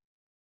lied.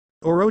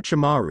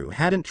 Orochimaru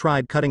hadn't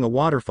tried cutting a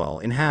waterfall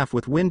in half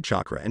with wind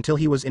chakra until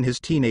he was in his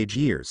teenage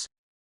years.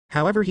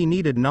 However, he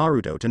needed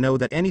Naruto to know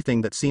that anything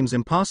that seems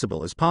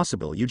impossible is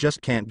possible, you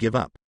just can't give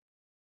up.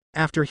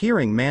 After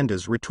hearing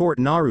Manda's retort,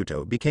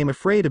 Naruto became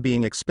afraid of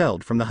being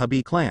expelled from the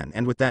Hobby clan,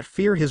 and with that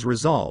fear his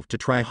resolve to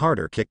try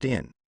harder kicked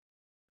in.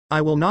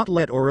 I will not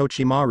let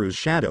Orochimaru's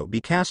shadow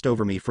be cast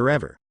over me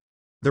forever.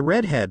 The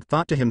redhead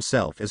thought to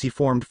himself as he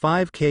formed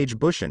 5 kage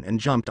bushin and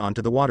jumped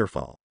onto the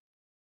waterfall.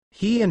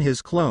 He and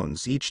his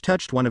clones each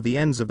touched one of the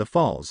ends of the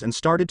falls and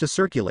started to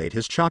circulate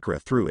his chakra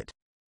through it.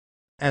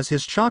 As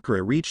his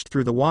chakra reached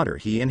through the water,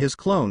 he and his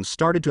clones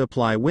started to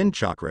apply wind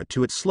chakra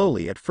to it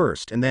slowly at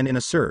first and then in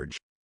a surge.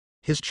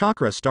 His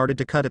chakra started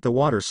to cut at the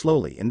water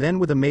slowly and then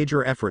with a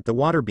major effort the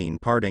water being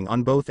parting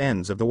on both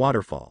ends of the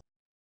waterfall.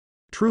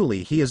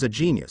 Truly he is a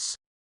genius.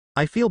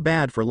 I feel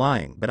bad for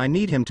lying, but I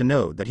need him to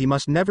know that he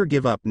must never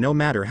give up no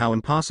matter how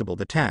impossible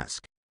the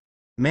task.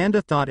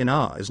 Manda thought in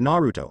awe as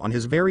Naruto on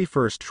his very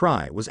first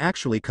try was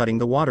actually cutting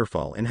the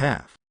waterfall in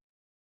half.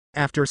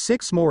 After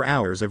 6 more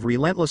hours of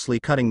relentlessly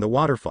cutting the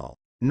waterfall,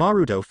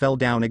 Naruto fell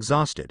down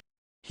exhausted.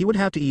 He would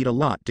have to eat a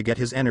lot to get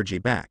his energy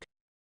back.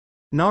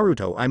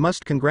 Naruto, I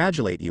must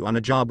congratulate you on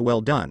a job well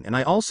done, and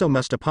I also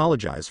must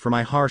apologize for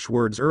my harsh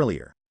words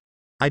earlier.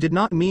 I did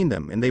not mean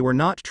them and they were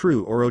not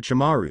true.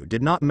 Orochimaru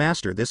did not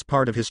master this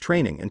part of his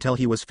training until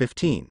he was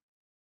 15.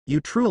 You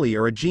truly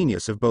are a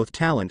genius of both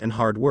talent and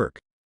hard work,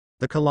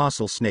 the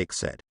colossal snake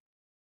said.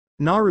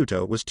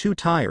 Naruto was too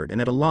tired and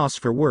at a loss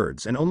for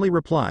words and only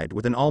replied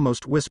with an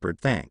almost whispered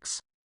thanks.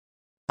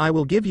 I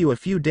will give you a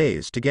few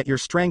days to get your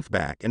strength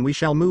back and we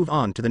shall move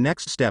on to the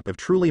next step of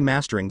truly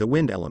mastering the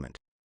wind element,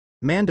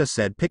 Manda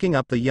said, picking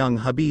up the young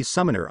Hobby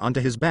summoner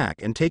onto his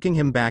back and taking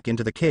him back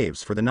into the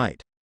caves for the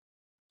night.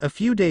 A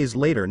few days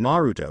later,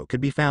 Naruto could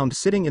be found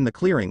sitting in the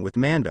clearing with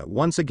Manda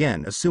once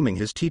again assuming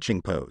his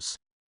teaching pose.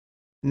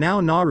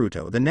 Now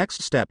Naruto, the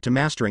next step to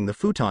mastering the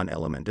futon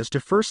element is to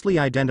firstly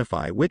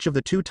identify which of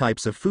the 2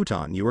 types of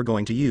futon you are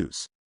going to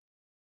use.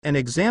 An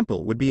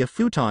example would be a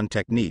futon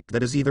technique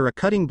that is either a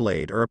cutting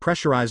blade or a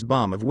pressurized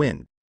bomb of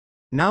wind.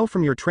 Now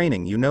from your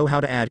training you know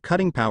how to add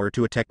cutting power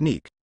to a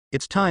technique.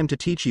 It's time to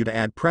teach you to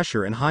add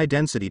pressure and high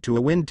density to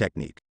a wind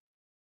technique.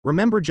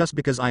 Remember, just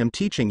because I am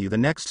teaching you the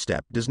next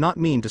step does not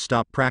mean to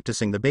stop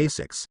practicing the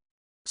basics.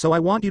 So I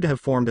want you to have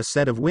formed a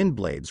set of wind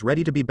blades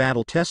ready to be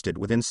battle tested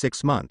within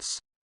 6 months,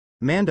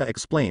 Manda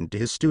explained to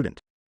his student.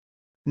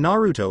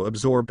 Naruto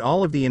absorbed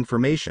all of the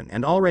information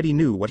and already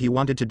knew what he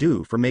wanted to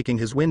do for making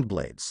his wind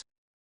blades.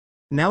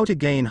 Now to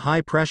gain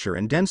high pressure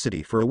and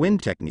density for a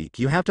wind technique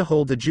you have to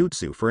hold the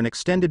jutsu for an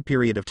extended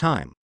period of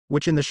time,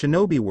 which in the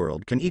shinobi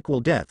world can equal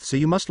death, so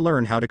you must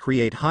learn how to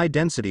create high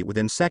density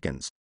within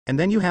seconds, and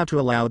then you have to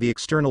allow the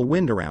external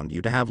wind around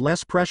you to have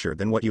less pressure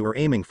than what you are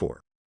aiming for.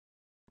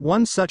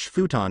 One such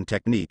futon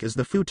technique is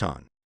the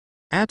futon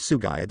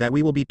Atsugai that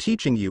we will be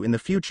teaching you in the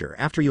future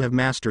after you have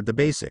mastered the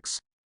basics.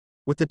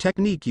 With the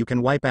technique you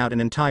can wipe out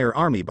an entire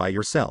army by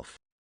yourself,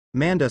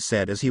 Manda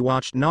said as he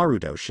watched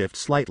Naruto shift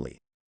slightly.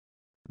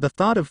 The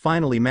thought of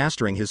finally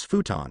mastering his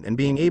futon and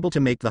being able to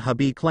make the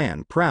Hobby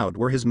clan proud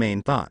were his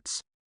main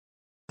thoughts.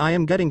 I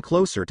am getting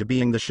closer to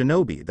being the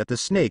shinobi that the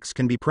snakes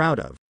can be proud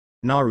of,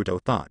 Naruto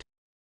thought.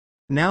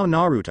 Now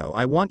Naruto,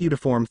 I want you to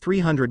form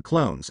 300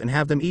 clones and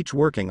have them each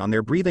working on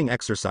their breathing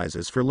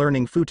exercises for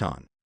learning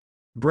futon.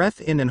 Breath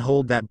in and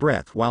hold that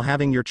breath while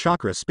having your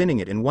chakra spinning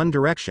it in one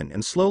direction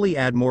and slowly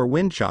add more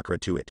wind chakra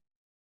to it.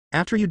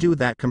 After you do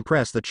that,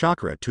 compress the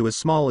chakra to as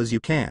small as you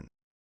can.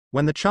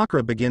 When the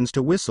chakra begins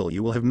to whistle,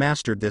 you will have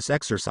mastered this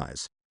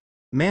exercise.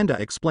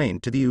 Manda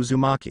explained to the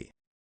Uzumaki.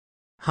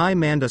 Hi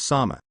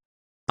Manda-sama.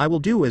 I will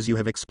do as you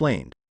have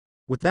explained.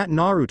 With that,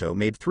 Naruto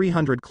made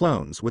 300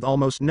 clones with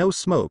almost no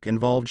smoke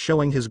involved,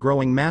 showing his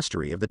growing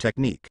mastery of the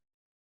technique.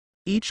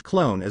 Each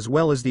clone as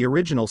well as the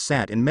original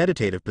sat in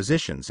meditative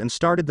positions and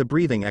started the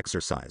breathing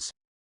exercise.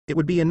 It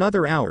would be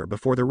another hour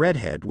before the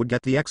redhead would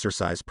get the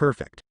exercise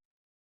perfect.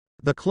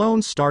 The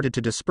clones started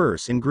to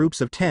disperse in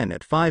groups of 10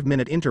 at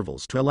 5-minute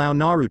intervals to allow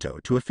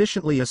Naruto to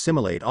efficiently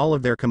assimilate all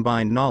of their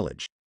combined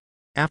knowledge.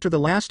 After the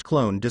last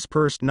clone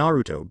dispersed,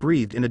 Naruto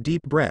breathed in a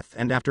deep breath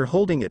and after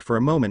holding it for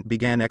a moment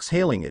began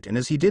exhaling it, and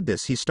as he did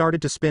this he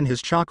started to spin his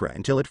chakra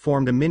until it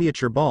formed a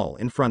miniature ball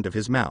in front of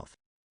his mouth.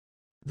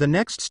 The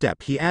next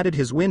step, he added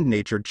his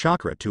wind-natured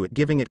chakra to it,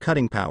 giving it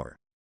cutting power.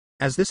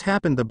 As this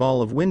happened, the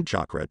ball of wind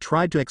chakra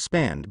tried to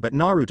expand, but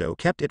Naruto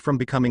kept it from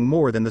becoming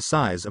more than the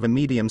size of a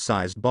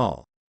medium-sized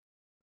ball.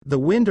 The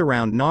wind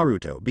around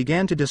Naruto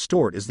began to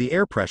distort as the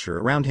air pressure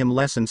around him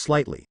lessened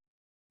slightly.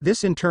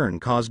 This in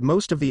turn caused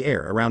most of the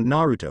air around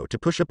Naruto to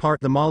push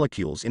apart the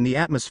molecules in the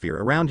atmosphere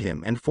around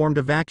him and formed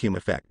a vacuum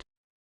effect.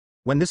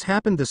 When this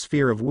happened, the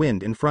sphere of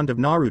wind in front of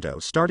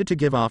Naruto started to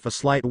give off a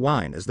slight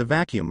whine as the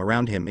vacuum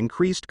around him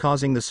increased,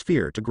 causing the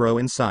sphere to grow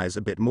in size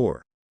a bit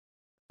more.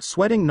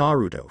 Sweating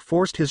Naruto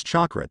forced his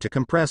chakra to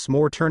compress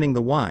more, turning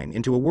the whine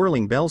into a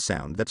whirling bell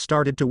sound that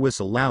started to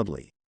whistle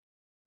loudly.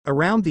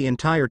 Around the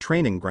entire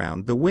training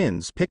ground the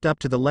winds picked up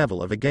to the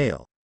level of a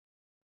gale.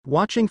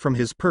 Watching from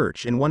his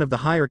perch in one of the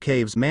higher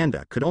caves,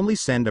 Manda could only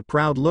send a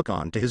proud look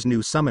on to his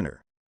new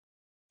summoner.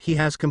 He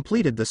has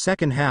completed the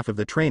second half of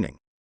the training.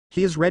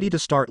 He is ready to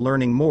start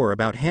learning more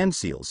about hand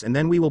seals, and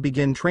then we will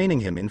begin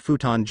training him in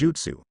futon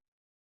jutsu.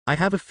 I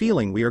have a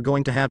feeling we are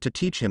going to have to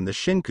teach him the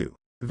shinku,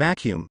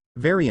 vacuum,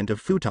 variant of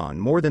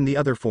futon more than the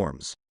other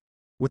forms.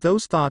 With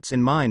those thoughts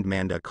in mind,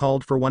 Manda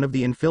called for one of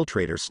the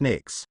infiltrator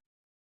snakes.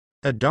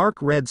 A dark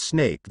red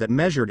snake that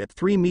measured at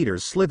 3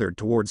 meters slithered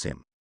towards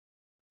him.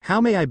 How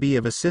may I be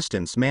of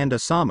assistance,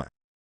 Manda-sama?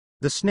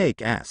 The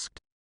snake asked.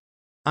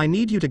 I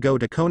need you to go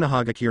to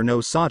Konohagakure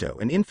no Sato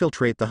and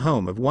infiltrate the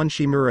home of one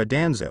Shimura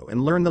Danzo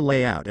and learn the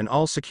layout and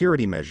all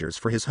security measures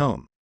for his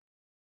home.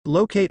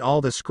 Locate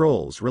all the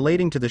scrolls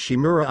relating to the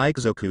Shimura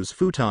Ikuzoku's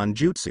futon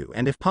jutsu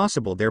and if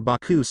possible their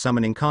Baku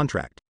summoning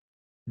contract.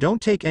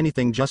 Don't take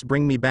anything, just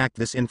bring me back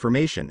this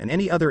information and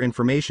any other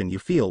information you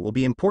feel will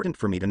be important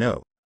for me to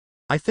know.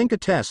 I think a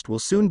test will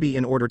soon be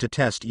in order to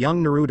test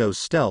young Naruto's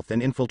stealth and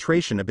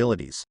infiltration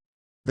abilities.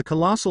 The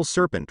colossal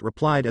serpent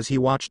replied as he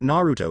watched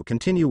Naruto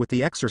continue with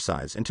the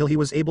exercise until he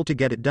was able to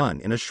get it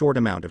done in a short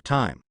amount of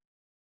time.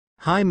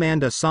 Hi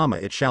Manda-sama,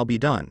 it shall be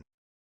done.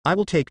 I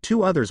will take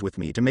 2 others with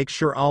me to make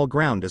sure all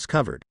ground is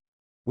covered.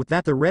 With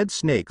that, the red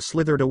snake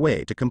slithered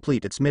away to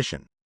complete its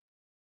mission.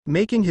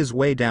 Making his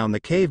way down the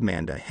cave,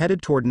 Manda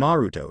headed toward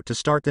Naruto to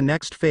start the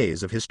next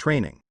phase of his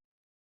training.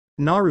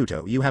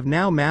 Naruto, you have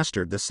now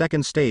mastered the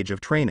second stage of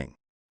training.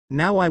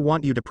 Now I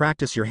want you to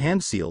practice your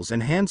hand seals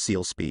and hand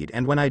seal speed,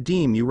 and when I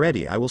deem you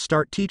ready I will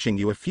start teaching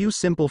you a few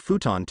simple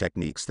futon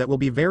techniques that will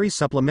be very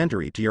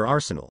supplementary to your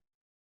arsenal.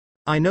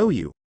 I know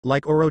you,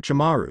 like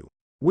Orochimaru,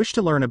 wish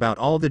to learn about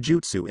all the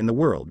jutsu in the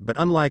world, but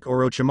unlike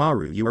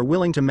Orochimaru you are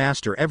willing to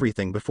master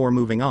everything before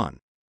moving on.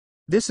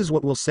 This is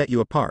what will set you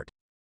apart.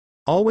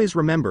 Always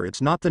remember,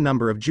 it's not the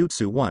number of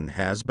jutsu one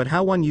has but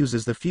how one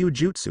uses the few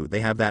jutsu they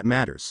have that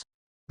matters.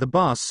 The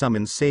boss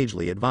summons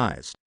sagely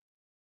advised.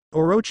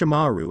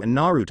 Orochimaru and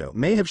Naruto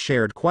may have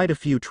shared quite a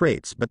few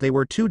traits, but they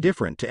were too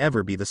different to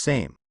ever be the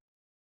same.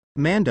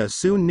 Manda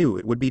soon knew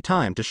it would be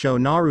time to show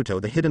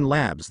Naruto the hidden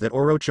labs that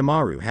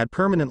Orochimaru had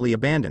permanently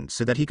abandoned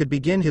so that he could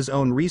begin his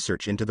own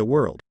research into the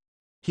world.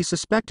 He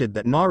suspected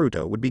that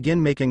Naruto would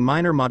begin making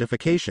minor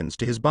modifications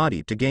to his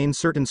body to gain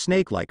certain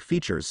snake-like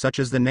features such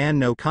as the Nan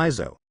no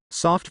Kaizo,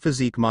 soft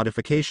physique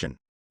modification,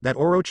 that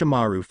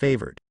Orochimaru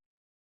favored.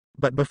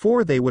 But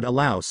before they would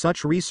allow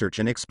such research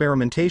and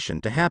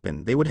experimentation to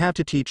happen, they would have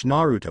to teach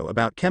Naruto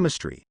about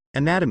chemistry,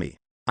 anatomy,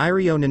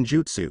 Iryo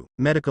ninjutsu,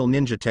 medical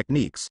ninja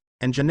techniques,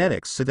 and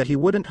genetics so that he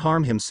wouldn't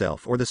harm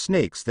himself or the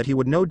snakes that he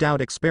would no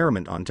doubt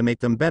experiment on to make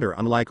them better,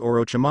 unlike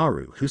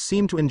Orochimaru, who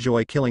seemed to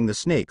enjoy killing the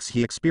snakes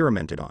he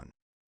experimented on.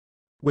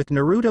 With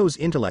Naruto's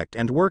intellect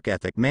and work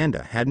ethic,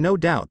 Manda had no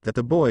doubt that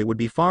the boy would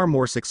be far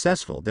more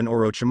successful than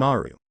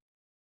Orochimaru.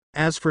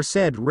 As for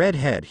said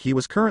redhead, he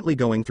was currently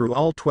going through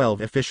all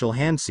 12 official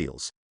hand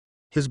seals.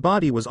 His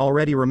body was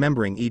already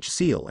remembering each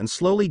seal and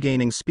slowly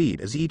gaining speed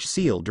as each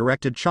seal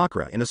directed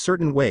chakra in a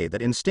certain way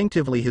that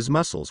instinctively his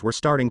muscles were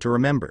starting to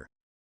remember.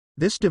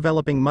 This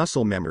developing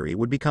muscle memory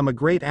would become a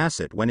great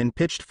asset when in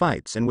pitched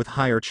fights and with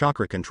higher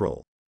chakra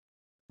control.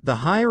 The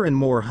higher and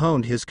more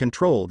honed his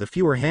control, the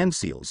fewer hand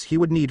seals he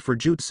would need for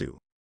jutsu.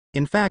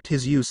 In fact,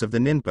 his use of the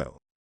ninpo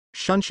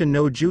Shunshin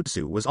no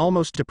Jutsu was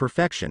almost to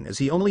perfection as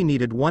he only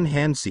needed one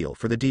hand seal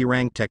for the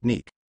D-rank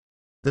technique.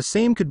 The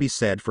same could be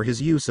said for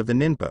his use of the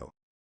Ninpo,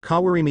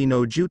 Kawarimi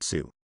no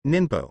Jutsu,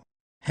 Ninpo,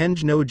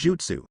 Henge no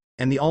Jutsu,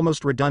 and the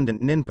almost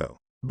redundant Ninpo,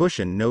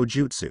 Bushin no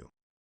Jutsu.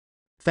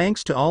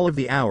 Thanks to all of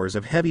the hours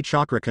of heavy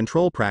chakra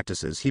control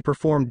practices he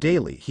performed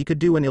daily, he could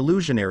do an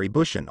illusionary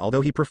Bushin,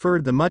 although he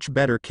preferred the much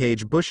better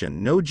Kage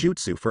Bushin no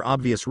Jutsu for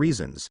obvious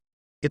reasons.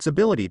 Its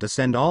ability to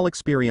send all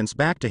experience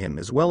back to him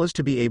as well as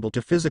to be able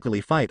to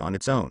physically fight on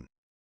its own.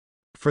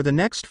 For the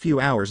next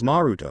few hours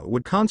Naruto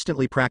would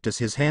constantly practice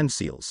his hand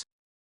seals.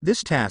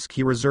 This task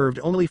he reserved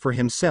only for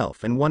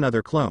himself and one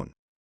other clone.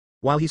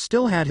 While he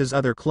still had his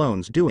other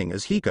clones doing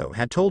as Hiko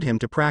had told him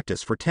to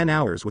practice for 10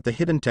 hours with the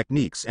hidden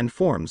techniques and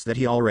forms that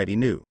he already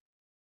knew.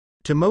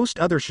 To most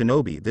other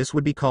shinobi this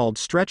would be called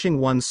stretching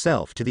one's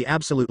self to the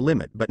absolute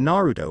limit, but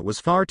Naruto was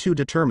far too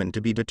determined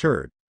to be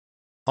deterred.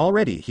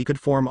 Already he could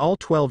form all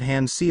 12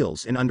 hand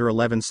seals in under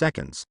 11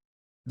 seconds.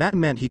 That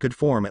meant he could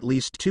form at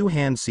least 2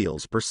 hand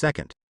seals per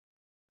second.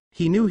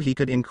 He knew he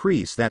could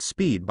increase that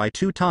speed by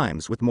 2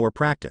 times with more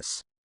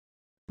practice.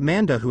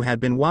 Manda, who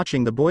had been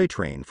watching the boy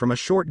train from a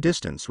short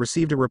distance,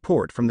 received a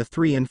report from the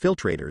 3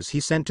 infiltrators he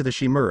sent to the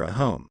Shimura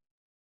home.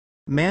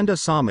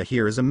 Manda-sama,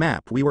 here is a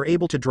map we were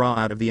able to draw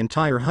out of the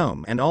entire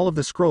home, and all of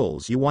the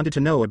scrolls you wanted to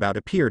know about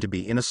appear to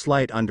be in a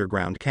slight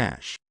underground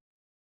cache.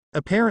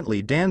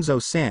 Apparently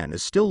Danzo-san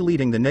is still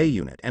leading the NE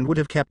unit and would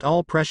have kept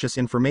all precious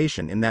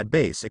information in that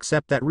base,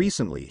 except that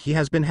recently he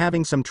has been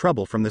having some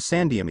trouble from the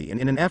Sandiami and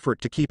in an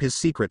effort to keep his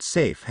secrets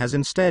safe has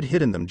instead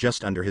hidden them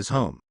just under his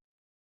home.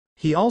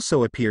 He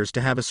also appears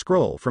to have a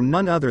scroll from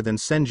none other than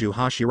Senju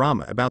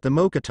Hashirama about the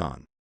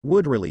Mokaton,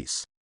 wood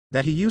release,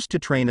 that he used to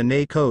train a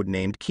NE code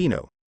named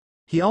Kino.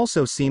 He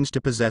also seems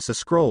to possess a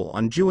scroll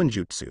on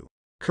Juinjutsu,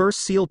 curse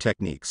seal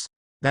techniques,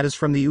 that is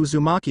from the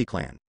Uzumaki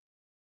clan.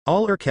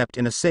 All are kept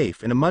in a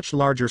safe in a much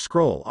larger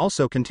scroll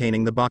also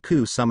containing the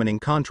Baku summoning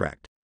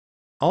contract.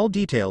 All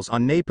details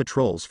on NE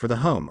patrols for the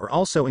home are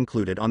also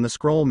included on the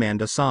scroll.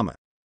 Manda-sama,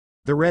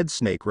 the Red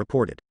Snake,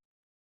 reported.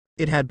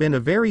 It had been a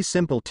very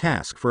simple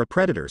task for a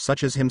predator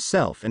such as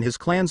himself and his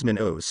clansmen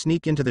to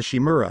sneak into the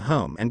Shimura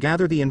home and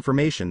gather the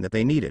information that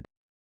they needed.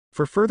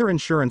 For further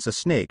insurance, a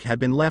snake had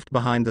been left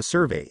behind to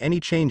survey any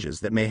changes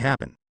that may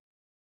happen.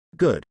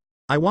 Good.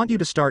 I want you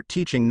to start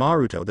teaching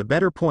Naruto the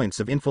better points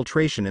of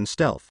infiltration and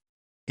stealth.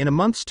 In a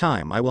month's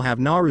time I will have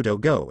Naruto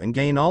go and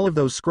gain all of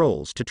those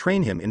scrolls to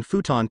train him in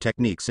futon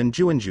techniques and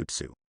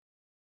Juinjutsu.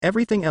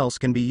 Everything else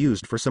can be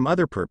used for some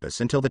other purpose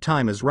until the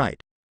time is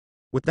right.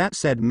 With that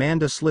said,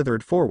 Manda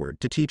slithered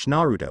forward to teach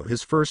Naruto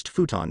his first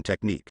futon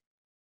technique.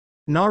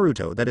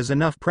 Naruto, that is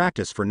enough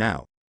practice for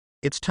now.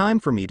 It's time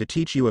for me to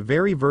teach you a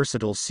very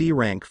versatile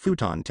C-rank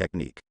futon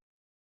technique.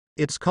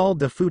 It's called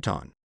the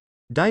futon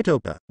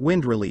Daitopa,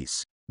 wind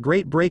release,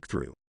 great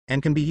breakthrough,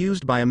 and can be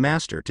used by a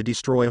master to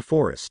destroy a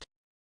forest.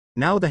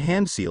 Now the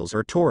hand seals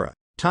are Tora,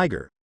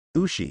 tiger,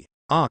 Ushi,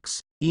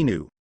 ox,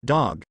 Inu,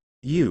 dog,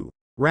 Yu,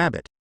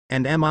 rabbit,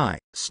 and Mi,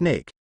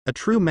 snake. A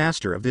true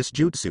master of this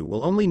jutsu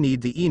will only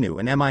need the Inu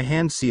and Mi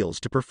hand seals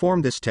to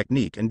perform this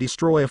technique and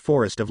destroy a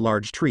forest of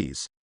large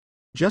trees.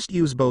 Just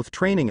use both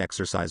training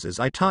exercises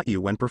I taught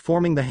you when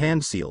performing the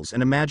hand seals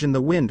and imagine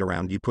the wind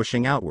around you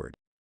pushing outward.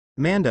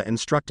 Manda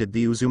instructed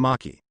the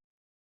Uzumaki.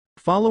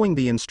 Following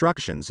the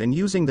instructions and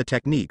using the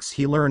techniques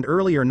he learned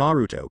earlier,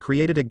 Naruto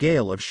created a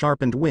gale of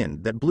sharpened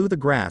wind that blew the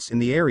grass in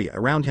the area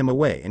around him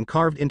away and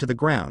carved into the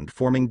ground,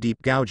 forming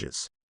deep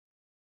gouges.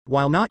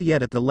 While not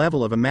yet at the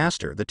level of a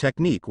master, the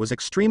technique was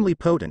extremely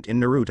potent in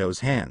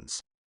Naruto's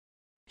hands.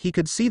 He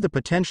could see the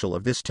potential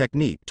of this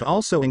technique to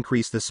also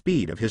increase the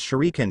speed of his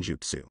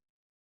shurikenjutsu.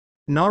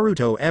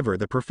 Naruto, ever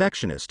the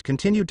perfectionist,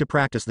 continued to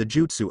practice the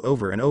jutsu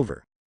over and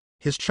over.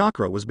 His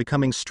chakra was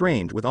becoming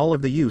strained with all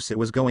of the use it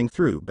was going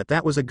through, but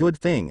that was a good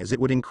thing as it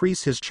would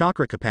increase his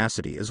chakra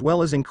capacity as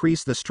well as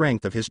increase the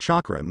strength of his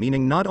chakra,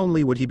 meaning not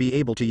only would he be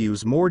able to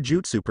use more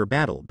jutsu per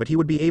battle, but he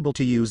would be able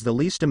to use the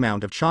least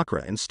amount of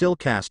chakra and still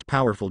cast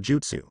powerful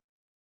jutsu.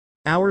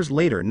 Hours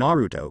later,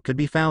 Naruto could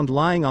be found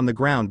lying on the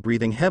ground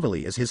breathing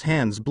heavily as his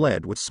hands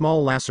bled with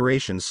small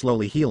lacerations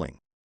slowly healing.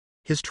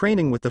 His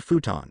training with the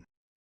futon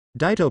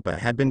Daitopa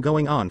had been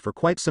going on for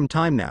quite some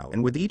time now,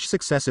 and with each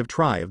successive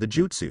try of the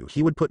jutsu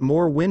he would put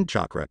more wind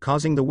chakra,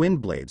 causing the wind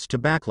blades to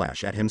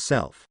backlash at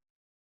himself.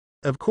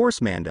 Of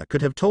course Manda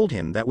could have told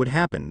him that would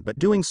happen, but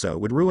doing so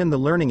would ruin the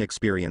learning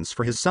experience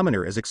for his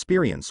summoner, as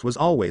experience was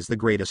always the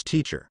greatest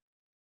teacher.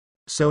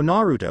 So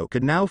Naruto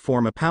could now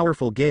form a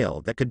powerful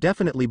gale that could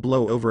definitely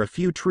blow over a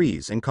few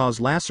trees and cause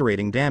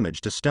lacerating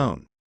damage to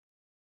stone.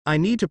 I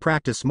need to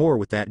practice more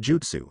with that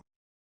jutsu.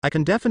 I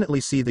can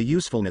definitely see the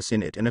usefulness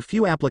in it and a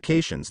few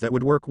applications that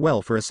would work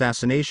well for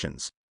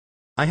assassinations.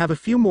 I have a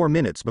few more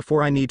minutes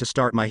before I need to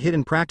start my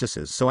hidden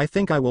practices, so I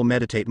think I will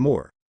meditate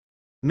more.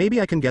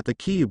 Maybe I can get the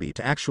Kyuubi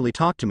to actually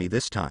talk to me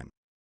this time.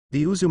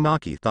 The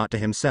Uzumaki thought to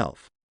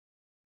himself.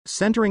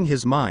 Centering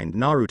his mind,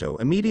 Naruto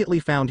immediately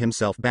found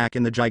himself back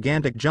in the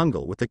gigantic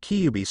jungle with the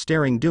Kyuubi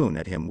staring down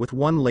at him with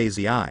one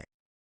lazy eye.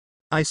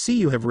 I see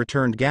you have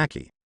returned,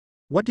 Gaki.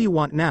 What do you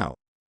want now?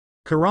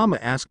 Kurama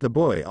asked the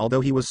boy,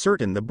 although he was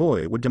certain the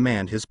boy would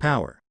demand his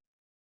power.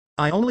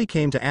 I only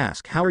came to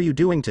ask, how are you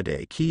doing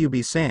today,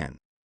 Kyubi-san?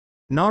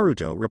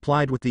 Naruto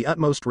replied with the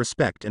utmost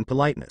respect and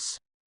politeness.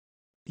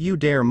 You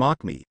dare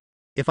mock me?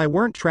 If I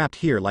weren't trapped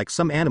here like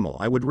some animal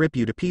I would rip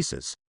you to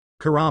pieces,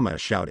 Kurama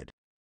shouted.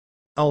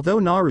 Although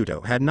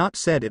Naruto had not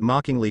said it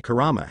mockingly,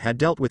 Kurama had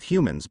dealt with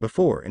humans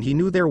before and he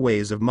knew their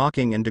ways of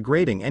mocking and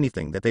degrading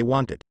anything that they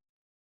wanted.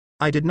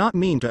 I did not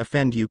mean to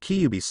offend you,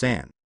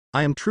 Kyubi-san.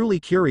 I am truly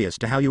curious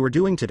to how you are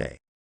doing today.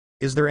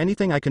 Is there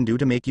anything I can do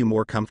to make you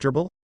more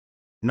comfortable?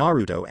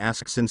 Naruto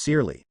asked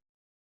sincerely.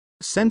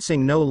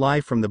 Sensing no lie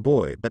from the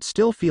boy but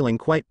still feeling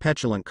quite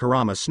petulant,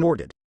 Kurama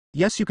snorted.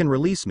 Yes, you can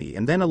release me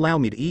and then allow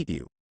me to eat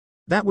you.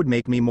 That would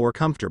make me more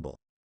comfortable.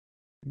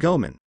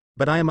 Gomen.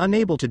 But I am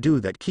unable to do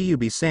that,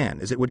 Kyubi-san,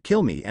 as it would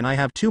kill me and I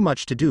have too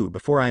much to do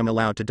before I am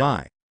allowed to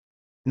die.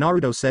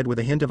 Naruto said with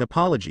a hint of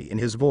apology in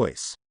his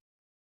voice.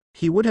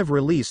 He would have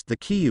released the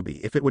Kyubi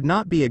if it would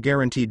not be a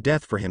guaranteed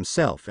death for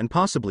himself and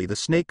possibly the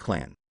Snake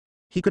Clan.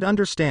 He could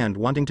understand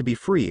wanting to be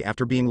free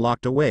after being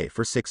locked away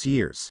for 6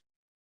 years.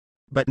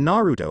 But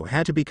Naruto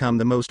had to become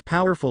the most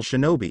powerful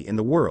shinobi in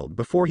the world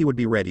before he would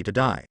be ready to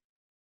die.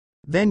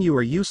 Then you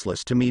are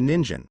useless to me,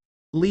 ninja.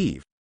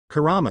 Leave,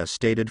 Kurama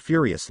stated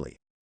furiously.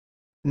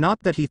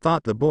 Not that he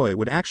thought the boy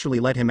would actually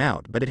let him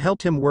out, but it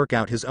helped him work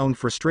out his own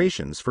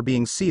frustrations for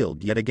being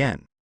sealed yet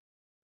again.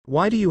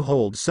 Why do you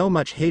hold so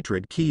much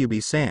hatred,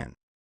 Kyubi-san?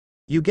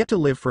 You get to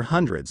live for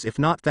hundreds if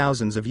not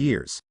thousands of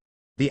years.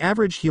 The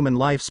average human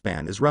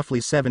lifespan is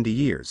roughly 70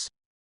 years.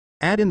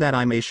 Add in that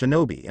I'm a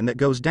shinobi and that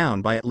goes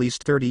down by at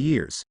least 30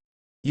 years.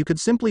 You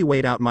could simply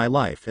wait out my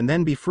life and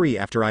then be free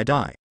after I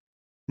die.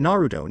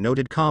 Naruto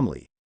noted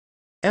calmly.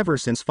 Ever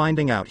since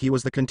finding out he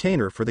was the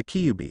container for the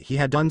Kyubi, he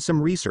had done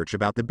some research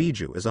about the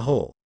Biju as a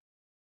whole.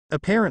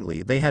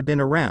 Apparently they had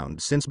been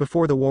around since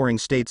before the Warring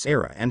States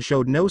era and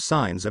showed no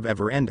signs of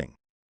ever ending.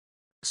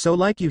 So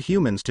like you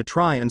humans to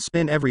try and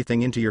spin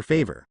everything into your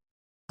favor.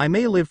 I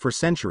may live for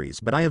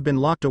centuries, but I have been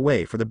locked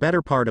away for the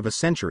better part of a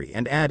century,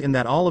 and add in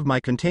that all of my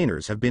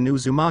containers have been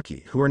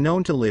Uzumaki, who are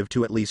known to live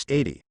to at least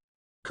 80.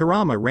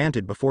 Kurama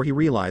ranted before he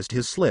realized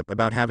his slip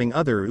about having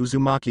other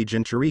Uzumaki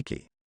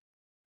Jinchuriki.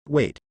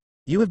 Wait.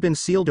 You have been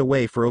sealed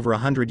away for over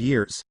 100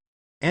 years?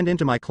 And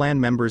into my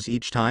clan members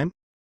each time?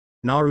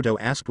 Naruto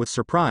asked with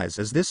surprise,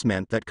 as this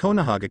meant that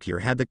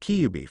Konohagakure had the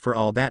Kyubi for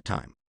all that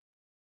time.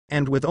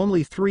 And with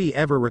only 3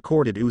 ever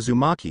recorded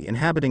Uzumaki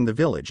inhabiting the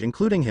village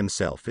including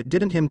himself, it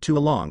didn't him too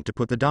long to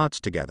put the dots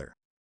together.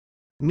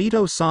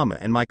 Mito-sama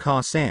and my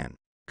Ka-san,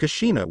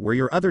 Kushina were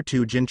your other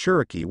 2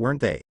 Jinchuriki,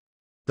 weren't they?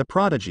 The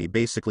prodigy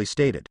basically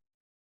stated.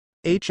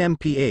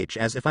 HMPH,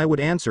 as if I would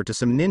answer to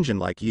some ninja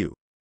like you.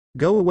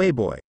 Go away,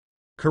 boy.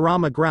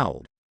 Kurama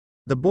growled.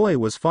 The boy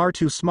was far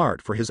too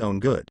smart for his own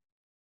good.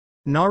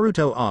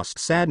 Naruto asked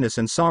sadness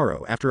and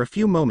sorrow. After a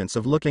few moments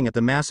of looking at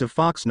the massive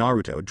fox,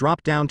 Naruto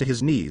dropped down to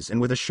his knees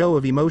and with a show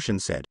of emotion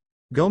said,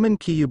 Gomen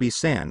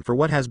Kyubi-san, for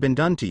what has been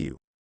done to you.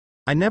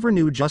 I never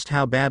knew just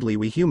how badly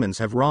we humans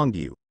have wronged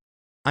you.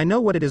 I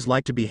know what it is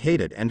like to be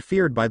hated and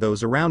feared by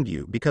those around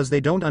you because they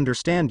don't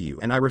understand you,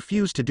 and I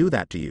refuse to do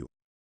that to you.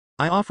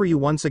 I offer you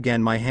once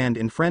again my hand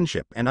in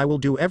friendship, and I will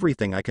do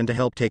everything I can to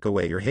help take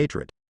away your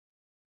hatred.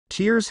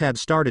 Tears had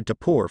started to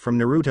pour from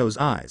Naruto's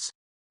eyes.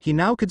 He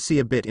now could see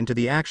a bit into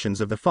the actions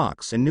of the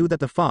fox and knew that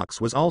the fox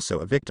was also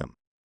a victim.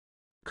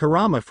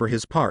 Kurama for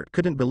his part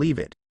couldn't believe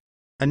it.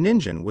 A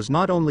ninja was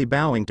not only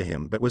bowing to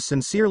him but was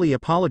sincerely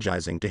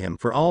apologizing to him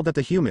for all that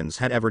the humans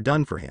had ever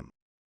done for him.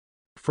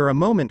 For a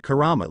moment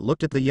Kurama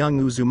looked at the young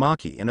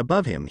Uzumaki, and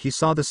above him he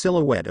saw the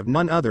silhouette of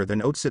none other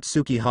than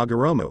Otsutsuki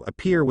Hagoromo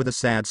appear with a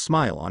sad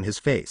smile on his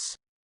face.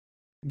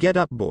 Get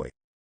up, boy.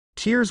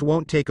 Tears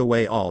won't take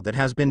away all that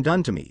has been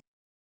done to me.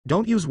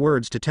 Don't use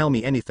words to tell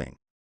me anything.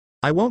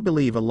 I won't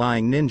believe a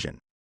lying ninja.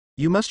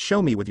 You must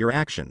show me with your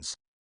actions.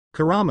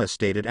 Kurama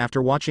stated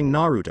after watching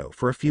Naruto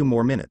for a few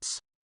more minutes.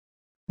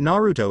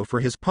 Naruto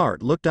for his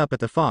part looked up at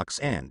the fox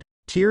and,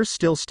 tears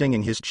still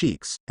stinging his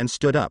cheeks, and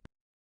stood up.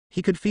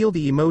 He could feel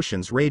the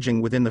emotions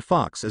raging within the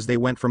fox as they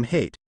went from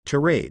hate, to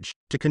rage,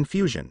 to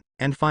confusion,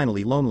 and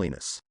finally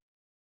loneliness.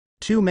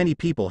 Too many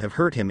people have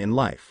hurt him in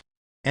life.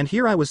 And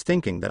here I was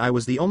thinking that I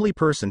was the only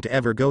person to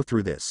ever go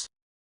through this.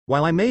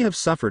 While I may have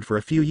suffered for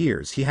a few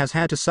years, he has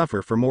had to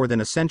suffer for more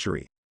than a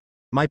century.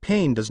 My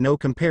pain does no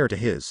compare to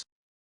his.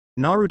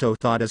 Naruto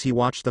thought as he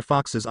watched the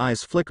fox's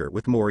eyes flicker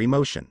with more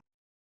emotion.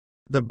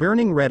 The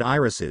burning red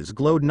irises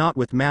glowed not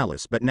with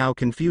malice but now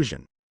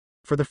confusion.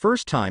 For the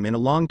first time in a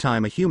long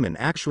time a human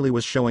actually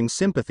was showing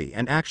sympathy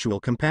and actual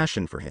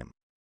compassion for him.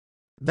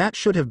 That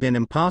should have been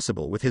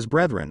impossible with his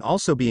brethren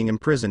also being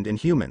imprisoned in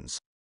humans.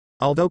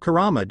 Although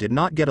Kurama did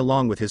not get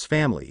along with his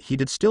family, he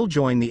did still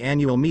join the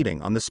annual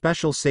meeting on the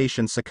special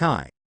Seishin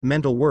Sakai,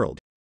 mental world,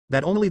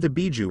 that only the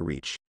Biju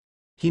reach.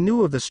 He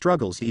knew of the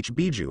struggles each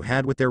Biju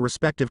had with their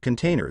respective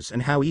containers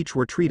and how each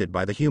were treated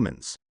by the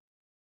humans.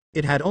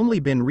 It had only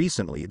been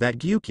recently that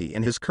Gyuki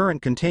and his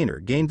current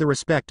container gained the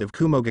respect of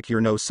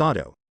Kumogakure no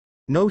Sato.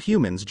 No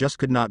humans just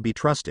could not be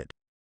trusted.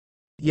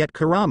 Yet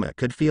Kurama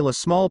could feel a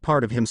small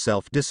part of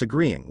himself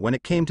disagreeing when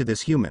it came to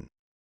this human.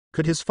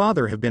 Could his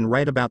father have been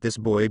right about this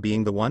boy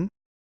being the one?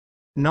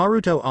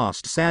 Naruto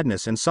asked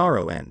sadness and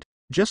sorrow and,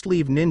 just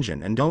leave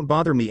Ninjin and don't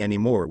bother me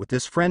anymore with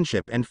this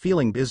friendship and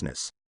feeling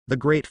business, the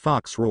great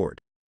fox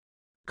roared.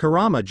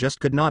 Kurama just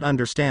could not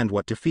understand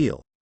what to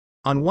feel.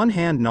 On one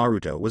hand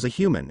Naruto was a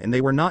human and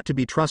they were not to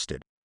be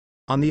trusted.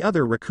 On the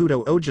other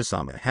Rakuto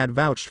Ojisama had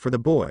vouched for the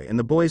boy and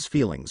the boy's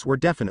feelings were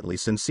definitely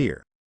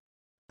sincere.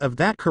 Of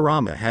that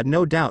Kurama had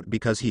no doubt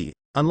because he,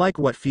 unlike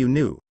what few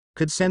knew,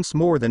 could sense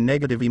more than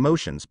negative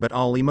emotions but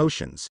all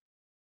emotions.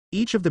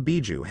 Each of the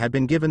Biju had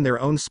been given their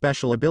own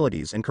special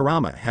abilities and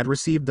Kurama had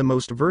received the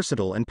most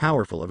versatile and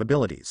powerful of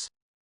abilities.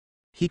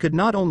 He could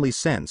not only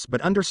sense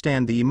but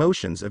understand the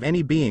emotions of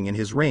any being in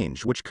his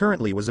range, which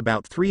currently was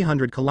about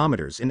 300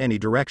 kilometers in any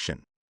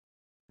direction.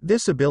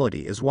 This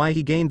ability is why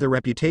he gained the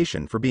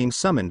reputation for being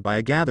summoned by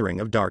a gathering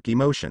of dark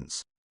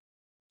emotions.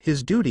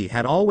 His duty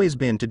had always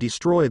been to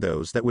destroy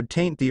those that would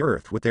taint the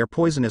earth with their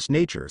poisonous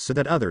nature so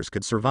that others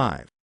could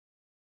survive.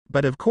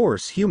 But of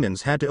course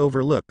humans had to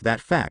overlook that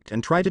fact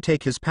and try to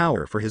take his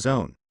power for his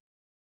own.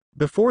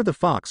 Before the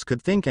fox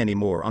could think any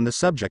more on the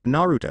subject,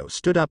 Naruto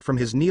stood up from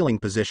his kneeling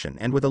position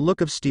and with a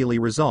look of steely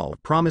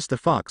resolve promised the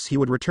fox he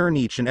would return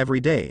each and every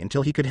day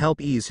until he could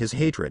help ease his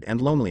hatred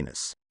and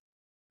loneliness.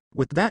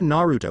 With that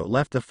Naruto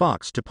left the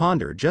fox to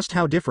ponder just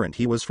how different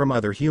he was from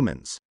other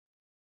humans.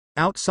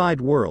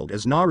 Outside world.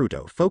 As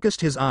Naruto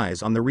focused his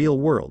eyes on the real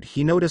world,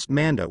 he noticed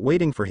Manda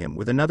waiting for him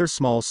with another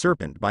small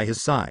serpent by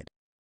his side.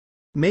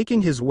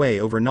 Making his way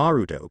over,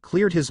 Naruto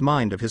cleared his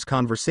mind of his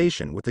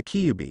conversation with the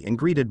Kyuubi and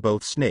greeted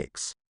both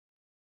snakes.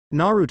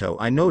 Naruto,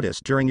 I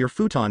noticed during your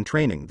futon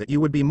training that you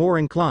would be more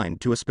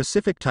inclined to a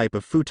specific type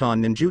of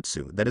futon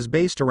ninjutsu that is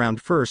based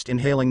around first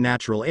inhaling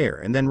natural air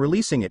and then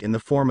releasing it in the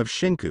form of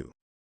shinku,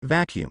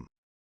 vacuum,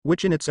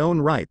 which in its own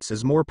rights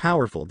is more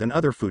powerful than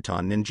other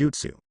futon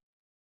ninjutsu.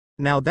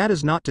 Now that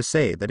is not to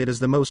say that it is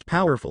the most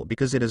powerful,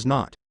 because it is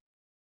not.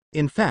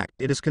 In fact,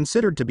 it is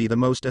considered to be the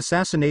most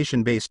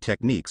assassination-based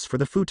techniques for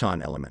the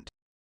futon element.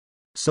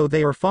 So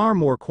they are far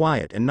more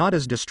quiet and not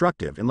as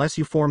destructive unless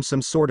you form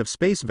some sort of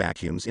space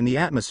vacuums in the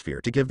atmosphere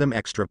to give them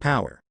extra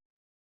power.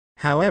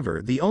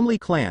 However, the only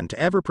clan to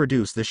ever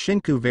produce the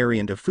Shinku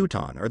variant of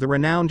futon are the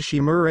renowned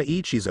Shimura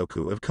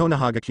Ichizoku of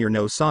Konohagakure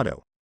no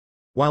Sado.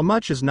 While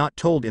much is not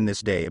told in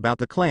this day about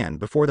the clan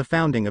before the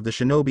founding of the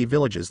shinobi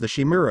villages, the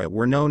Shimura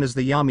were known as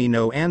the Yami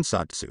no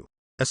Ansatsu,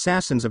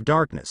 Assassins of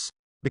Darkness,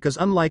 because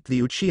unlike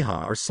the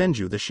Uchiha or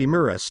Senju, the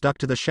Shimura stuck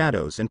to the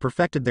shadows and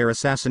perfected their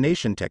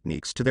assassination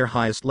techniques to their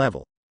highest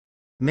level.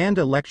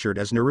 Manda lectured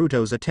as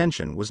Naruto's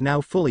attention was now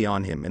fully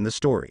on him in the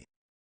story.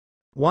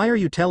 Why are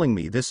you telling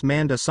me this,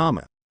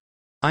 Manda-sama?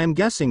 I am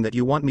guessing that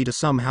you want me to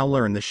somehow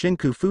learn the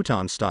Shinku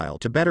futon style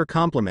to better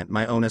complement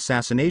my own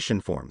assassination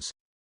forms.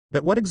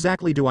 But what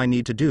exactly do I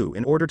need to do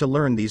in order to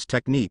learn these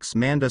techniques,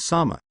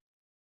 Manda-sama?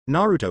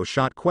 Naruto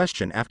shot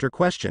question after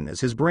question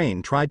as his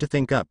brain tried to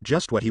think up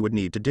just what he would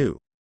need to do.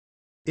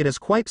 It is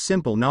quite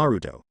simple,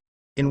 Naruto.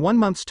 In 1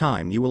 month's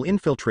time you will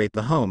infiltrate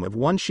the home of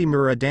one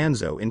Shimura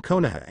Danzo in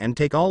Konoha and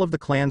take all of the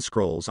clan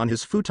scrolls on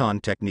his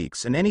futon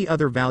techniques and any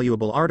other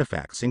valuable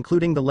artifacts,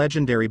 including the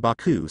legendary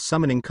Baku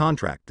summoning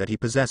contract that he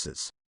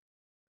possesses.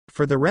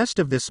 For the rest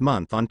of this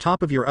month, on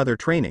top of your other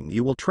training,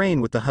 you will train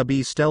with the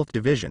Hubby Stealth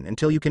Division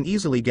until you can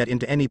easily get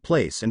into any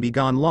place and be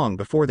gone long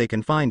before they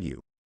can find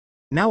you.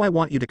 Now I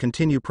want you to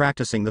continue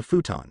practicing the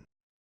futon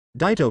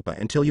Daitopa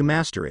until you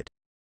master it.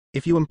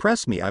 If you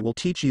impress me, I will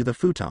teach you the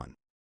futon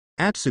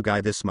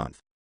Atsugai this month,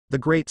 the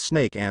Great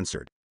Snake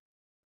answered.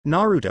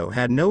 Naruto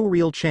had no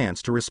real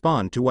chance to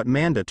respond to what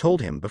Manda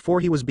told him before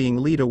he was being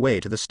led away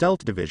to the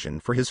Stealth Division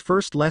for his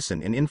first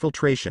lesson in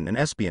infiltration and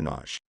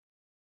espionage.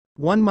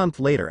 1 month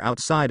later,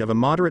 outside of a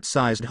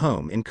moderate-sized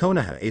home in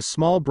Konoha, a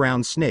small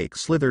brown snake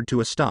slithered to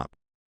a stop.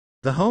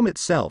 The home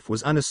itself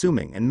was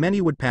unassuming and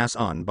many would pass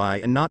on by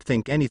and not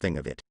think anything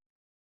of it.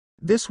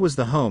 This was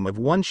the home of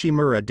one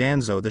Shimura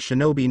Danzo, the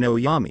Shinobi no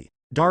Yami,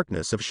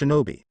 Darkness of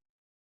Shinobi.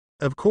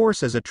 Of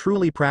course, as a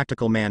truly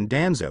practical man,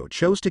 Danzo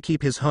chose to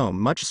keep his home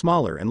much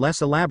smaller and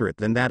less elaborate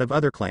than that of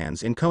other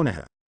clans in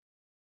Konoha.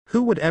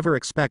 Who would ever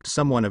expect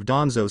someone of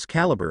Danzo's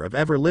caliber of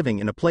ever living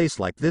in a place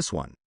like this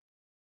one?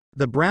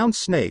 The brown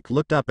snake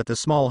looked up at the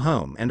small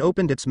home and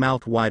opened its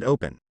mouth wide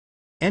open.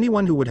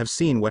 Anyone who would have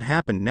seen what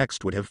happened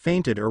next would have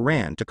fainted or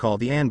ran to call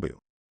the Anbu.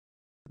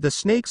 The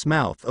snake's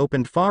mouth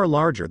opened far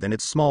larger than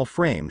its small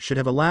frame should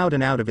have allowed,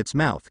 and out of its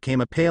mouth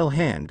came a pale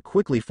hand,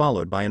 quickly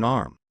followed by an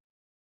arm.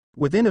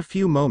 Within a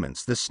few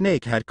moments the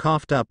snake had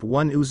coughed up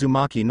one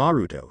Uzumaki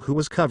Naruto, who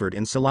was covered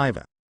in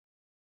saliva.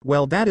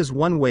 Well, that is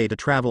one way to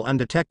travel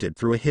undetected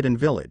through a hidden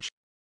village.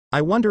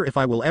 I wonder if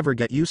I will ever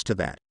get used to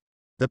that,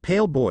 the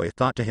pale boy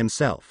thought to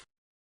himself.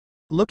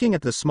 Looking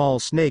at the small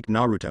snake,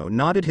 Naruto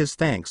nodded his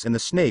thanks and the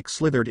snake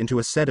slithered into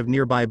a set of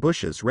nearby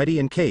bushes, ready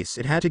in case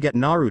it had to get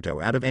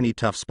Naruto out of any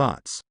tough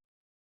spots.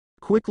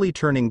 Quickly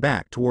turning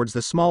back towards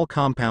the small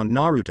compound,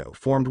 Naruto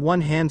formed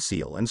one hand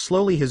seal and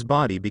slowly his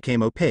body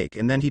became opaque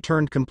and then he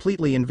turned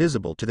completely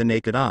invisible to the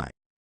naked eye.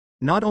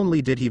 Not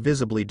only did he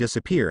visibly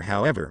disappear,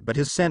 however, but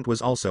his scent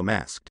was also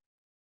masked.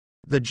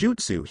 The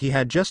jutsu he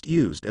had just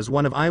used as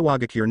one of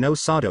Iwagakure no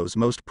Sato's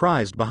most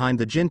prized behind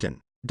the Jinten,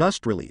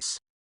 dust release.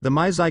 The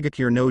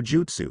Maizygakure no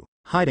Jutsu,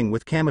 hiding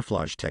with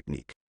camouflage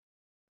technique.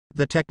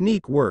 The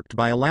technique worked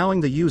by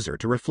allowing the user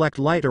to reflect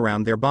light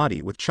around their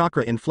body with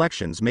chakra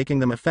inflections, making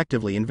them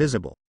effectively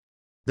invisible.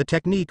 The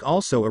technique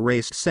also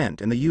erased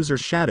scent in the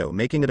user's shadow,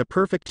 making it a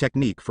perfect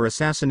technique for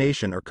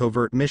assassination or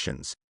covert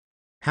missions.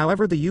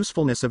 However, the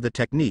usefulness of the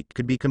technique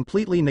could be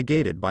completely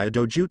negated by a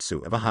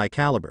dojutsu of a high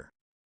caliber.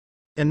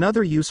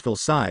 Another useful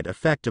side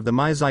effect of the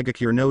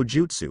Maizygakure no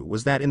Jutsu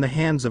was that in the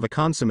hands of a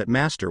consummate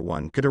master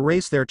one could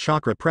erase their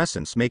chakra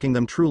presence, making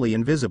them truly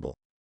invisible.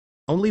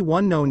 Only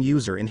one known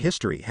user in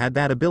history had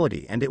that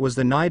ability, and it was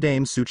the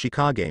Nidaime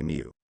Tsuchikage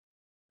Myu.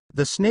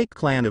 The Snake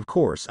Clan, of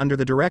course under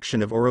the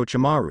direction of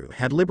Orochimaru,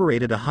 had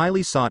liberated a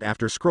highly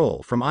sought-after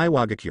scroll from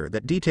Iwagakure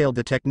that detailed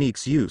the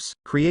technique's use,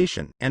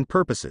 creation, and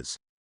purposes.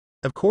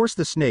 Of course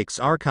the Snakes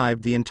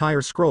archived the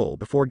entire scroll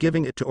before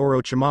giving it to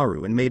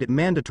Orochimaru and made it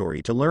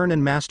mandatory to learn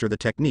and master the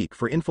technique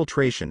for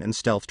infiltration and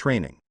stealth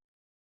training.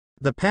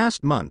 The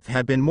past month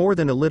had been more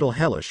than a little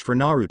hellish for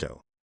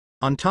Naruto.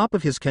 On top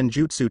of his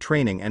kenjutsu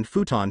training and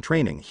futon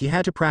training, he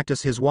had to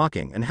practice his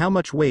walking and how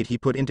much weight he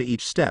put into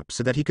each step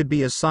so that he could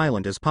be as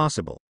silent as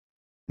possible.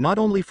 Not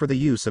only for the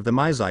use of the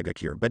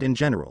Maizygakure but in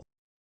general.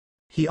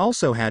 He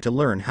also had to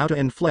learn how to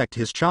inflect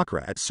his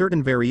chakra at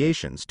certain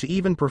variations to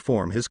even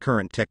perform his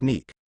current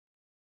technique.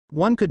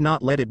 One could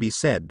not let it be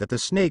said that the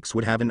snakes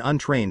would have an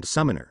untrained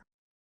summoner.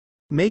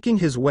 Making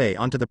his way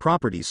onto the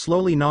property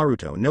slowly,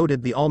 Naruto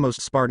noted the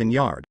almost Spartan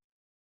yard.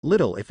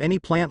 Little if any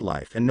plant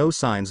life and no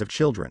signs of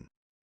children.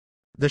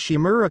 The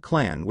Shimura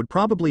clan would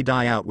probably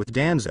die out with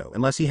Danzo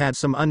unless he had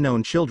some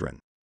unknown children.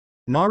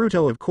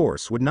 Naruto of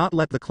course would not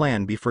let the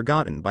clan be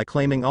forgotten by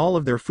claiming all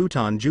of their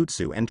futon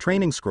jutsu and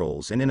training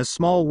scrolls, and in a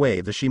small way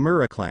the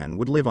Shimura clan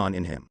would live on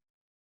in him.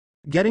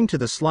 Getting to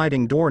the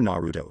sliding door,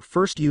 Naruto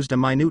first used a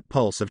minute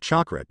pulse of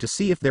chakra to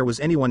see if there was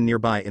anyone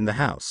nearby in the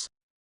house.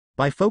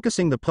 By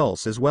focusing the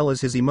pulse as well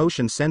as his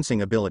emotion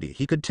sensing ability,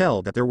 he could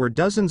tell that there were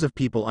dozens of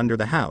people under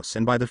the house,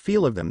 and by the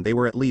feel of them they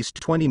were at least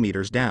 20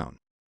 meters down.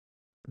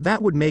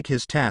 That would make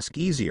his task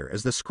easier,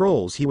 as the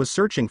scrolls he was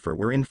searching for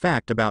were in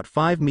fact about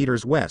 5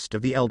 meters west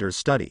of the elder's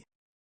study.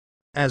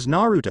 As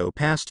Naruto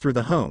passed through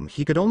the home,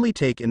 he could only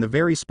take in the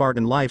very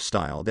Spartan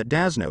lifestyle that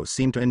Dazno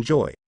seemed to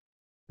enjoy.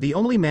 The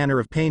only manner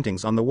of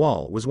paintings on the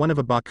wall was one of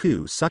a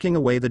Baku sucking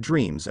away the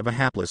dreams of a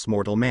hapless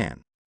mortal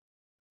man.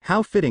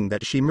 How fitting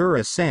that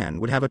Shimura-san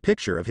would have a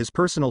picture of his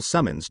personal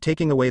summons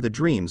taking away the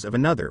dreams of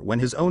another when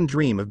his own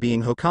dream of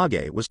being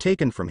Hokage was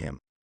taken from him.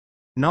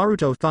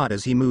 Naruto thought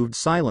as he moved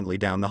silently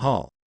down the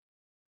hall.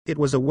 It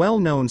was a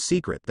well-known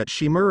secret that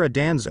Shimura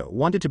Danzo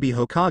wanted to be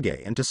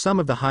Hokage, and to some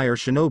of the higher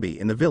shinobi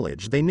in the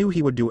village they knew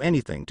he would do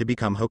anything to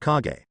become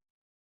Hokage.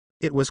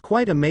 It was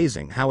quite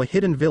amazing how a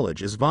hidden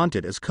village as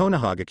vaunted as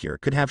Konohagakure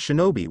could have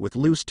shinobi with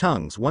loose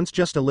tongues once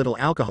just a little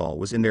alcohol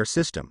was in their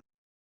system.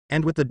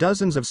 And with the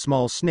dozens of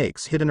small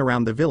snakes hidden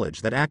around the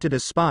village that acted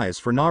as spies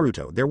for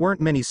Naruto, there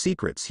weren't many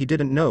secrets he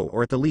didn't know,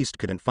 or at the least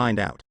couldn't find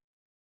out.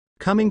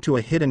 Coming to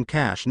a hidden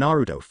cache,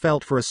 Naruto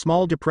felt for a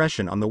small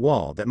depression on the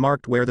wall that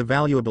marked where the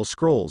valuable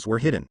scrolls were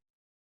hidden.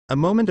 A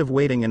moment of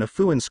waiting and a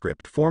Fuin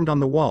script formed on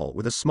the wall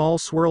with a small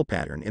swirl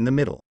pattern in the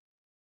middle.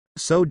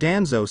 So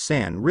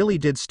Danzo-san really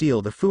did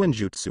steal the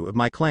Fuinjutsu of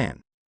my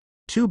clan.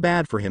 Too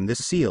bad for him, this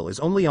seal is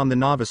only on the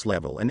novice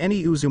level and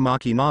any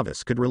Uzumaki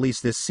novice could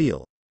release this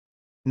seal.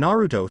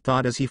 Naruto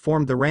thought as he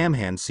formed the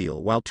Ramhan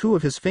seal, while two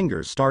of his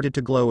fingers started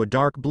to glow a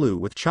dark blue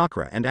with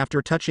chakra, and after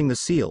touching the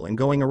seal and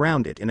going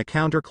around it in a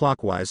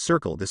counterclockwise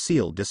circle, the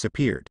seal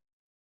disappeared.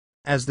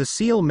 As the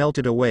seal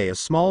melted away, a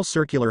small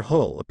circular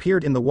hole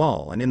appeared in the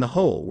wall, and in the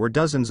hole were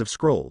dozens of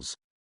scrolls.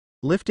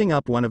 Lifting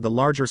up one of the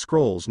larger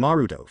scrolls,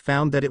 Naruto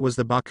found that it was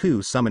the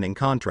Baku summoning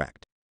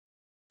contract.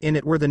 In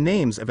it were the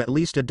names of at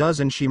least a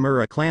dozen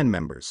Shimura clan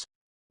members.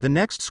 The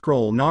next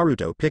scroll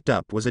Naruto picked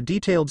up was a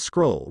detailed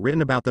scroll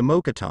written about the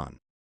Mokuton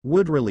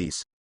wood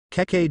release,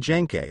 Kekkei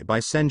Genkei, by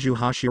Senju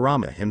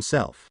Hashirama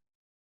himself.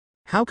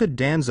 How could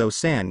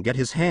Danzo-san get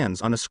his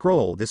hands on a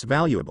scroll this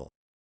valuable?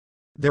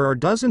 There are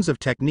dozens of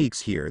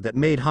techniques here that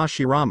made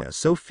Hashirama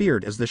so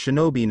feared as the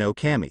shinobi no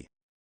kami.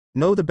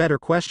 No, the better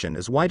question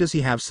is, why does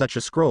he have such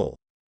a scroll?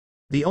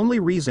 The only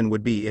reason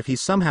would be if he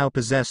somehow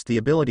possessed the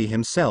ability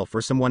himself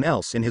or someone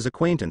else in his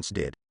acquaintance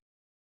did.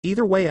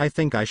 Either way, I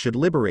think I should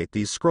liberate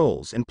these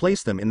scrolls and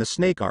place them in the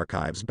snake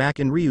archives back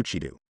in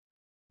Ryuchido.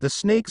 The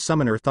snake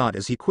summoner thought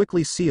as he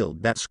quickly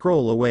sealed that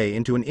scroll away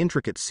into an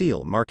intricate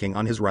seal marking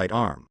on his right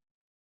arm.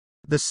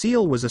 The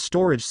seal was a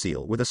storage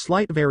seal with a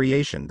slight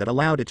variation that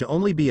allowed it to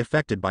only be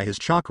affected by his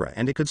chakra,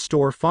 and it could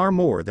store far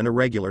more than a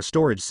regular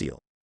storage seal.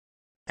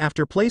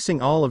 After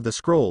placing all of the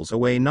scrolls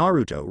away,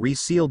 Naruto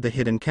resealed the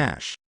hidden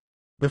cache.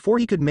 Before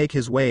he could make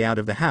his way out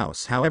of the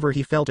house, however,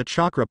 he felt a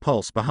chakra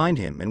pulse behind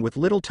him, and with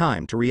little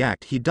time to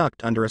react he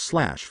ducked under a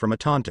slash from a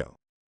Tonto.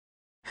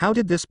 How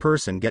did this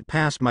person get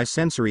past my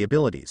sensory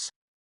abilities?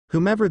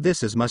 Whomever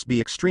this is must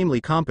be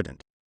extremely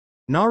competent.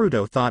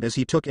 Naruto thought as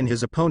he took in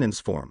his opponent's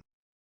form.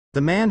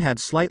 The man had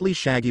slightly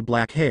shaggy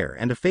black hair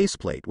and a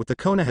faceplate with the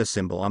Konoha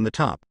symbol on the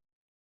top.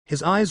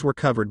 His eyes were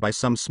covered by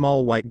some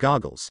small white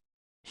goggles.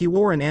 He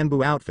wore an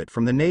Anbu outfit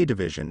from the Nei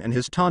division and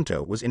his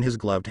tanto was in his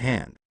gloved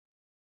hand.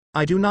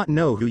 I do not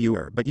know who you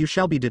are, but you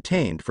shall be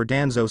detained for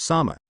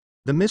Danzo-sama,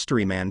 the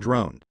mystery man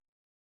droned.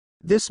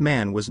 This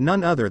man was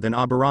none other than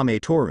Aburame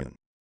Torun.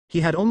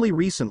 He had only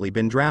recently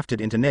been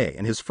drafted into Nei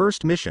and his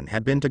first mission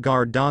had been to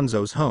guard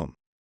Danzo's home.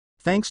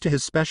 Thanks to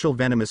his special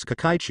venomous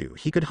Kakaichu,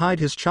 he could hide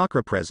his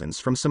chakra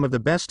presence from some of the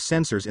best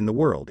sensors in the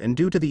world, and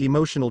due to the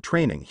emotional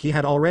training he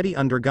had already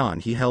undergone,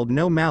 he held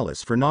no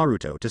malice for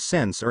Naruto to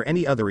sense or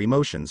any other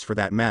emotions for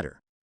that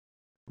matter.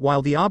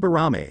 While the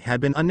Aburame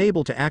had been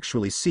unable to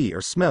actually see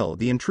or smell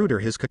the intruder,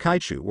 his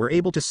Kakaichu were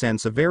able to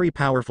sense a very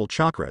powerful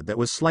chakra that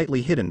was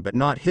slightly hidden but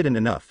not hidden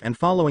enough, and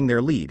following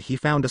their lead he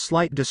found a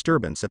slight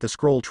disturbance at the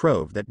scroll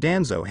trove that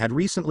Danzo had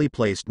recently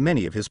placed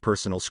many of his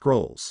personal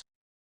scrolls.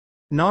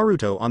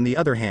 Naruto on the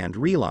other hand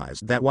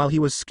realized that while he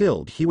was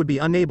skilled he would be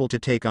unable to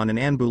take on an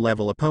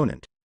Anbu-level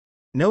opponent.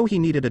 No, he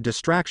needed a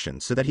distraction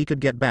so that he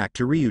could get back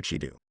to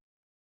Ryuchido.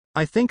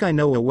 I think I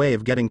know a way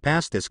of getting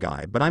past this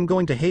guy, but I'm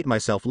going to hate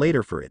myself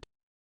later for it.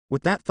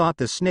 With that thought,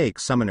 the snake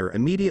summoner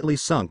immediately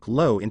sunk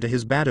low into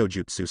his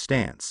Batojutsu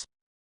stance.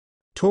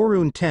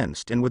 Torun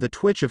tensed and with a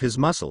twitch of his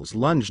muscles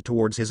lunged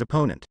towards his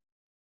opponent.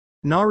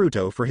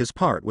 Naruto for his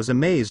part was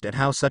amazed at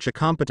how such a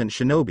competent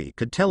shinobi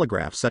could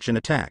telegraph such an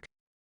attack.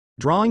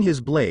 Drawing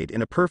his blade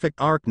in a perfect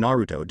arc,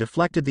 Naruto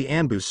deflected the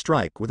Anbu's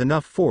strike with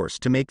enough force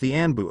to make the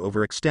Anbu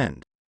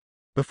overextend.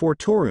 Before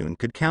Torun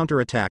could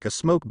counter-attack, a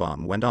smoke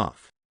bomb went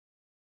off.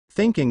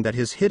 Thinking that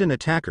his hidden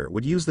attacker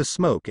would use the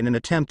smoke in an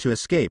attempt to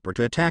escape or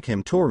to attack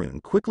him,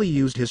 Torun quickly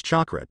used his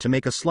chakra to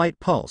make a slight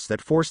pulse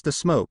that forced the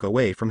smoke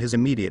away from his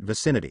immediate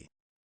vicinity.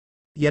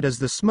 Yet as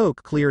the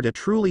smoke cleared, a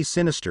truly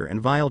sinister and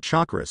vile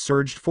chakra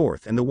surged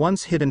forth, and the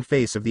once hidden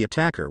face of the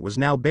attacker was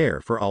now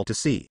bare for all to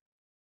see.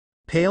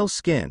 Pale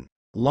skin,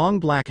 long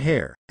black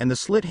hair, and the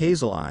slit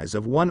hazel eyes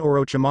of one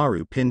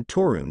Orochimaru pinned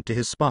Torun to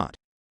his spot.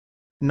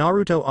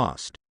 Naruto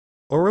asked.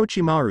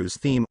 Orochimaru's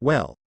theme.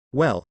 Well,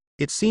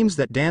 it seems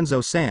that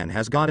Danzo-san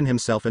has gotten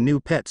himself a new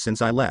pet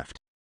since I left.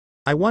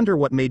 I wonder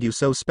what made you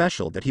so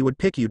special that he would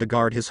pick you to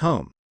guard his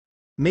home.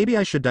 Maybe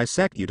I should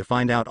dissect you to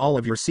find out all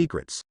of your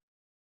secrets.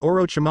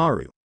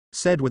 Orochimaru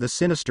said with a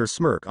sinister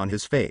smirk on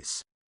his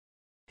face.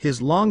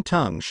 His long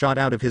tongue shot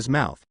out of his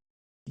mouth.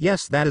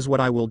 Yes, that is what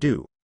I will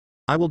do.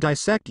 I will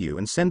dissect you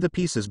and send the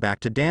pieces back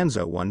to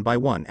Danzo one by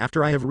one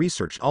after I have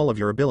researched all of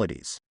your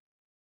abilities.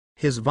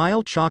 His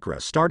vile chakra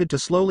started to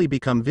slowly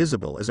become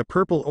visible as a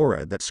purple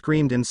aura that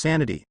screamed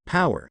insanity,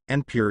 power,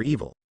 and pure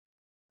evil.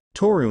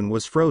 Torun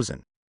was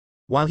frozen.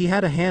 While he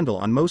had a handle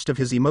on most of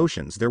his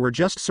emotions, there were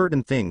just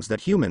certain things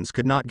that humans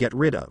could not get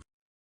rid of.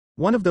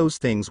 One of those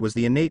things was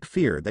the innate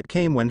fear that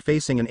came when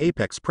facing an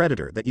apex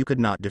predator that you could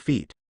not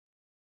defeat.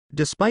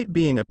 Despite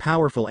being a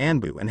powerful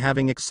Anbu and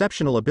having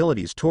exceptional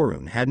abilities,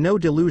 Torun had no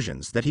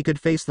delusions that he could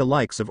face the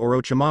likes of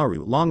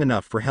Orochimaru long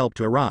enough for help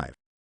to arrive.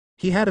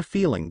 He had a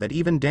feeling that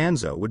even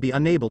Danzo would be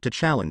unable to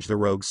challenge the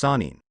rogue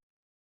Sannin.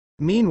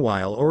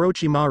 Meanwhile,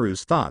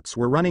 Orochimaru's thoughts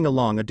were running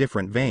along a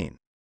different vein.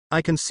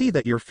 I can see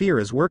that your fear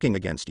is working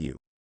against you.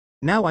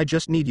 Now I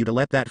just need you to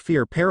let that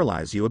fear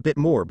paralyze you a bit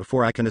more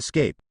before I can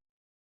escape.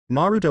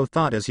 Naruto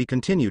thought as he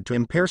continued to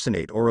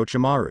impersonate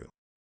Orochimaru.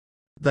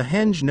 The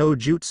Henge no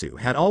Jutsu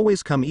had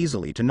always come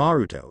easily to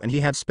Naruto, and he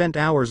had spent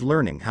hours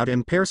learning how to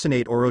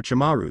impersonate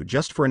Orochimaru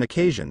just for an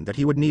occasion that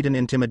he would need an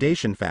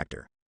intimidation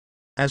factor.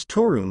 As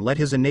Torun let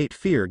his innate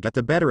fear get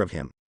the better of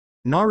him,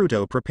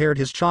 Naruto prepared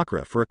his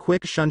chakra for a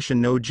quick Shunshin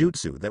no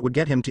Jutsu that would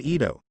get him to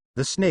Ito,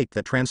 the snake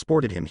that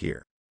transported him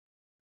here.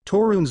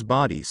 Torun's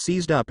body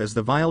seized up as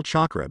the vile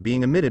chakra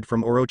being emitted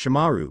from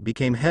Orochimaru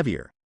became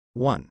heavier.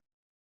 1.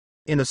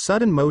 In a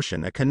sudden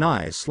motion, a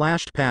kunai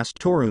slashed past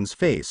Torun's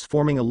face,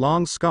 forming a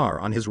long scar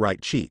on his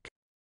right cheek.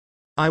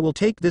 I will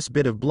take this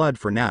bit of blood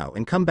for now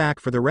and come back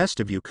for the rest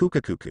of you,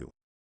 Kukakuku.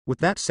 With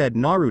that said,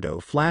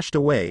 Naruto flashed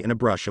away in a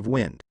brush of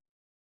wind.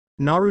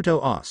 Naruto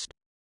asked.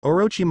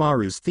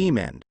 Orochimaru's theme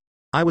end.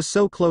 I was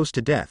so close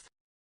to death.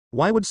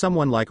 Why would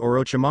someone like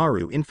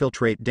Orochimaru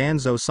infiltrate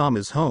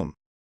Danzo-sama's home?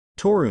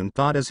 Torun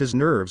thought as his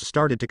nerves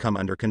started to come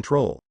under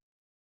control.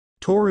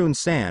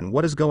 Torun-san,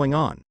 what is going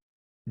on?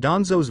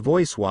 Danzo's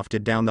voice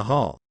wafted down the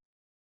hall.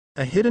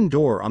 A hidden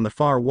door on the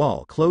far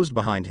wall closed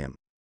behind him.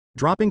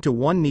 Dropping to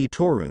one knee,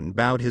 Torun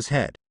bowed his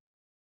head.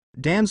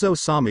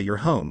 Danzo-sama, your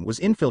home was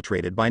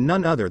infiltrated by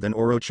none other than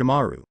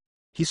Orochimaru.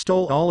 He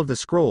stole all of the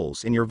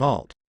scrolls in your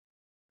vault.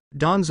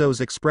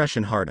 Danzo's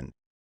expression hardened.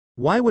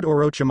 Why would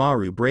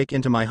Orochimaru break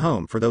into my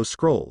home for those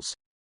scrolls?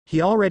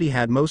 He already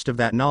had most of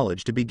that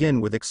knowledge to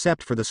begin with,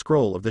 except for the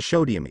scroll of the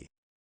Shodiami.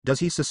 Does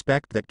he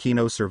suspect that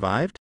Kino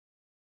survived?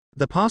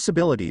 The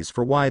possibilities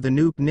for why the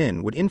Nuke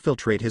Nin would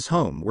infiltrate his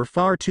home were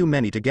far too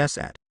many to guess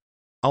at.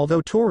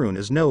 Although Torun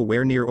is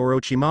nowhere near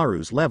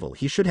Orochimaru's level,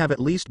 he should have at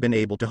least been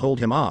able to hold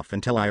him off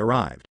until I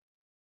arrived.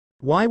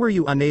 Why were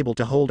you unable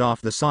to hold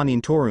off the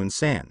Sannin,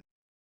 Torun-san?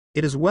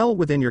 It is well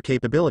within your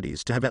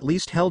capabilities to have at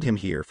least held him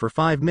here for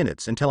 5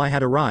 minutes until I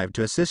had arrived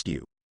to assist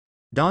you.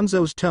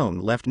 Danzo's tone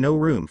left no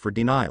room for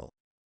denial.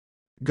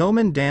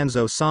 Gomen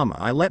Danzo-sama,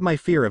 I let my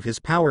fear of his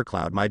power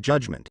cloud my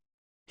judgment.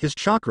 His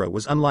chakra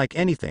was unlike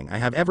anything I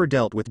have ever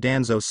dealt with.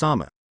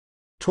 Danzo-sama.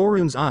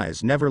 Torun's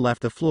eyes never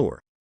left the floor.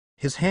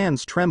 His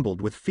hands trembled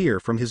with fear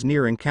from his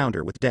near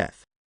encounter with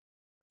death.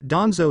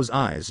 Danzo's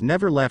eyes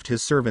never left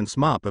his servant's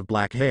mop of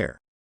black hair.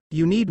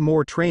 You need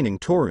more training,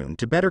 Torun,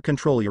 to better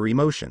control your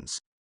emotions.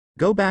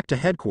 Go back to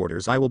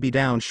headquarters, I will be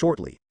down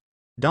shortly.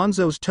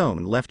 Danzo's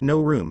tone left no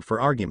room for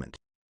argument.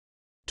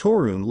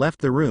 Torun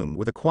left the room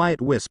with a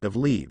quiet wisp of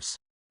leaves.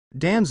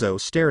 Danzo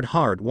stared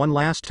hard one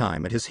last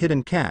time at his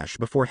hidden cache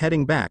before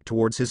heading back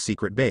towards his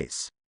secret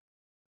base.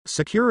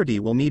 Security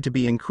will need to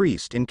be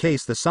increased in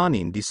case the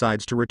Sannin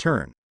decides to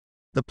return.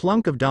 The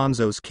plunk of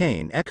Danzo's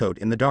cane echoed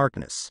in the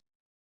darkness.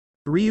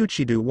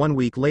 Ryuchido 1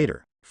 week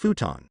later.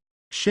 Futon.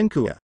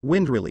 Shinkua,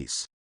 wind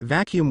release.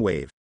 Vacuum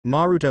wave.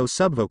 Naruto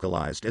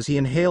subvocalized as he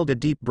inhaled a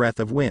deep breath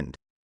of wind.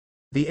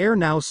 The air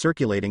now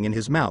circulating in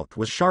his mouth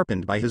was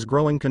sharpened by his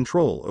growing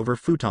control over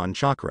Futon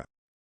chakra.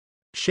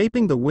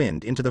 Shaping the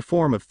wind into the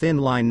form of thin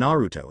line,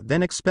 Naruto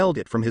then expelled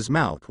it from his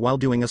mouth while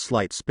doing a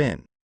slight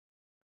spin.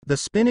 The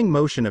spinning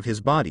motion of his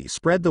body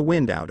spread the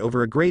wind out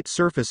over a great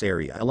surface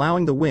area,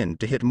 allowing the wind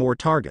to hit more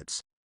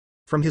targets.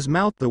 From his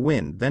mouth the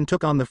wind then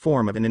took on the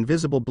form of an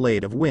invisible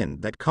blade of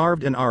wind that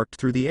carved and arced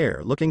through the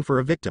air, looking for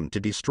a victim to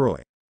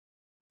destroy.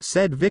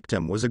 Said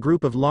victim was a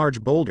group of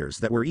large boulders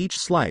that were each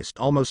sliced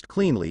almost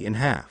cleanly in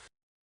half.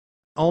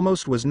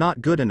 Almost was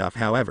not good enough,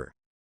 however.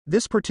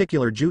 This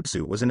particular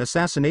jutsu was an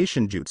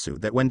assassination jutsu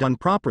that, when done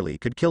properly,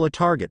 could kill a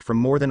target from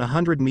more than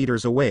 100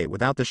 meters away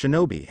without the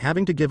shinobi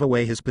having to give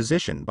away his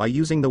position by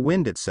using the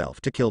wind itself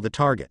to kill the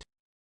target.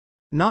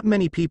 Not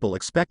many people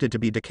expected to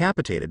be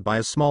decapitated by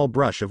a small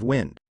brush of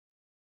wind.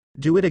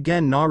 Do it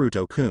again,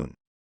 Naruto-kun.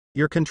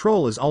 Your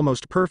control is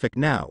almost perfect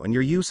now and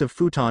your use of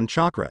Futon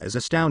chakra is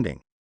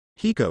astounding,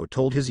 Hiko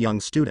told his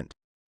young student.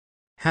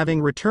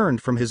 Having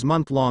returned from his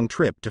month-long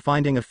trip to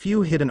finding a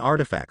few hidden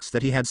artifacts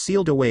that he had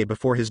sealed away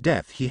before his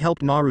death, he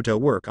helped Naruto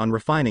work on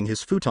refining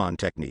his Futon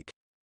technique.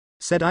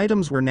 Said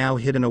items were now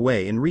hidden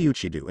away in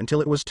Ryuchido until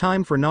it was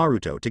time for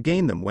Naruto to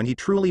gain them when he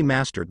truly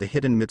mastered the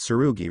hidden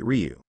Mitsurugi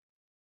Ryu.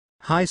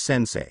 Hi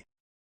sensei.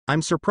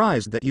 I'm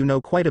surprised that you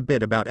know quite a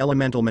bit about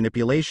elemental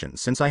manipulation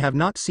since I have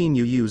not seen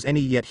you use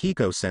any yet,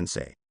 Hiko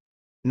sensei.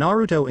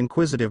 Naruto's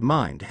inquisitive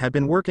mind had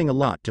been working a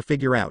lot to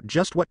figure out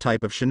just what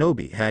type of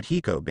shinobi had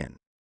Hiko been.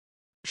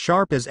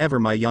 Sharp as ever,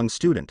 my young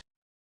student.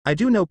 I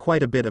do know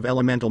quite a bit of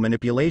elemental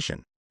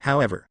manipulation,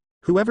 however,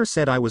 whoever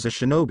said I was a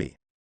shinobi?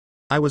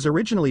 I was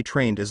originally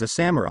trained as a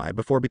samurai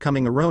before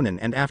becoming a ronin,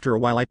 and after a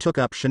while I took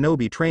up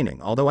shinobi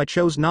training, although I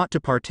chose not to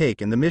partake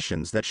in the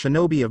missions that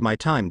shinobi of my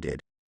time did.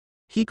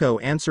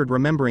 Hiko answered,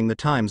 remembering the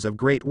times of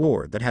great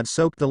war that had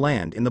soaked the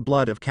land in the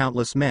blood of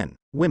countless men,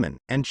 women,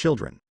 and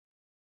children.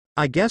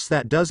 I guess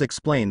that does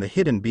explain the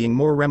hidden being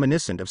more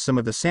reminiscent of some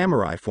of the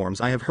samurai forms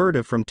I have heard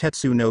of from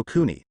Tetsu no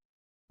Kuni.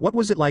 What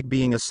was it like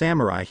being a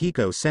samurai,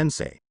 Hiko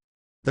sensei?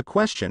 The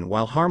question,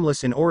 while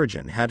harmless in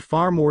origin, had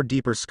far more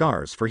deeper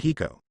scars for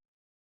Hiko.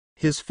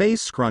 His face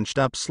scrunched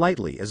up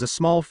slightly as a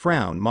small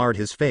frown marred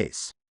his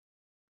face.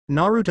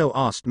 Naruto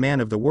asked, man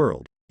of the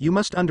world, you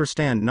must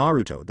understand,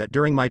 Naruto, that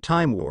during my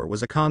time war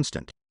was a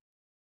constant.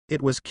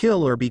 It was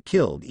kill or be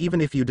killed, even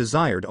if you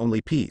desired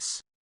only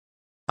peace.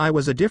 I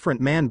was a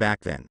different man back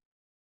then.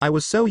 I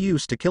was so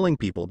used to killing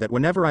people that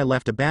whenever I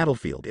left a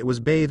battlefield it was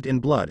bathed in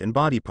blood and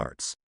body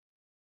parts.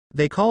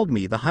 They called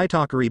me the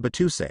Hitakari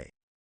Batuse.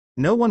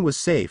 No one was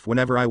safe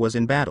whenever I was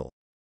in battle.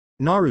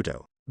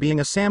 Naruto, being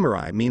a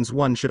samurai means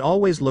one should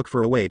always look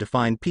for a way to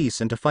find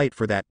peace and to fight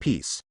for that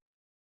peace.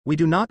 We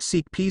do not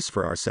seek peace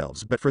for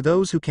ourselves but for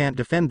those who can't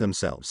defend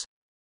themselves.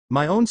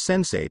 My own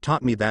sensei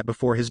taught me that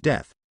before his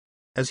death.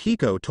 As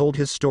Hiko told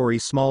his story,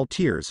 small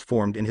tears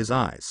formed in his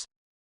eyes.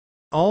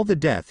 All the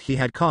death he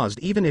had caused,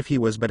 even if he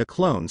was but a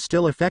clone,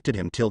 still affected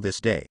him till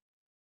this day.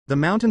 The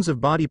mountains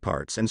of body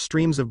parts and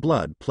streams of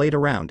blood played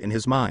around in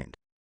his mind.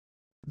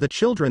 The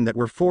children that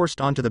were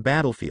forced onto the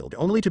battlefield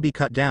only to be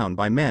cut down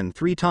by men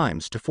 3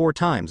 times to 4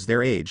 times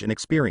their age and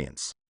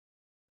experience.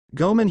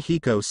 Gomen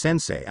Hiko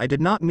sensei, I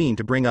did not mean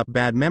to bring up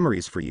bad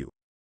memories for you.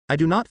 I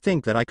do not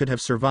think that I could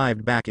have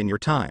survived back in your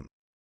time.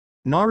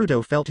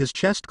 Naruto felt his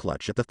chest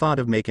clutch at the thought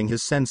of making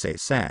his sensei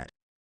sad.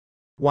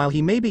 While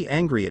he may be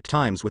angry at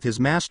times with his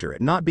master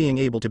at not being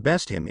able to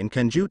best him in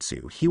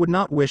kenjutsu, he would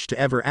not wish to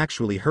ever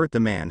actually hurt the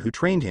man who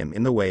trained him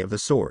in the way of the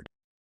sword.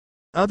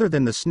 Other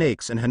than the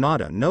snakes and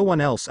Hinata, no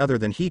one else other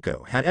than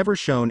Hiko had ever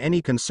shown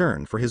any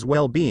concern for his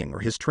well-being or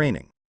his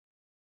training.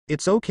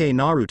 It's okay,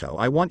 Naruto,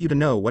 I want you to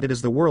know what it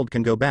is the world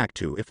can go back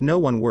to if no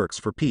one works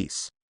for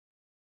peace.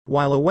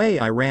 While away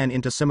I ran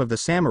into some of the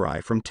samurai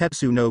from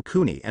Tetsu no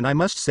Kuni, and I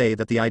must say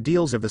that the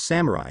ideals of the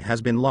samurai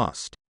has been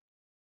lost.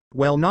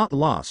 Well, not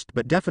lost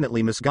but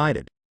definitely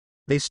misguided.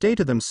 They stay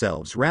to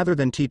themselves rather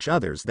than teach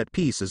others that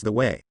peace is the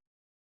way.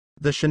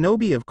 The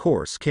shinobi of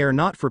course care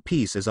not for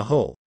peace as a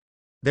whole.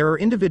 There are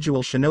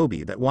individual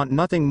shinobi that want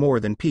nothing more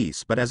than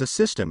peace, but as a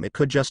system it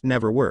could just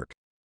never work.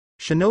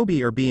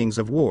 Shinobi are beings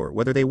of war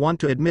whether they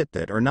want to admit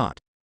that or not.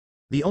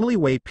 The only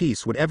way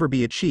peace would ever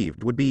be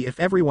achieved would be if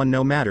everyone,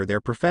 no matter their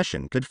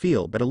profession, could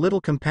feel but a little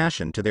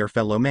compassion to their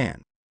fellow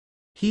man.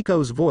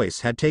 Hiko's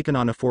voice had taken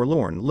on a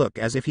forlorn look,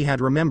 as if he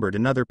had remembered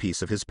another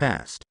piece of his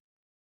past.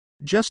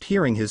 Just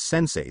hearing his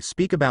sensei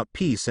speak about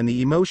peace and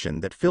the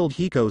emotion that filled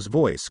Hiko's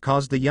voice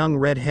caused the young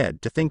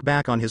redhead to think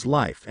back on his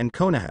life and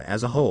Konoha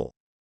as a whole.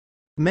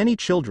 Many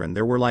children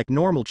there were like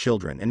normal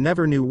children and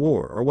never knew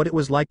war or what it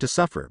was like to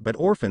suffer, but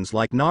orphans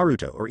like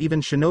Naruto or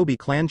even shinobi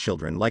clan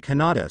children like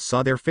Hinata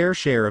saw their fair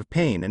share of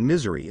pain and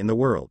misery in the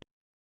world.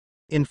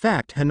 In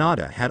fact,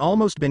 Hinata had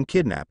almost been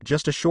kidnapped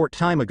just a short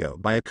time ago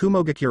by a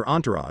Kumogakure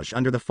entourage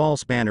under the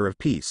false banner of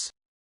peace.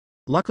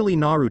 Luckily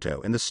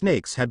Naruto and the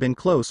snakes had been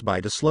close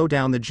by to slow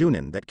down the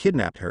Junin that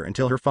kidnapped her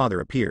until her father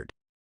appeared.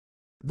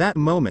 That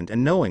moment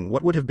and knowing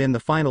what would have been the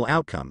final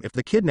outcome if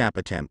the kidnap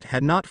attempt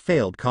had not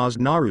failed caused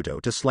Naruto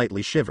to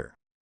slightly shiver.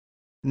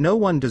 No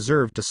one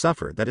deserved to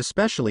suffer that,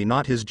 especially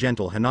not his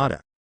gentle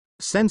Hinata.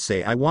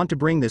 Sensei, I want to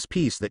bring this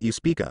peace that you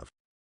speak of.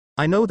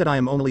 I know that I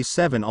am only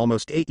 7,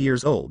 almost 8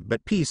 years old,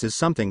 but peace is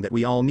something that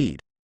we all need.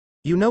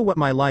 You know what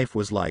my life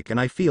was like, and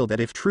I feel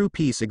that if true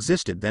peace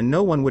existed then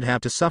no one would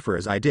have to suffer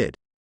as I did.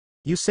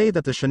 You say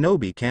that the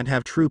shinobi can't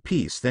have true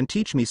peace, then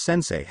teach me,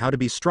 sensei, how to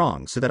be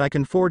strong so that I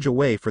can forge a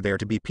way for there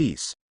to be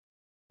peace.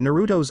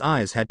 Naruto's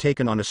eyes had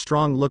taken on a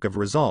strong look of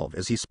resolve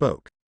as he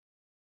spoke.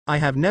 I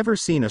have never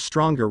seen a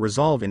stronger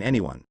resolve in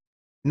anyone.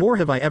 Nor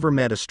have I ever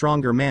met a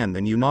stronger man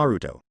than you,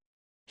 Naruto.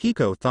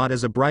 Hiko thought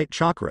as a bright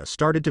chakra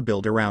started to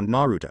build around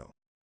Naruto.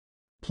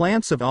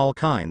 Plants of all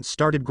kinds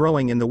started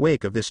growing in the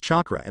wake of this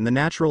chakra and the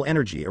natural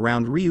energy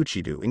around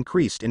Ryuchido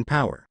increased in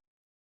power.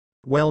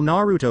 Well,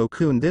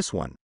 Naruto-kun, this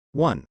one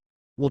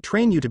will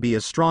train you to be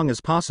as strong as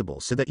possible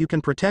so that you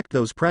can protect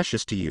those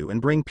precious to you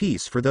and bring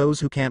peace for those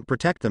who can't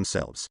protect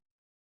themselves.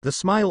 The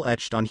smile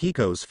etched on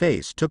Hiko's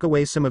face took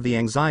away some of the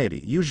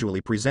anxiety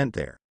usually present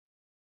there.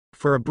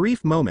 For a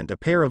brief moment a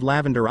pair of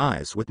lavender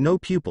eyes with no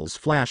pupils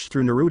flashed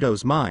through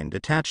Naruto's mind,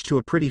 attached to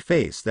a pretty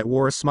face that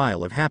wore a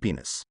smile of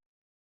happiness.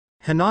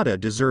 Hinata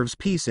deserves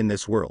peace in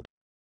this world.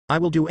 I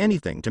will do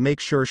anything to make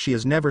sure she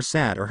is never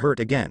sad or hurt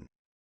again.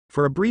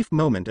 For a brief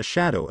moment a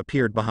shadow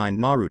appeared behind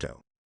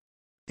Naruto.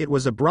 It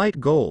was a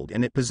bright gold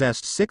and it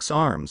possessed 6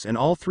 arms, and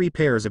all 3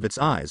 pairs of its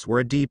eyes were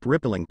a deep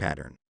rippling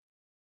pattern.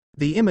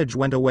 The image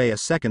went away a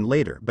second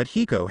later, but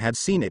Hiko had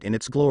seen it in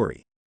its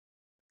glory.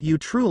 You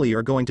truly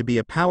are going to be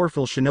a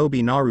powerful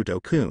shinobi,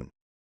 Naruto-kun.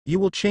 You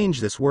will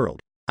change this world.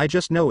 I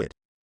just know it.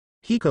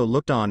 Hiko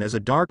looked on as a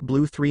dark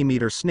blue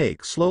 3-meter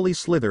snake slowly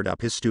slithered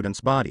up his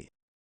student's body.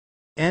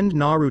 And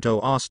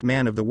Naruto, asked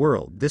man of the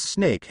world, this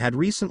snake had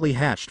recently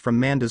hatched from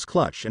Manda's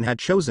clutch and had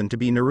chosen to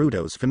be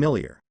Naruto's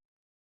familiar.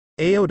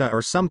 Aoda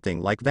or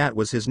something like that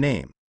was his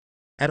name.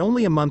 At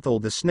only a month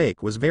old the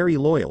snake was very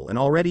loyal and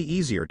already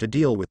easier to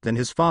deal with than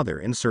his father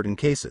in certain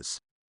cases.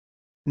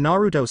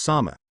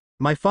 Naruto-sama,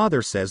 my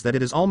father says that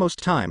it is almost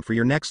time for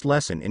your next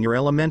lesson in your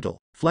elemental,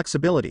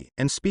 flexibility,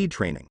 and speed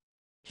training.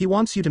 He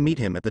wants you to meet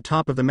him at the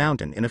top of the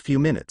mountain in a few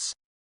minutes.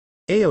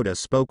 Aoda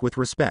spoke with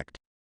respect,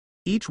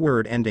 each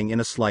word ending in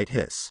a slight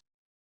hiss.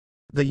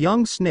 The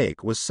young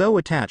snake was so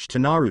attached to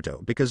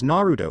Naruto because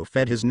Naruto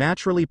fed his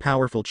naturally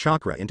powerful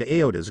chakra into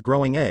Aoda's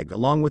growing egg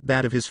along with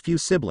that of his few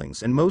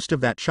siblings, and most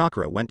of that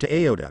chakra went to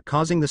Aoda,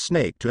 causing the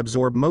snake to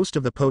absorb most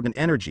of the potent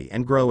energy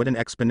and grow at an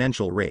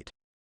exponential rate.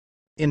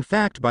 In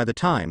fact, by the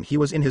time he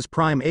was in his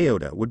prime,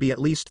 Aoda would be at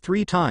least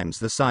 3 times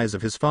the size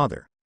of his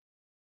father.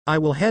 I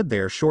will head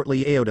there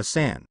shortly,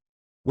 Aoda-san.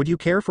 Would you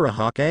care for a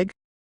hawk egg?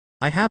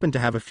 I happen to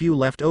have a few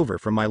left over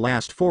from my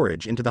last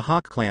forage into the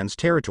Hawk clan's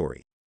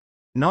territory.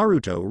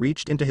 Naruto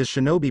reached into his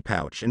shinobi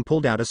pouch and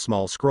pulled out a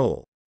small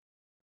scroll.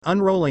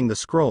 Unrolling the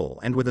scroll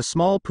and with a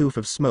small poof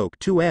of smoke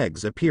 2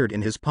 eggs appeared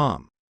in his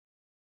palm.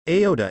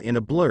 Aoda in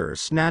a blur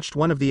snatched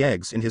one of the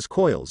eggs in his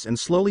coils and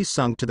slowly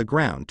sunk to the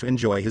ground to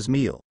enjoy his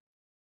meal.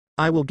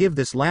 I will give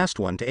this last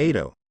one to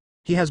Ado.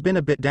 He has been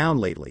a bit down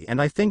lately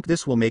and I think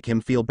this will make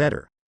him feel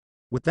better.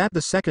 With that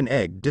the second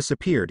egg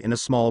disappeared in a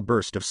small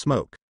burst of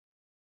smoke.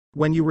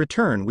 When you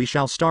return we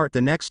shall start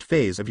the next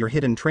phase of your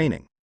hidden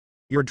training.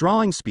 Your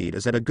drawing speed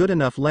is at a good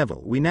enough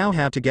level. We now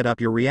have to get up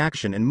your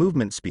reaction and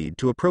movement speed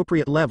to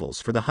appropriate levels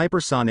for the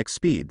hypersonic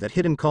speed that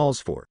hidden calls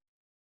for.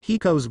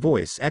 Hiko's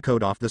voice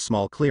echoed off the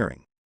small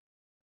clearing.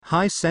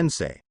 Hi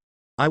sensei.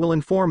 I will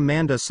inform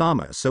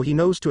Manda-sama so he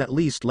knows to at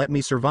least let me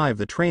survive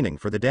the training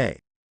for the day.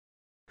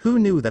 Who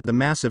knew that the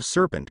massive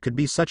serpent could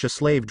be such a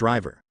slave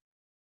driver?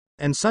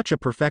 And such a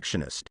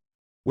perfectionist.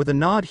 With a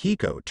nod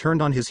Hiko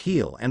turned on his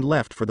heel and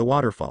left for the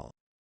waterfall.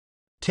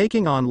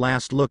 Taking on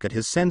last look at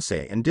his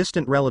sensei and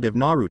distant relative,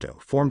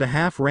 Naruto formed a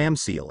half ram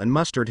seal and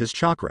mustered his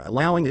chakra,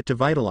 allowing it to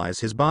vitalize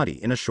his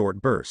body in a short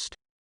burst.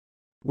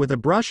 With a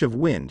brush of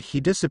wind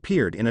he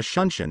disappeared in a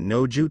Shunshin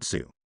no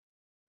Jutsu.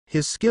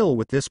 His skill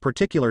with this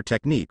particular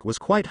technique was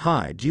quite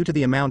high due to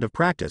the amount of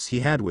practice he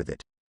had with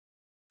it.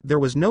 There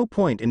was no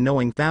point in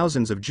knowing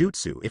thousands of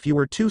jutsu if you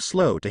were too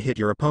slow to hit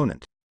your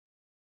opponent.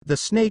 The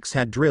snakes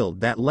had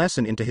drilled that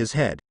lesson into his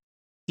head.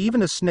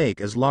 Even a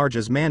snake as large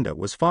as Manda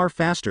was far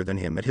faster than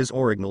him at his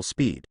original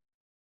speed.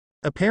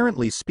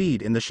 Apparently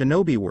speed in the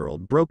shinobi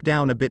world broke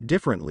down a bit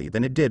differently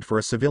than it did for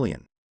a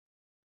civilian.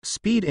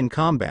 Speed in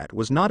combat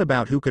was not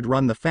about who could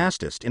run the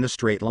fastest in a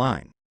straight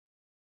line.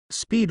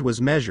 Speed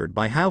was measured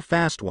by how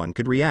fast one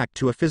could react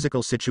to a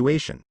physical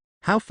situation,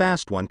 how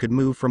fast one could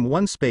move from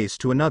one space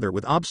to another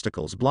with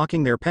obstacles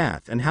blocking their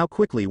path, and how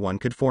quickly one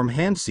could form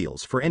hand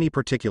seals for any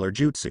particular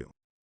jutsu.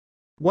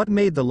 What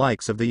made the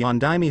likes of the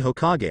Yondaime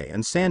Hokage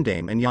and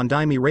Sandaime and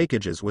Yondaime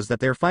Raikages was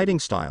that their fighting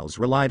styles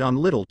relied on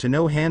little to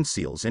no hand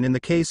seals, and in the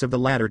case of the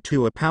latter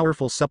two, a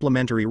powerful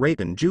supplementary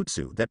Raiten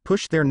jutsu that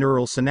pushed their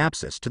neural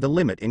synapses to the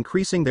limit,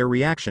 increasing their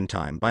reaction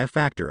time by a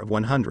factor of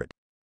 100.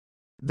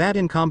 That,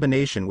 in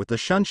combination with the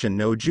Shunshin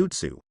no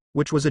Jutsu,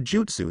 which was a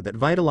jutsu that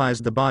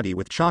vitalized the body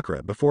with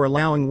chakra before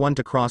allowing one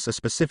to cross a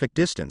specific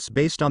distance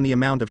based on the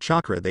amount of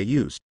chakra they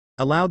used,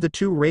 allowed the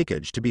two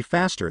Raikage to be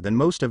faster than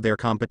most of their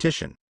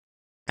competition.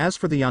 As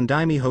for the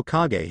Yondaime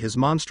Hokage, his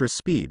monstrous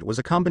speed was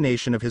a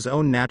combination of his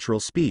own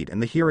natural speed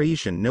and the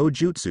Hiraishin no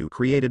Jutsu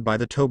created by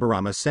the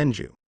Tobarama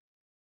Senju.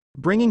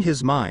 Bringing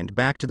his mind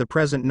back to the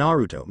present,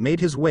 Naruto made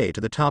his way to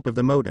the top of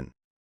the mountain.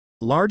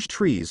 Large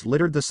trees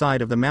littered the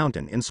side of the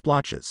mountain in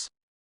splotches.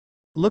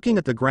 Looking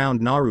at the ground,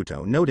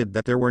 Naruto noted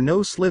that there were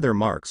no slither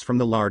marks from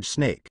the large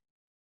snake.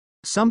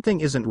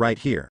 Something isn't right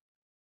here.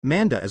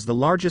 Manda is the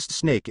largest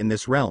snake in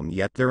this realm,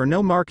 yet there are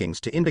no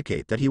markings to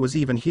indicate that he was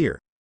even here.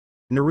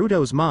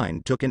 Naruto's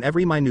mind took in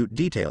every minute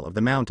detail of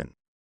the mountain.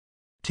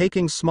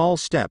 Taking small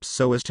steps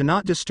so as to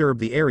not disturb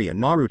the area,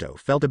 Naruto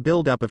felt a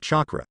build-up of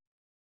chakra.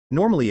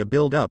 Normally a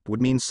build-up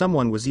would mean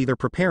someone was either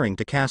preparing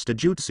to cast a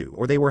jutsu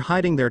or they were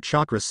hiding their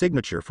chakra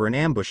signature for an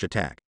ambush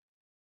attack.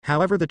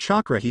 However, the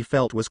chakra he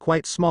felt was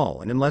quite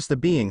small, and unless the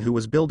being who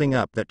was building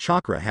up that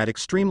chakra had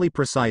extremely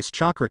precise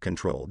chakra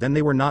control, then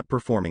they were not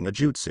performing a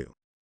jutsu.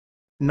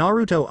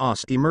 Naruto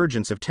asked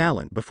emergence of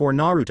talent. Before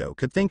Naruto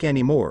could think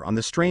any more on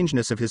the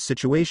strangeness of his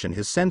situation,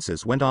 his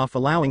senses went off,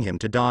 allowing him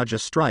to dodge a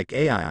strike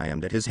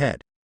aimed at his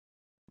head.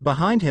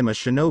 Behind him, a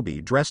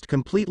shinobi dressed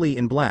completely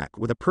in black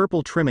with a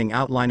purple trimming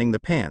outlining the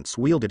pants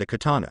wielded a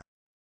katana.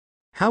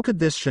 How could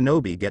this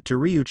shinobi get to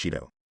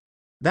Ryuchido?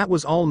 That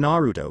was all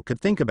Naruto could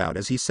think about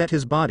as he set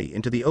his body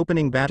into the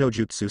opening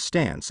Batojutsu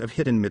stance of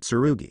Hiten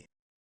Mitsurugi.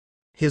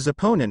 His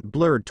opponent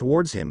blurred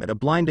towards him at a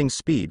blinding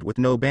speed with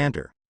no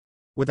banter.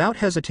 Without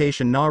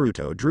hesitation,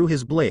 Naruto drew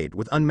his blade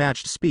with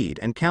unmatched speed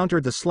and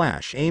countered the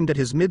slash aimed at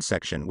his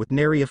midsection with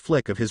nary a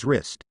flick of his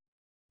wrist.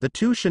 The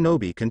two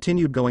shinobi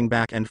continued going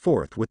back and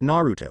forth, with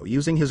Naruto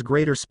using his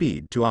greater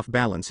speed to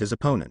off-balance his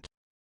opponent.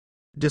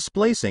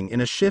 Displacing in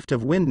a shift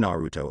of wind,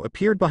 Naruto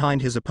appeared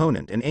behind his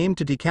opponent and aimed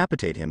to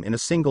decapitate him in a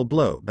single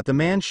blow, but the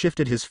man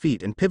shifted his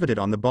feet and pivoted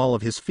on the ball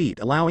of his feet,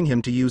 allowing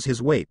him to use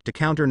his weight to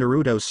counter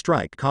Naruto's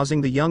strike,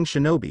 causing the young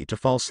shinobi to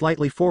fall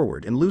slightly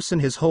forward and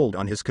loosen his hold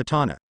on his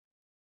katana.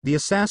 The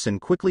assassin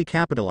quickly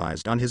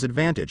capitalized on his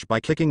advantage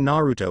by kicking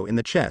Naruto in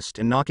the chest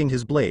and knocking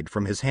his blade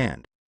from his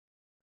hand.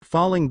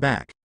 Falling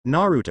back,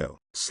 Naruto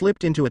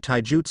slipped into a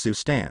taijutsu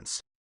stance.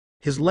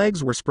 His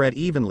legs were spread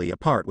evenly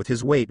apart with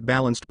his weight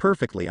balanced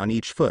perfectly on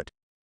each foot.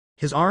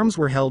 His arms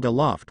were held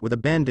aloft with a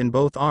bend in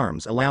both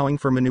arms, allowing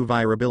for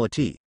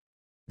maneuverability.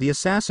 The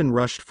assassin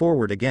rushed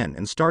forward again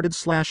and started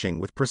slashing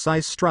with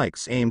precise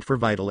strikes aimed for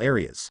vital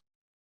areas.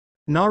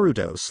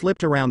 Naruto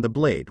slipped around the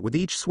blade with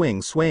each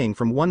swing swaying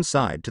from one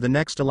side to the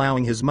next,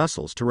 allowing his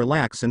muscles to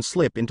relax and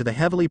slip into the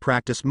heavily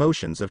practiced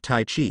motions of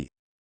Tai Chi.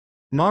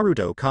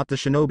 Naruto caught the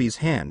shinobi's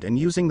hand and,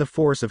 using the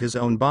force of his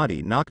own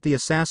body, knocked the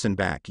assassin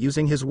back,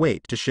 using his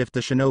weight to shift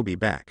the shinobi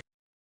back.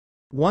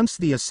 Once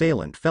the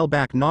assailant fell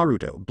back,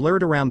 Naruto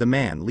blurred around the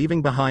man,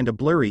 leaving behind a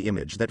blurry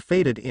image that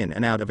faded in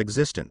and out of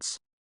existence.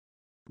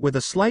 With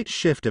a slight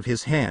shift of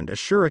his hand, a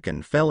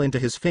shuriken fell into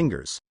his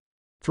fingers.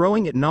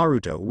 Throwing it,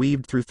 Naruto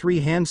weaved through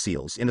 3 hand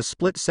seals in a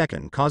split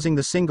second, causing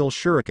the single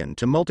shuriken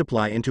to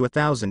multiply into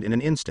 1,000 in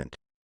an instant.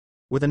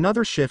 With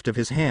another shift of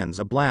his hands,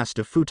 a blast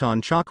of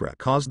futon chakra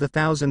caused the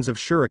thousands of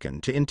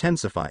shuriken to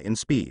intensify in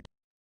speed.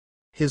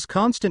 His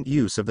constant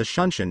use of the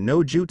Shunshin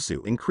no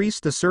Jutsu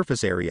increased the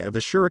surface area of the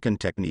shuriken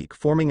technique,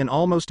 forming an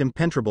almost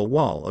impenetrable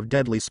wall of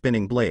deadly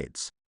spinning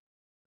blades.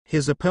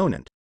 His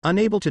opponent,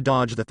 unable to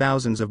dodge the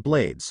thousands of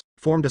blades,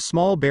 formed a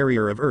small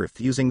barrier of earth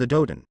using the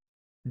Doden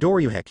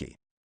Doryuheki.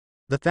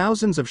 The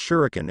thousands of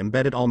shuriken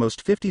embedded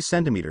almost 50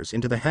 centimeters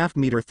into the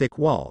half-meter thick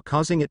wall,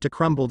 causing it to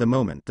crumble the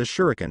moment the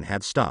shuriken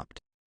had stopped.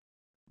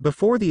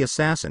 Before the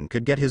assassin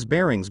could get his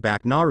bearings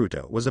back,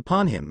 Naruto was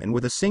upon him, and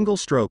with a single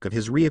stroke of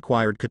his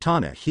reacquired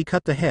katana he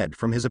cut the head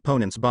from his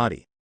opponent's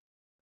body.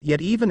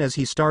 Yet even as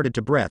he started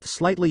to breathe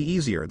slightly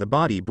easier, the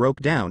body broke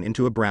down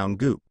into a brown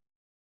goop.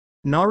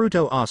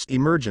 Naruto asked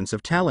emergence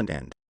of talent,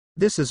 and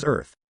this is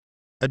Earth.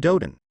 A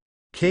Doden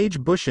Kage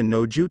Bushin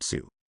no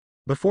Jutsu.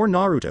 Before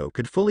Naruto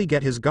could fully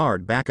get his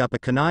guard back up, a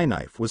kunai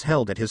knife was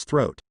held at his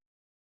throat.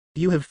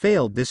 You have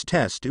failed this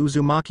test,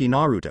 Uzumaki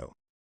Naruto.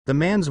 The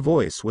man's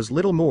voice was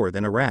little more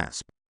than a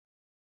rasp.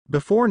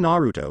 Before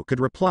Naruto could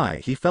reply,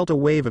 he felt a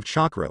wave of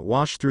chakra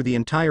wash through the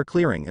entire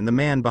clearing, and the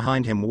man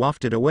behind him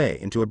wafted away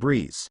into a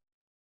breeze.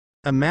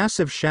 A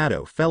massive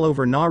shadow fell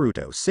over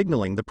Naruto,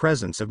 signaling the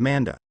presence of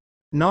Manda.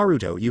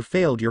 Naruto, you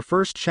failed your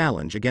first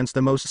challenge against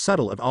the most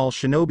subtle of all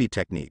shinobi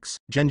techniques,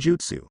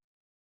 genjutsu.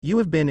 You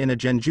have been in a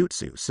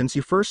genjutsu since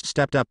you first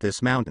stepped up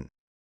this mountain.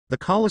 The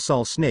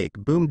colossal snake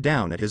boomed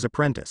down at his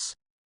apprentice.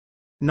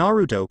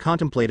 Naruto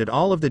contemplated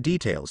all of the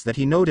details that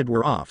he noted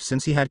were off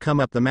since he had come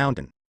up the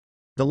mountain.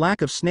 The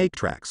lack of snake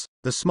tracks,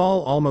 the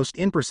small almost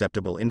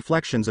imperceptible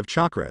inflections of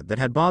chakra that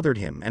had bothered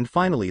him, and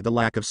finally the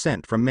lack of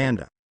scent from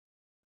Manda.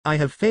 I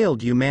have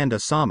failed you,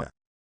 Manda-sama.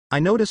 I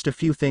noticed a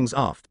few things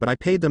off, but I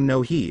paid them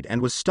no heed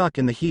and was stuck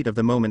in the heat of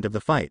the moment of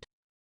the fight.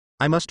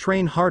 I must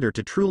train harder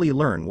to truly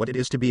learn what it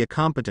is to be a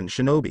competent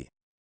shinobi,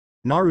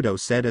 Naruto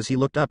said as he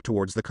looked up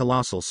towards the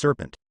colossal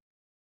serpent.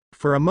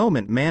 For a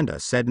moment Manda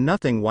said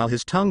nothing while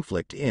his tongue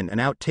flicked in and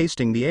out,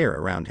 tasting the air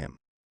around him.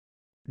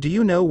 Do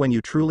you know when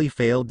you truly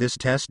failed this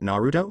test,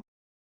 Naruto?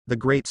 The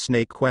great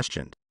snake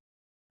questioned.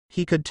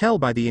 He could tell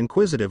by the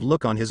inquisitive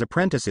look on his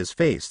apprentice's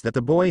face that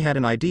the boy had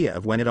an idea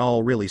of when it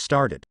all really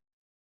started.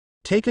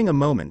 Taking a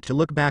moment to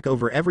look back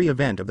over every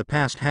event of the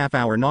past half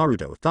hour,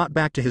 Naruto thought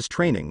back to his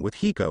training with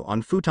Hiko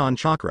on Futon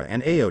Chakra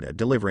and Aota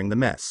delivering the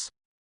mess.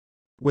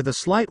 With a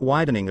slight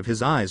widening of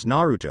his eyes,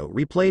 Naruto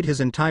replayed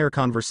his entire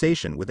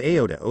conversation with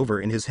Aota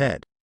over in his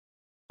head.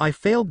 I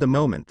failed the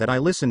moment that I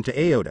listened to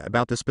Aota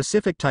about the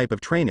specific type of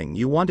training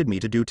you wanted me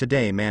to do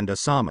today,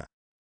 Manda-sama.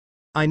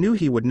 I knew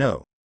he would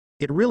know.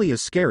 It really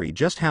is scary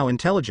just how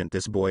intelligent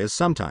this boy is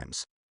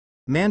sometimes.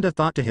 Manda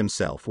thought to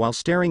himself while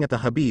staring at the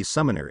Hobby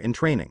summoner in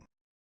training.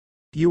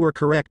 You were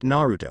correct,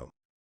 Naruto.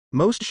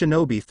 Most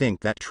shinobi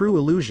think that true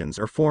illusions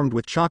are formed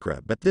with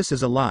chakra, but this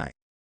is a lie.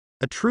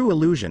 A true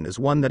illusion is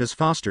one that is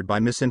fostered by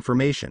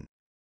misinformation.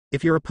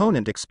 If your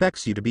opponent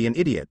expects you to be an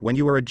idiot when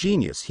you are a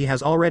genius, he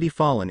has already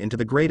fallen into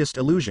the greatest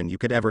illusion you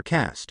could ever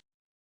cast.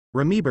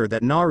 Remember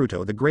that,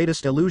 Naruto, the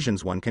greatest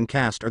illusions one can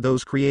cast are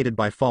those created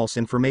by false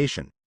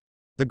information.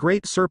 The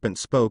great serpent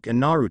spoke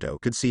and Naruto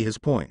could see his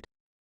point.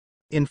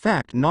 In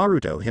fact,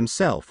 Naruto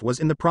himself was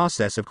in the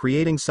process of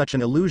creating such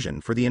an illusion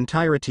for the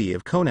entirety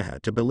of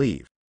Konoha to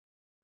believe.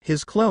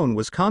 His clone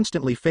was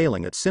constantly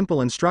failing at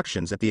simple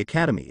instructions at the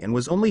academy and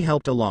was only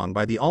helped along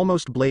by the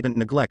almost blatant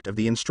neglect of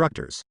the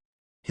instructors.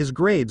 His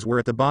grades were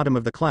at the bottom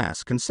of the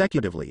class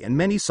consecutively, and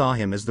many saw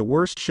him as the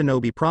worst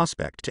shinobi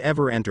prospect to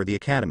ever enter the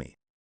academy.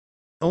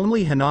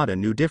 Only Hinata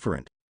knew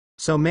different.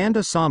 So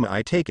Manda-sama,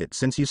 I take it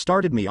since you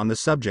started me on the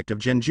subject of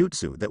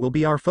genjutsu that will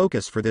be our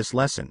focus for this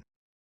lesson?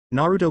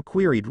 Naruto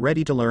queried,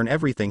 ready to learn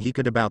everything he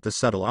could about the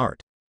subtle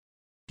art.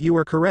 You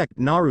are correct,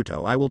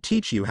 Naruto. I will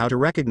teach you how to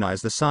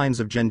recognize the signs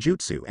of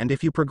genjutsu, and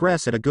if you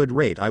progress at a good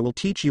rate I will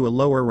teach you a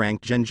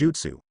lower-ranked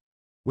genjutsu.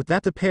 With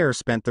that, the pair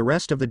spent the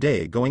rest of the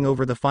day going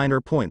over the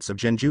finer points of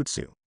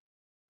genjutsu.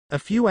 A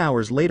few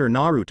hours later,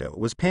 Naruto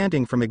was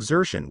panting from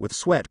exertion with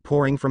sweat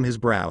pouring from his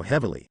brow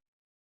heavily.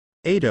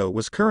 Edo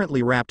was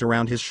currently wrapped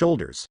around his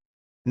shoulders.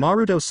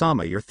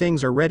 Naruto-sama, your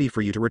things are ready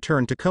for you to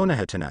return to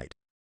Konoha tonight.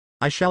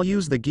 I shall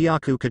use the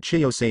Gyaku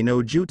Kachiyose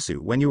no Jutsu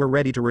when you are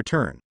ready to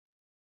return,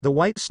 the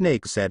white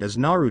snake said as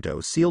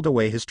Naruto sealed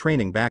away his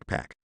training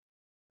backpack.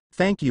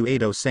 Thank you,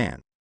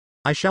 Edo-san.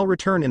 I shall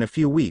return in a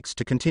few weeks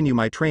to continue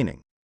my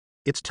training.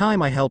 It's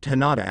time I helped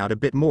Hinata out a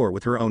bit more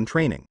with her own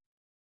training.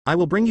 I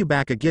will bring you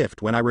back a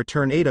gift when I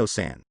return,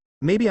 Edo-san.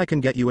 Maybe I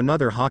can get you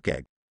another hawk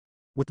egg.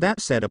 With that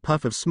said, a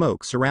puff of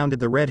smoke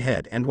surrounded the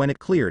redhead, and when it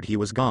cleared he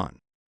was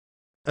gone.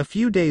 A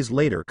few days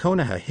later,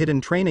 Konoha hidden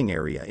training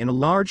area in a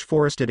large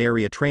forested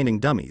area.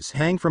 Training dummies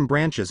hang from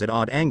branches at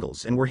odd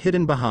angles and were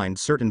hidden behind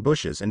certain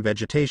bushes and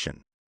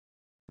vegetation.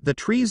 The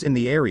trees in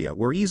the area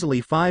were easily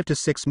 5 to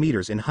 6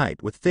 meters in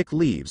height, with thick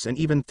leaves and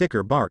even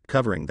thicker bark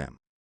covering them.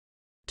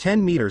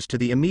 10 meters to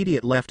the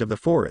immediate left of the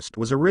forest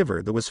was a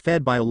river that was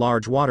fed by a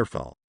large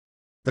waterfall.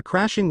 The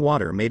crashing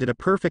water made it a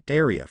perfect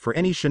area for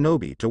any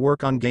shinobi to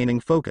work on gaining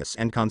focus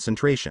and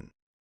concentration.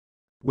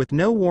 With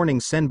no warning,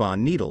 senbon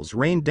needles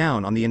rained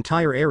down on the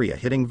entire area,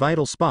 hitting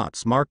vital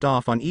spots marked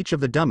off on each of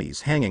the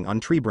dummies hanging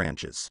on tree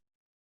branches.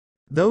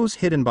 Those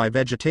hidden by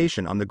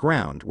vegetation on the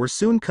ground were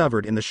soon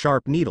covered in the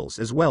sharp needles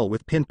as well,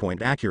 with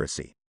pinpoint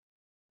accuracy.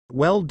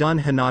 Well done,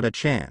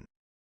 Hinata-chan.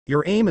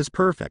 Your aim is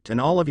perfect and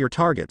all of your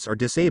targets are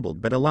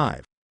disabled but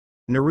alive.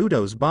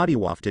 Naruto's body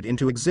wafted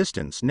into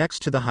existence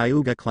next to the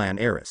Hyuga clan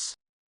heiress.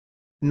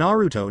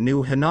 Naruto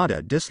knew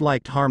Hinata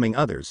disliked harming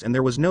others, and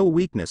there was no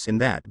weakness in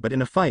that, but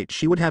in a fight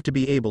she would have to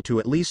be able to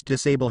at least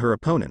disable her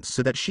opponents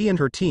so that she and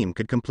her team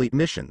could complete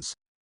missions.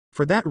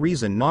 For that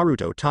reason,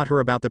 Naruto taught her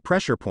about the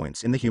pressure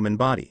points in the human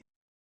body.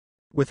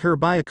 With her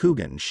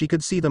Byakugan she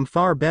could see them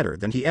far better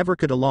than he ever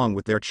could, along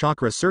with their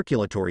chakra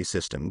circulatory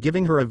system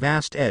giving her a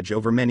vast edge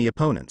over many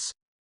opponents.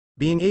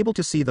 Being able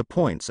to see the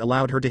points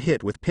allowed her to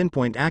hit with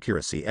pinpoint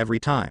accuracy every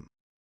time.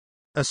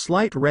 A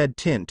slight red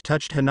tint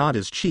touched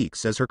Hinata's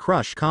cheeks as her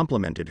crush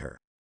complimented her.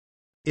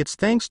 It's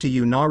thanks to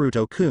you,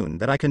 Naruto-kun,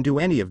 that I can do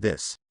any of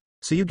this,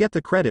 so you get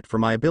the credit for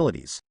my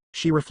abilities,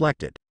 she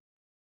reflected.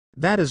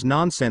 That is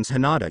nonsense,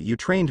 Hinata. You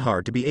trained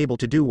hard to be able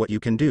to do what you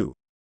can do.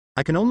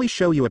 I can only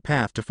show you a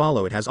path to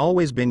follow. It has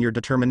always been your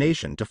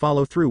determination to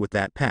follow through with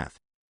that path.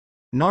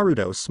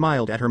 Naruto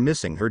smiled at her,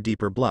 missing her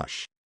deeper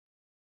blush.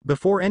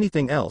 Before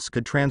anything else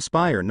could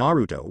transpire,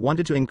 Naruto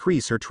wanted to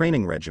increase her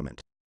training regimen.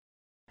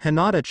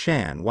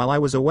 Hinata-chan, while I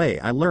was away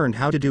I learned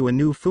how to do a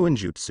new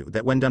fuinjutsu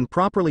that when done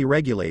properly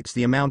regulates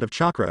the amount of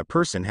chakra a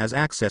person has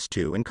access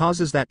to and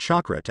causes that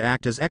chakra to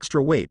act as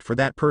extra weight for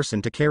that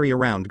person to carry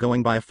around,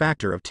 going by a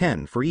factor of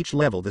 10 for each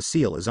level the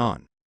seal is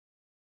on.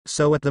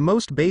 So at the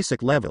most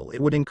basic level it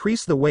would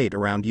increase the weight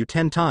around you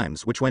 10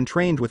 times, which when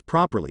trained with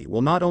properly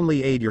will not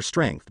only aid your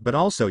strength but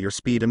also your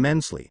speed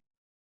immensely.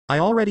 I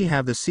already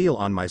have the seal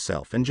on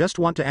myself and just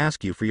want to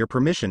ask you for your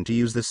permission to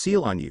use the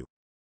seal on you.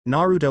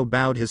 Naruto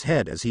bowed his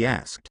head as he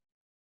asked.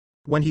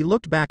 When he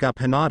looked back up,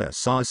 Hinata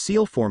saw a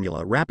seal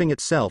formula wrapping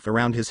itself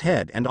around his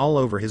head and all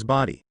over his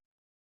body.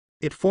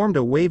 It formed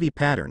a wavy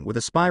pattern with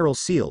a spiral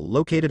seal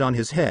located on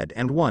his head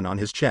and one on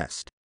his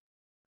chest.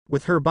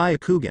 With her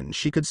Byakugan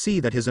she could see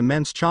that his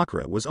immense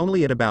chakra was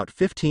only at about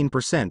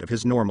 15% of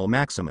his normal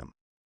maximum.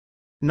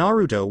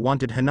 Naruto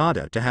wanted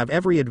Hinata to have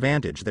every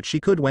advantage that she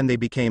could when they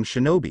became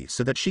shinobi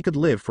so that she could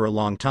live for a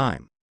long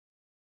time.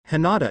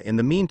 Hinata in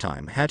the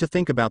meantime had to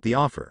think about the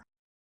offer.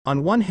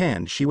 On one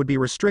hand she would be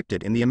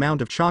restricted in the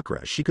amount of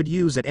chakra she could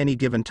use at any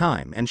given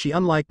time, and she,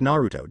 unlike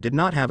Naruto, did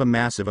not have a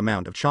massive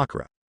amount of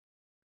chakra.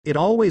 It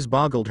always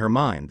boggled her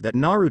mind that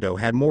Naruto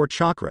had more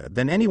chakra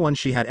than anyone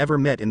she had ever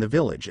met in the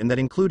village, and that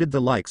included the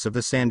likes of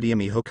the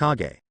Sandaime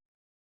Hokage.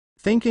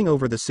 Thinking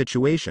over the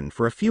situation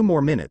for a few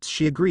more minutes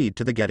she agreed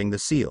to getting the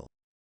seal.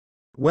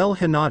 Well,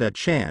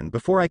 Hinata-chan,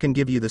 before I can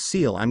give you the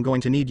seal I'm going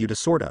to need you to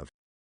sort of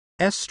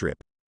strip.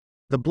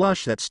 The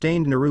blush that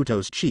stained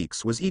Naruto's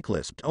cheeks was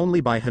eclipsed only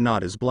by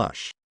Hinata's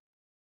blush.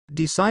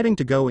 Deciding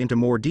to go into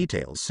more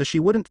details so she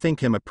wouldn't think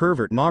him a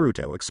pervert,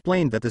 Naruto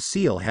explained that the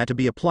seal had to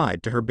be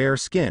applied to her bare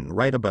skin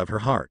right above her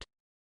heart.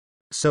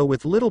 So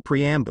with little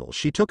preamble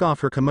she took off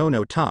her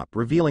kimono top,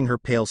 revealing her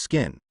pale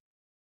skin.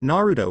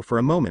 Naruto for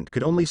a moment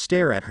could only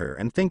stare at her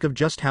and think of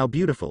just how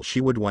beautiful she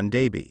would one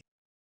day be.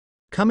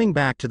 Coming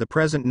back to the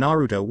present,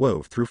 Naruto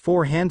wove through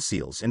 4 hand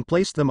seals and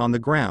placed them on the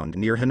ground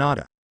near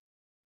Hinata.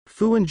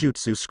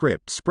 Fuinjutsu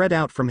script spread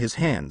out from his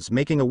hands,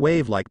 making a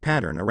wave-like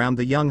pattern around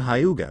the young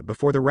Hyuga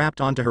before the wrapped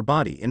onto her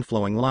body in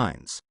flowing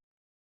lines.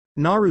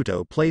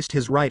 Naruto placed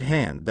his right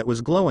hand that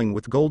was glowing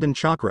with golden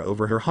chakra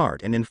over her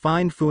heart, and in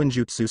fine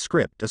Fuinjutsu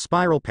script a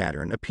spiral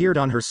pattern appeared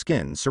on her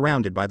skin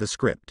surrounded by the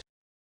script.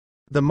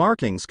 The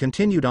markings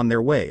continued on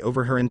their way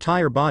over her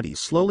entire body,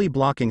 slowly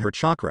blocking her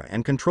chakra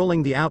and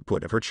controlling the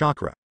output of her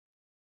chakra.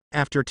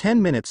 After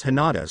 10 minutes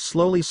Hinata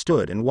slowly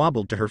stood and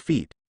wobbled to her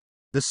feet.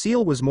 The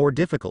seal was more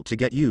difficult to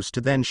get used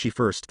to than she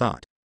first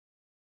thought.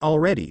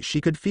 Already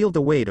she could feel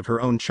the weight of her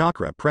own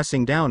chakra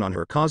pressing down on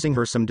her, causing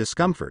her some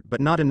discomfort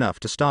but not enough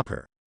to stop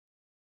her.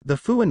 The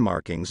Fuin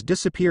markings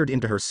disappeared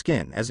into her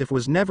skin as if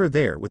was never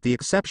there, with the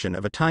exception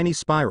of a tiny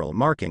spiral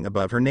marking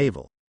above her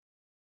navel.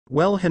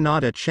 Well,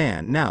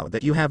 Hinata-chan, now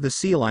that you have the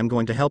seal I'm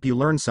going to help you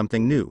learn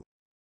something new.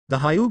 The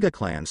Hyuga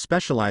clan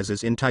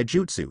specializes in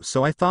taijutsu,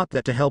 so I thought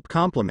that to help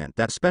complement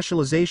that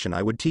specialization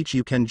I would teach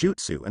you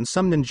kenjutsu and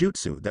some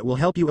ninjutsu that will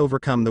help you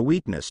overcome the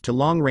weakness to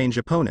long-range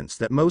opponents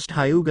that most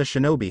Hyuga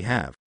shinobi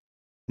have.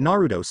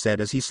 Naruto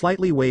said as he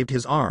slightly waved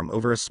his arm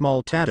over a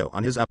small tattoo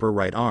on his upper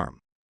right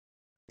arm.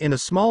 In a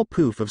small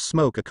poof of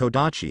smoke a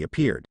kodachi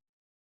appeared.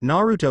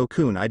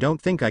 Naruto-kun, I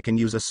don't think I can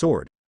use a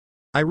sword.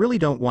 I really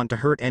don't want to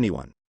hurt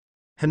anyone.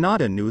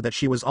 Hinata knew that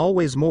she was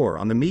always more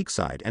on the meek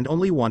side and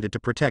only wanted to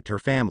protect her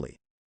family.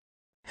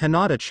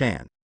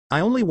 Hinata-chan, I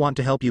only want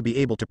to help you be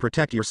able to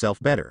protect yourself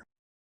better.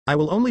 I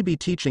will only be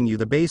teaching you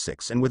the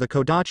basics, and with a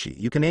kodachi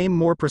you can aim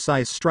more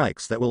precise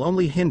strikes that will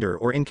only hinder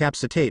or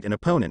incapacitate an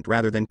opponent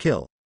rather than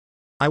kill.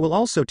 I will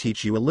also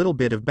teach you a little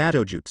bit of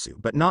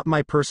batojutsu, but not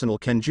my personal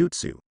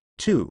kenjutsu,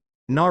 too.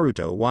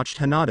 Naruto watched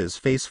Hinata's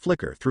face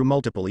flicker through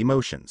multiple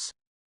emotions.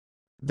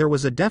 There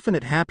was a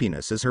definite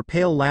happiness as her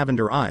pale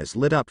lavender eyes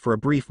lit up for a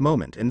brief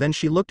moment, and then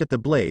she looked at the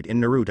blade in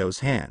Naruto's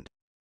hand.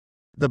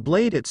 The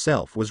blade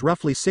itself was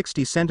roughly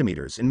 60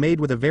 centimeters and made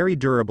with a very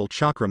durable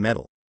chakra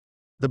metal.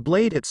 The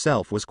blade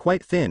itself was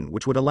quite thin,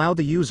 which would allow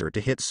the user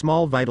to hit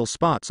small vital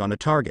spots on a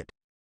target,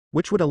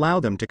 which would allow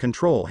them to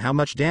control how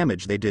much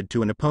damage they did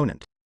to an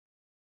opponent.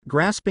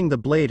 Grasping the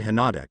blade,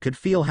 Hinata could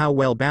feel how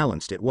well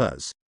balanced it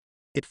was.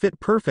 It fit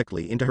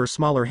perfectly into her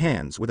smaller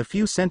hands with a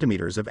few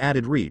centimeters of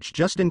added reach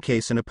just in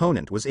case an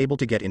opponent was able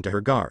to get into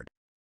her guard.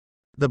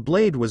 The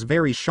blade was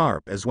very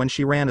sharp, as when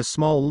she ran a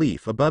small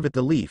leaf above it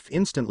the leaf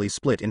instantly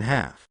split in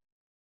half.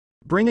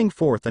 Bringing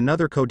forth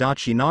another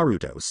kodachi,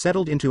 Naruto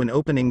settled into an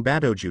opening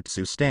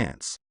batojutsu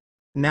stance.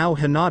 Now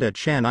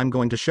Hinata-chan, I'm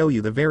going to show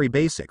you the very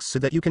basics so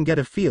that you can get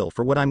a feel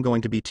for what I'm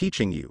going to be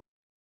teaching you.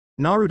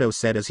 Naruto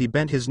said as he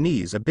bent his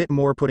knees a bit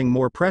more, putting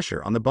more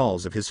pressure on the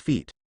balls of his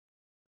feet.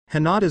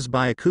 Hinata's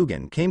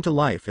Byakugan came to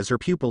life as her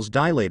pupils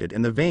dilated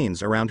and the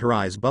veins around her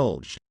eyes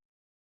bulged.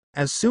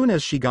 As soon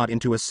as she got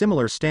into a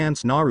similar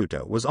stance,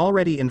 Naruto was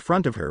already in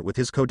front of her with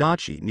his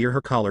kodachi near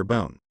her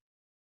collarbone.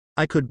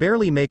 I could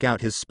barely make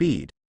out his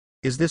speed.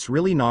 Is this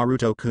really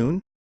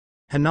Naruto-kun?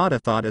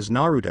 Hinata thought as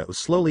Naruto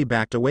slowly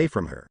backed away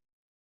from her.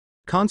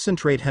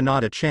 Concentrate,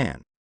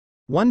 Hinata-chan.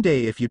 One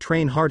day if you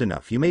train hard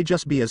enough you may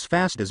just be as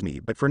fast as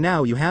me, but for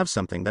now you have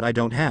something that I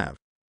don't have.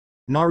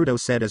 Naruto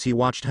said as he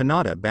watched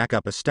Hinata back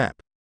up a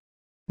step.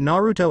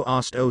 Naruto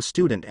asked, "Oh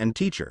student and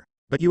teacher,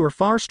 but you are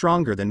far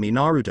stronger than me,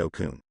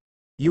 Naruto-kun.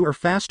 You are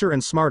faster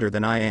and smarter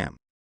than I am."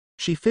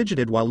 She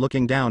fidgeted while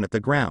looking down at the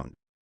ground.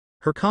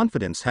 Her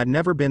confidence had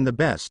never been the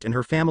best in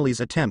her family's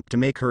attempt to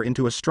make her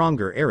into a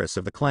stronger heiress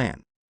of the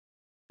clan.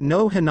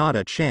 "No,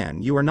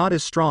 Hinata-chan, you are not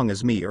as strong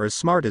as me or as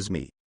smart as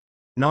me,"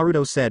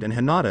 Naruto said, and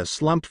Hinata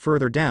slumped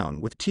further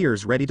down with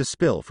tears ready to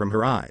spill from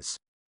her eyes.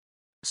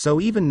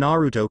 So even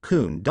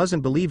Naruto-kun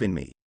doesn't believe in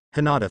me,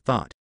 Hinata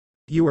thought.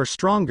 "You are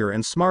stronger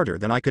and smarter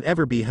than I could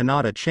ever be,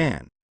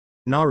 Hinata-chan,"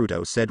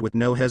 Naruto said with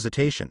no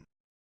hesitation.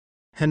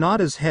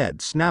 Hinata's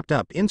head snapped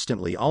up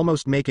instantly,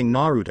 almost making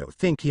Naruto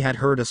think he had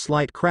heard a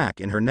slight crack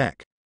in her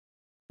neck.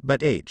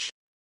 "But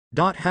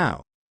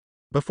how?"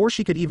 Before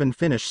she could even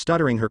finish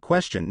stuttering her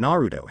question,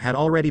 Naruto had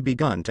already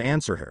begun to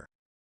answer her.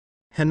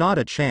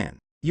 "Hinata-chan,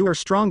 you are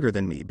stronger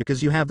than me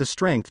because you have the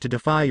strength to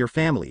defy your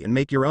family and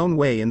make your own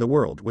way in the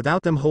world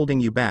without them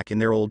holding you back in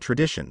their old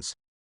traditions.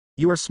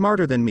 You are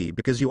smarter than me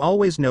because you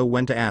always know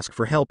when to ask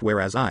for help,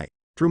 whereas I,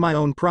 through my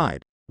own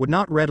pride, would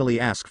not readily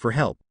ask for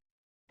help.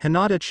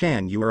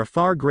 Hinata-chan, you are a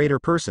far greater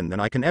person than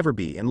I can ever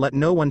be, and let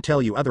no one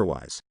tell you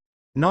otherwise,"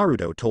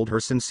 Naruto told her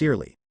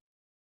sincerely.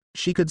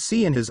 She could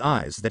see in his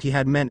eyes that he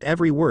had meant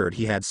every word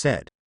he had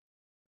said.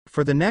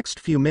 For the next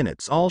few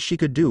minutes all she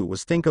could do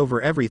was think over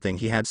everything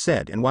he had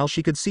said, and while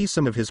she could see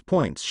some of his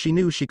points, she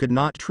knew she could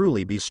not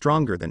truly be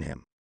stronger than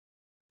him.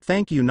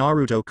 "Thank you,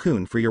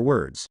 Naruto-kun, for your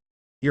words.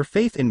 Your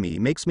faith in me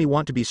makes me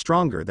want to be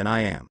stronger than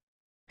I am,"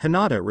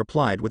 Hinata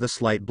replied with a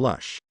slight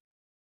blush.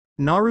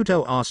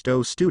 Naruto asked,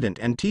 "Oh student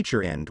and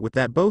teacher," and with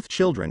that both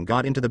children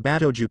got into the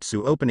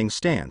Batojutsu opening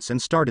stance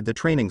and started the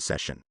training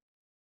session.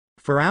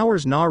 For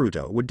hours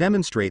Naruto would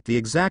demonstrate the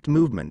exact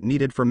movement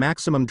needed for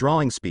maximum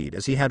drawing speed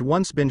as he had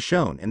once been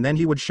shown, and then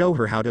he would show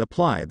her how to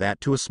apply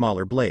that to a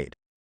smaller blade.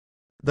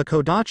 The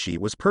Kodachi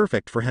was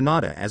perfect for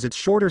Hinata as its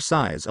shorter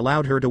size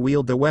allowed her to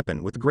wield the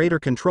weapon with greater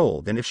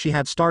control than if she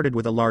had started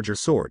with a larger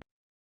sword.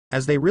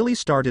 As they really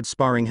started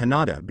sparring,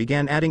 Hinata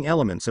began adding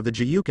elements of the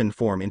Gyuken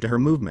form into her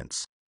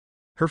movements.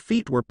 Her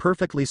feet were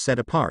perfectly set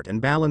apart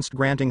and balanced,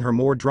 granting her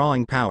more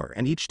drawing power,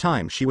 and each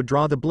time she would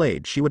draw the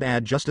blade she would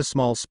add just a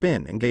small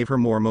spin and gave her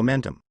more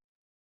momentum.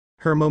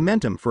 Her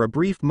momentum for a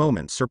brief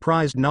moment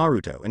surprised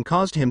Naruto and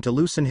caused him to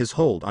loosen his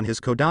hold on his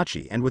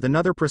Kodachi, and with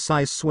another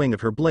precise swing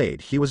of her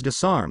blade he was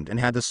disarmed and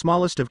had the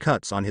smallest of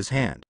cuts on his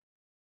hand.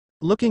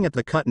 Looking at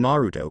the cut,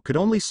 Naruto could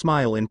only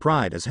smile in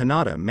pride as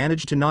Hinata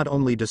managed to not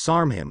only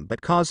disarm him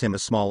but cause him a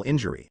small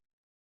injury.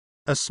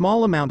 A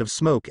small amount of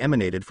smoke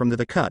emanated from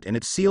the cut and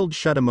it sealed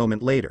shut a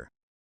moment later.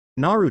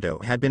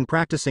 Naruto had been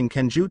practicing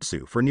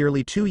Kenjutsu for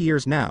nearly 2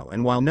 years now,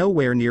 and while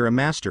nowhere near a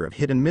master of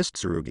hidden mist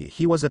Tsurugi,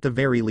 he was at the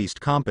very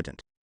least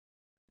competent.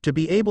 To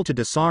be able to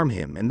disarm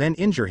him and then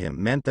injure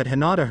him meant that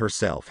Hinata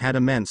herself had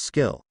immense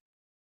skill.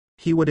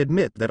 He would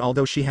admit that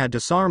although she had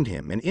disarmed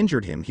him and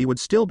injured him, he would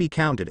still be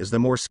counted as the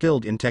more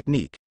skilled in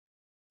technique.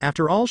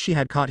 After all, she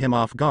had caught him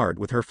off guard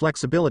with her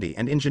flexibility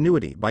and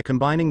ingenuity by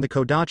combining the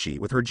Kodachi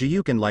with her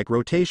Gyuken-like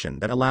rotation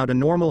that allowed a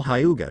normal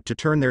Hyuga to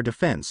turn their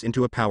defense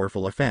into a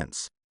powerful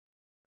offense.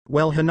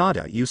 "Well,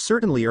 Hinata, you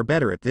certainly are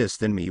better at this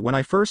than me when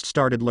I first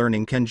started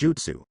learning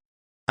Kenjutsu.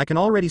 I can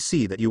already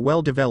see that you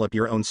well develop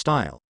your own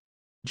style.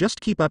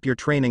 Just keep up your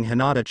training,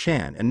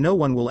 Hinata-chan, and no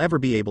one will ever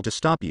be able to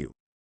stop you."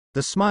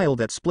 The smile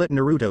that split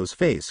Naruto's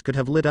face could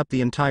have lit up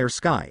the entire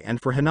sky, and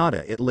for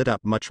Hinata it lit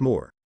up much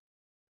more.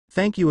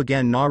 "Thank you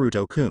again,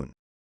 Naruto-kun.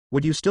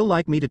 Would you still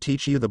like me to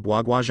teach you the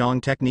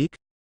Bwaguazhang technique?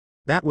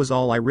 That was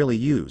all I really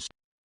used."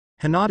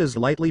 Hinata's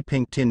lightly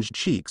pink-tinged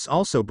cheeks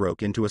also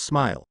broke into a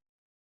smile.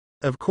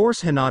 "Of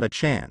course,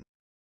 Hinata-chan.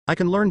 I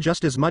can learn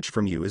just as much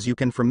from you as you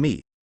can from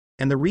me,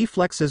 and the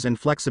reflexes and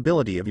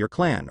flexibility of your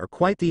clan are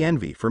quite the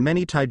envy for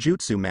many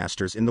taijutsu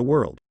masters in the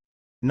world,"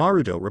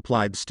 Naruto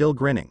replied, still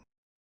grinning.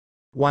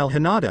 While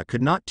Hinata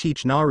could not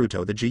teach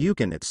Naruto the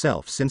Gyuken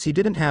itself since he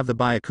didn't have the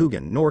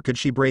Byakugan, nor could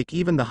she break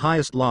even the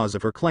highest laws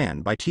of her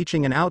clan by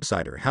teaching an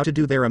outsider how to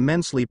do their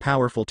immensely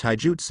powerful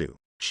taijutsu,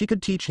 she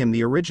could teach him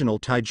the original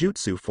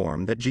taijutsu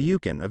form that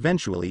Gyuken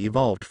eventually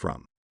evolved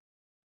from.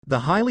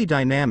 The highly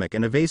dynamic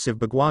and evasive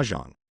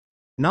Bwaguazhang.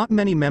 Not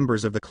many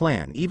members of the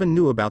clan even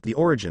knew about the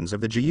origins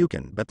of the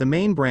Gyuken, but the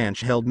main branch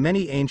held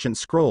many ancient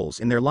scrolls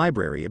in their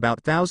library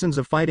about thousands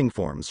of fighting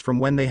forms from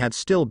when they had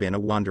still been a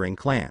wandering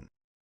clan.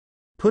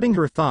 Putting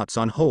her thoughts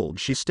on hold,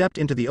 she stepped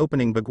into the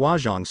opening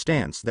Bwaguazhang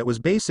stance that was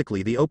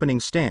basically the opening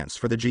stance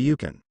for the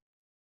Gyuken.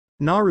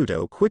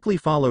 Naruto quickly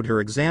followed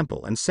her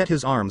example and set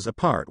his arms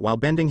apart while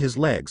bending his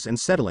legs and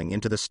settling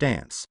into the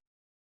stance.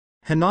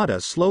 Hinata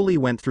slowly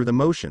went through the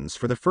motions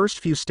for the first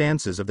few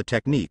stances of the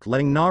technique,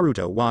 letting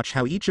Naruto watch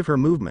how each of her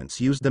movements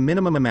used the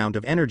minimum amount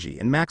of energy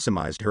and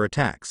maximized her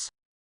attacks.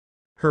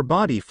 Her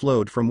body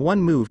flowed from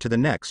one move to the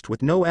next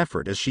with no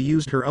effort as she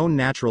used her own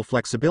natural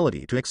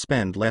flexibility to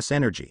expend less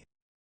energy.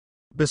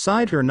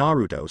 Beside her,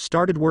 Naruto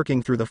started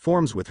working through the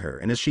forms with her,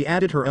 and as she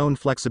added her own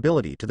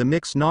flexibility to the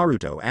mix,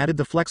 Naruto added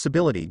the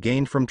flexibility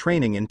gained from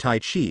training in Tai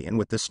Chi and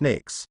with the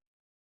snakes.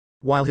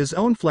 While his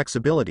own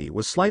flexibility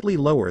was slightly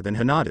lower than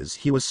Hinata's,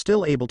 he was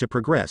still able to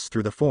progress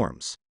through the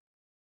forms.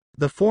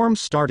 The forms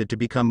started to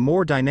become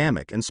more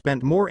dynamic and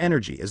spent more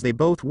energy as they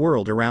both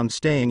whirled around,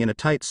 staying in a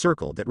tight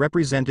circle that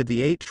represented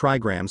the 8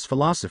 trigrams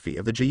philosophy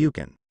of the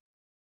Jyuken.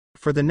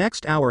 For the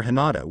next hour,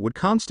 Hinata would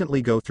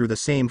constantly go through the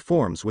same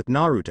forms with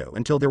Naruto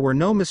until there were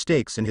no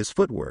mistakes in his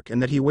footwork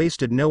and that he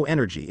wasted no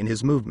energy in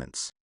his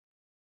movements.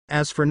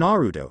 As for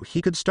Naruto,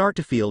 he could start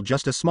to feel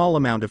just a small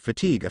amount of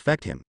fatigue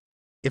affect him.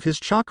 If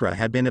his chakra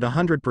had been at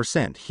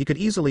 100%, he could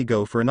easily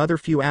go for another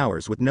few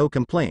hours with no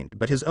complaint,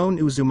 but his own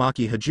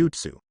Uzumaki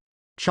Hajutsu,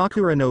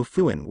 Chakura no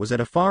Fuin, was at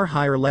a far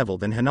higher level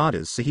than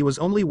Hinata's, so he was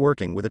only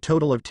working with a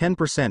total of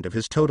 10% of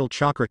his total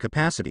chakra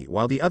capacity,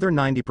 while the other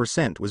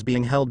 90% was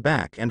being held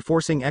back and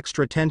forcing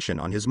extra tension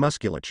on his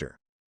musculature.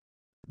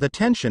 The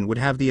tension would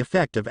have the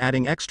effect of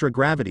adding extra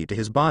gravity to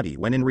his body,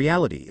 when in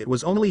reality it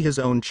was only his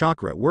own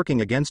chakra working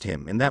against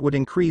him, and that would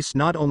increase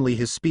not only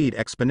his speed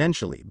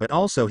exponentially but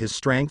also his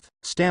strength,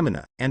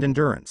 stamina, and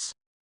endurance.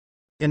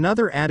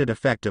 Another added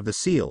effect of the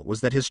seal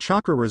was that his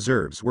chakra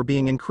reserves were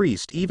being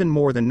increased even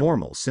more than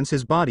normal, since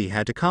his body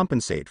had to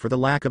compensate for the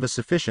lack of a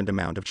sufficient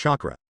amount of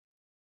chakra.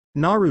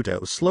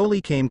 Naruto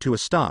slowly came to a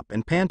stop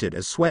and panted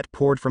as sweat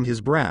poured from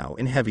his brow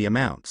in heavy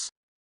amounts.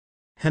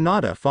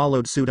 Hinata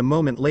followed suit a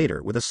moment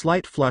later with a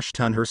slight flush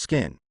on her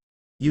skin.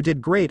 "You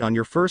did great on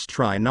your first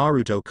try,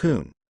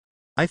 Naruto-kun.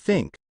 I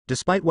think,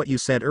 despite what you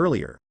said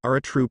earlier, are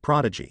a true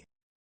prodigy."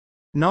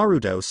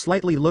 Naruto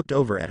slightly looked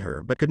over at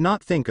her but could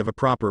not think of a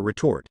proper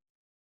retort.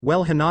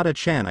 "Well,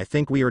 Hinata-chan, I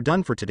think we are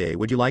done for today.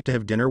 Would you like to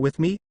have dinner with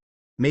me?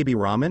 Maybe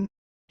ramen?"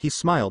 He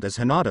smiled as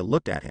Hinata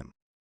looked at him.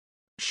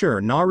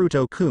 "Sure,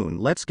 Naruto-kun,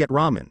 let's get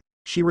ramen,"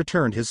 she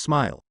returned his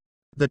smile.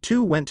 The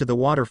two went to the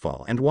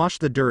waterfall and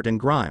washed the dirt and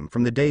grime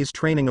from the day's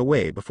training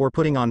away before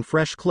putting on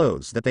fresh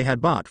clothes that they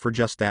had bought for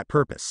just that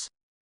purpose.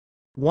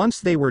 Once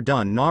they were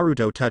done,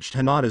 Naruto touched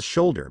Hinata's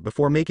shoulder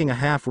before making a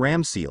half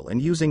ram seal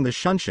and using the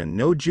Shunshin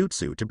no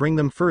Jutsu to bring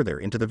them further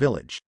into the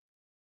village.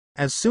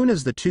 As soon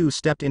as the two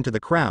stepped into the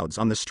crowds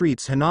on the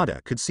streets,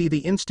 Hinata could see the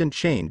instant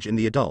change in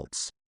the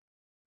adults.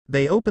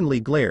 They openly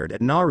glared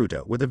at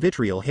Naruto with a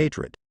vitriol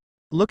hatred.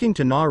 Looking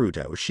to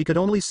Naruto, she could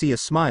only see a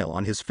smile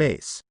on his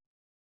face.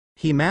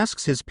 He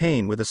masks his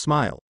pain with a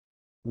smile.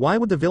 Why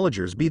would the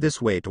villagers be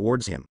this way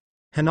towards him?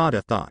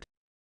 Hinata thought.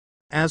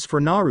 As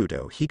for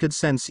Naruto, he could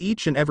sense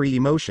each and every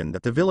emotion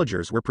that the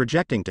villagers were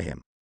projecting to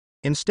him.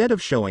 Instead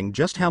of showing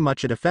just how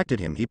much it affected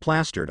him, he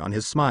plastered on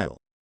his smile.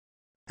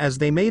 As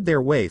they made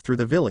their way through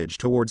the village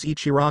towards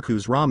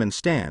Ichiraku's ramen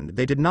stand,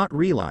 they did not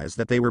realize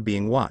that they were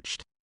being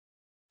watched.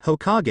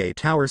 Hokage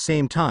Tower,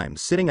 same time,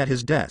 sitting at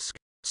his desk,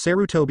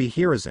 Sarutobi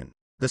Hiruzen,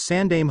 the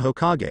Sandaime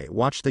Hokage,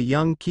 watched the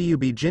young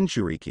Kyuubi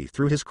Jinchuriki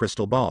through his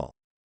crystal ball.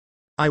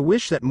 "I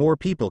wish that more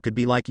people could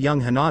be like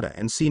young Hinata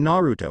and see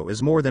Naruto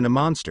as more than a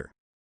monster.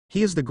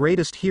 He is the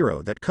greatest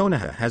hero that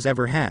Konoha has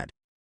ever had,"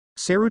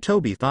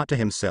 Sarutobi thought to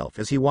himself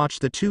as he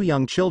watched the two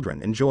young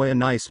children enjoy a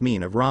nice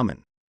meal of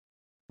ramen.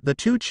 The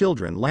two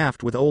children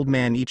laughed with old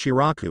man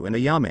Ichiraku and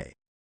Ayame.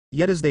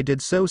 Yet as they did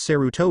so,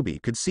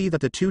 Sarutobi could see that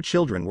the two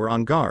children were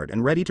on guard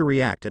and ready to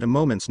react at a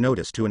moment's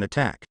notice to an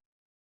attack.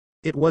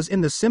 It was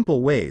in the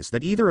simple ways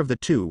that either of the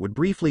two would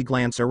briefly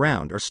glance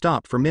around or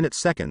stop for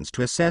seconds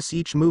to assess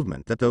each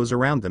movement that those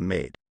around them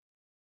made.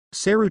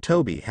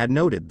 Sarutobi had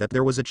noted that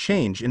there was a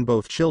change in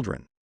both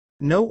children.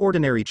 No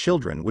ordinary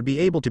children would be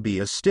able to be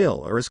as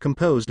still or as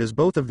composed as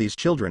both of these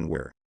children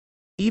were.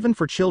 Even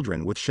for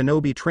children with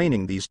shinobi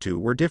training, these two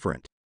were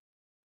different.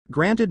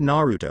 Granted,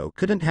 Naruto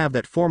couldn't have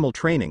that formal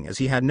training as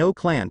he had no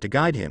clan to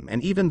guide him,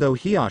 and even though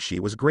Hiashi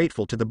was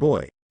grateful to the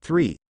boy,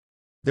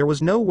 there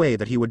was no way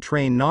that he would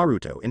train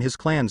Naruto in his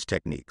clan's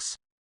techniques.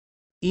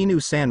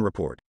 Inu-san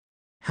report.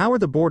 "How are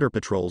the border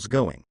patrols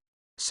going?"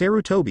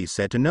 Sarutobi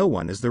said to no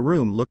one as the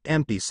room looked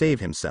empty save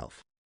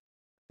himself.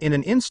 In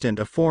an instant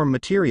a form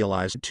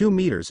materialized 2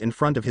 meters in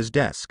front of his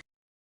desk.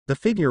 The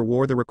figure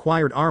wore the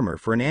required armor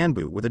for an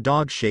Anbu with a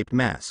dog-shaped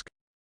mask.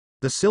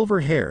 The silver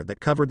hair that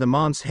covered the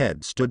mon's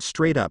head stood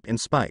straight up in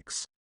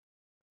spikes.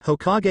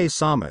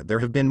 "Hokage-sama, there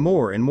have been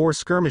more and more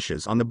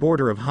skirmishes on the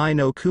border of Hai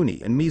no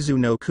Kuni and Mizu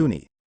no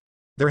Kuni.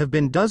 There have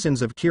been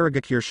dozens of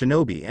Kirigakure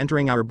shinobi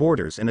entering our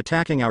borders and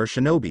attacking our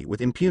shinobi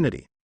with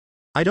impunity.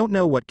 I don't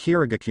know what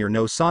Kirigakure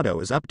no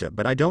Sato is up to,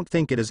 but I don't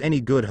think it is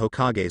any good,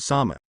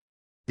 Hokage-sama,"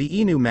 the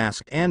Inu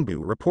masked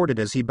Anbu reported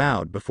as he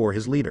bowed before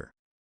his leader.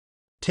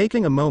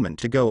 Taking a moment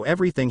to go,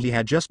 everything he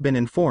had just been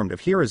informed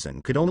of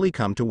Hiruzen could only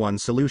come to one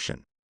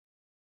solution.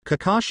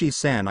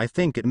 "Kakashi-san, I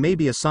think it may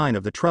be a sign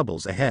of the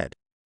troubles ahead.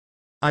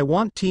 I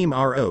want Team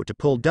RO to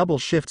pull double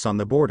shifts on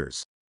the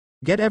borders.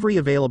 Get every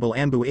available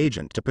Anbu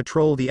agent to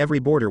patrol every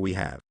border we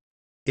have.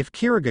 If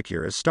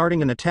Kirigakure is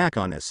starting an attack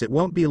on us, it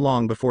won't be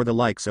long before the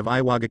likes of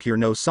Iwagakure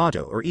no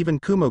Sato or even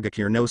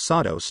Kumogakure no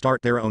Sato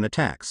start their own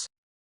attacks.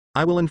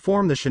 I will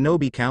inform the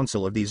Shinobi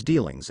Council of these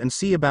dealings and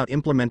see about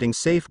implementing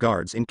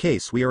safeguards in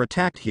case we are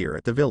attacked here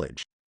at the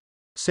village,"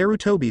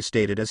 Sarutobi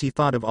stated as he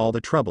thought of all the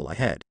trouble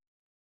ahead.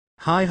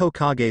 "Hi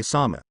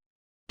Hokage-sama.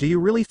 Do you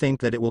really think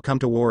that it will come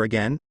to war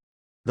again?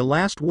 The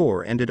last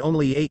war ended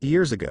only 8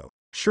 years ago.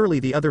 Surely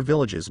the other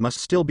villages must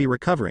still be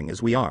recovering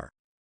as we are.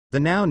 The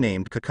now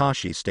named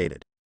Kakashi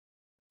stated.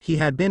 He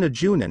had been a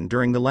Junin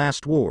during the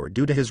last war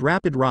due to his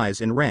rapid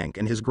rise in rank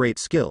and his great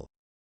skill.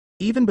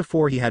 Even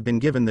before he had been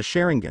given the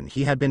Sharingan,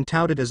 he had been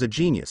touted as a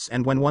genius,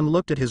 and when one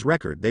looked at his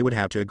record they would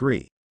have to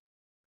agree.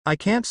 I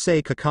can't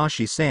say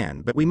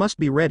Kakashi-san, but we must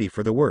be ready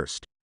for the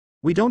worst.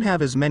 We don't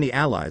have as many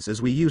allies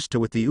as we used to,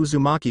 with the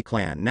Uzumaki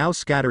clan now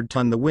scattered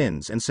to the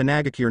winds, and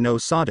Sanagakure no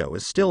Sato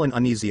is still an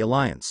uneasy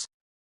alliance.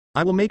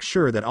 I will make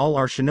sure that all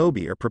our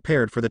shinobi are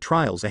prepared for the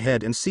trials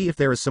ahead and see if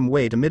there is some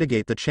way to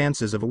mitigate the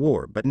chances of a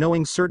war, but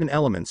knowing certain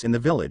elements in the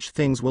village,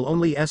 things will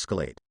only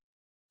escalate.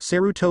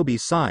 Sarutobi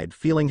sighed,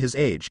 feeling his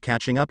age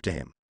catching up to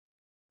him.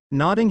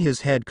 Nodding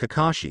his head,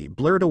 Kakashi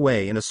blurred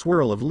away in a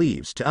swirl of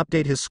leaves to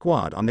update his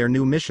squad on their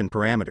new mission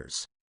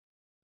parameters.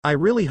 I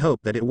really hope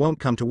that it won't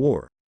come to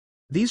war.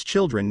 These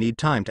children need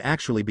time to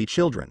actually be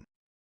children.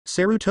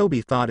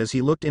 Sarutobi thought as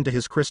he looked into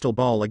his crystal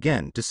ball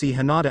again to see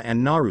Hinata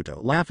and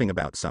Naruto laughing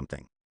about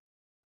something.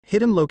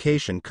 Hidden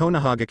location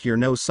Konohagakure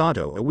no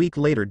Sato. A week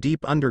later, deep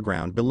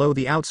underground below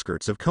the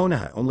outskirts of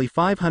Konoha, only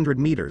 500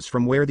 meters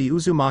from where the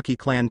Uzumaki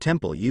clan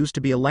temple used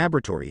to be, a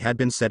laboratory had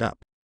been set up.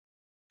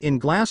 In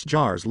glass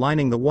jars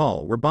lining the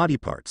wall were body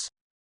parts.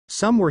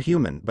 Some were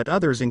human, but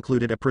others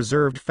included a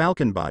preserved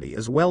falcon body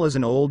as well as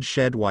an old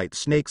shed white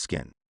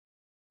snakeskin.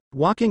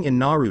 Walking in,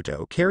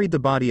 Naruto carried the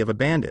body of a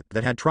bandit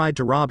that had tried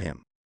to rob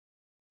him.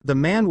 The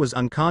man was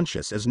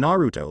unconscious as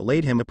Naruto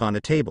laid him upon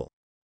a table.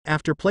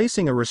 After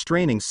placing a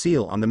restraining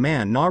seal on the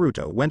man,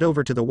 Naruto went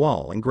over to the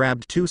wall and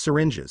grabbed 2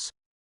 syringes.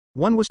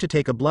 One was to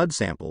take a blood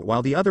sample,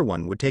 while the other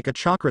one would take a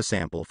chakra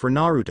sample for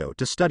Naruto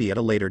to study at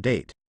a later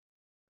date.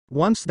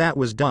 Once that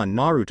was done,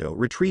 Naruto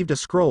retrieved a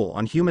scroll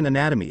on human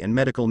anatomy and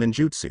medical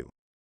ninjutsu.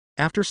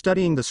 After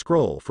studying the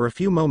scroll for a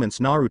few moments,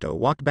 Naruto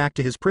walked back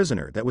to his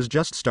prisoner that was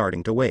just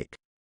starting to wake.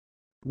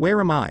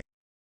 Where am I?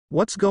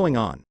 What's going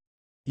on?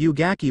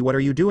 Ugaki, what are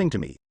you doing to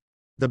me?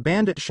 The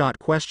bandit shot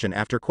question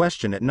after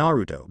question at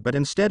Naruto, but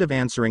instead of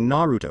answering,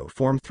 Naruto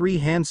formed 3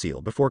 hand seal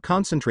before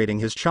concentrating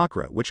his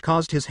chakra, which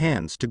caused his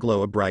hands to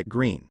glow a bright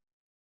green.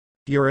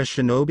 You're a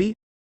shinobi?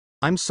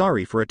 I'm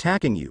sorry for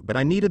attacking you, but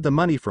I needed the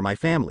money for my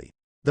family.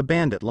 The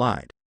bandit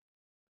lied.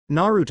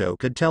 Naruto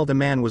could tell the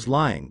man was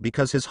lying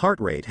because his heart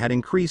rate had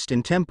increased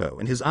in tempo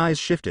and his eyes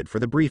shifted for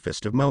the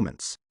briefest of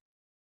moments.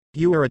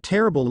 You are a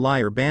terrible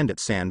liar,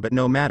 Bandit-san, but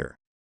no matter.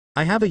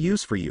 I have a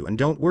use for you, and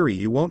don't worry,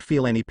 you won't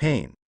feel any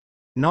pain.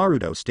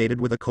 Naruto stated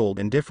with a cold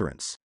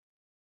indifference.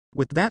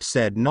 With that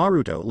said,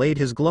 Naruto laid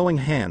his glowing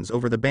hands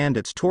over the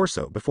bandit's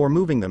torso before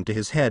moving them to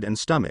his head and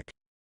stomach.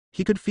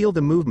 He could feel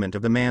the movement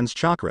of the man's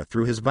chakra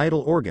through his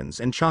vital organs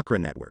and chakra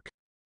network.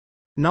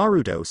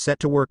 Naruto set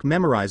to work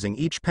memorizing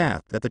each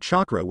path that the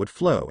chakra would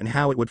flow and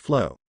how it would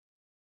flow.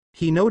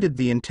 He noted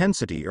the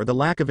intensity or the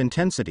lack of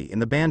intensity in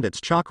the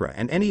bandit's chakra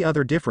and any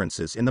other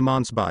differences in the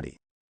man's body.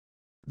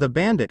 The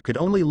bandit could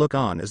only look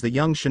on as the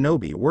young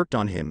shinobi worked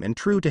on him, and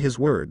true to his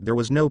word, there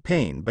was no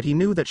pain, but he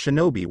knew that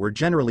shinobi were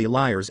generally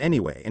liars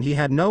anyway, and he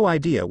had no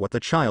idea what the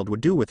child would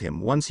do with him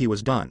once he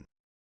was done.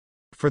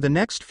 For the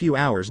next few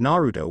hours,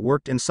 Naruto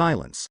worked in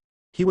silence.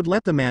 He would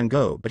let the man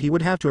go, but he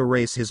would have to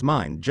erase his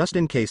mind just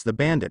in case the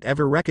bandit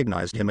ever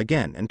recognized him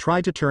again and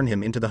tried to turn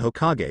him into the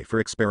Hokage for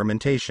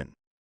experimentation.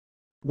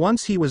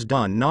 Once he was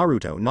done,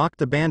 Naruto knocked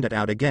the bandit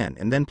out again,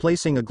 and then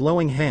placing a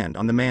glowing hand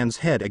on the man's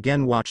head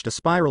again, watched a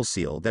spiral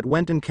seal that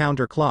went in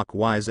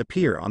counterclockwise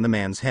appear on the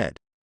man's head.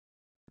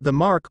 The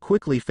mark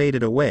quickly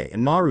faded away,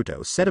 and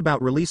Naruto set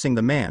about releasing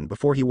the man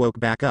before he woke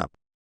back up.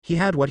 He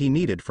had what he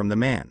needed from the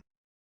man.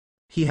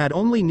 He had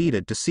only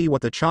needed to see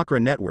what the chakra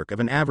network of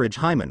an average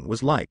Hyman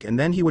was like, and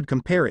then he would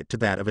compare it to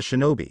that of a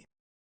shinobi.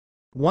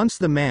 Once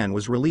the man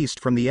was released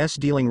from the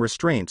dealing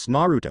restraints,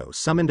 Naruto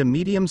summoned a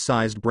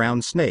medium-sized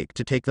brown snake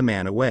to take the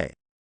man away.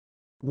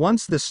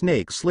 Once the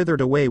snake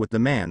slithered away with the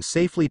man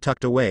safely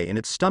tucked away in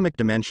its stomach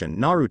dimension,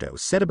 Naruto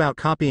set about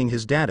copying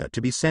his data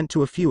to be sent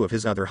to a few of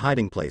his other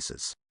hiding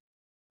places.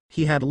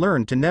 He had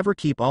learned to never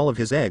keep all of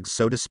his eggs,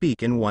 so to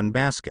speak, in one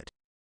basket.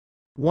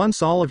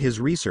 Once all of his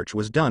research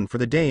was done for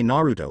the day,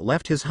 Naruto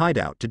left his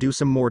hideout to do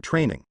some more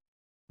training.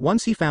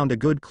 Once he found a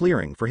good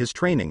clearing for his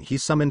training, he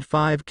summoned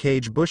 5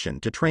 Kage Bushin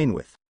to train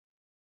with.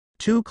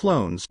 2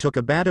 clones took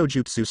a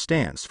Badojutsu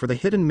stance for the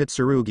hidden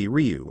Mitsurugi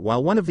Ryu,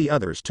 while one of the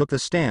others took the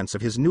stance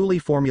of his newly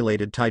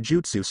formulated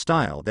taijutsu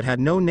style that had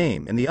no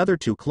name, and the other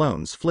 2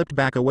 clones flipped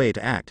back away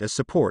to act as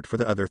support for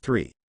the other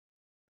 3.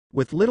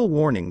 With little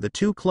warning, the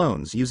 2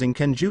 clones using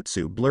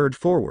Kenjutsu blurred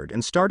forward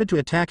and started to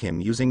attack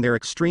him using their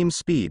extreme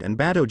speed and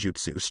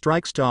Badojutsu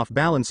strikes to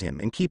off-balance him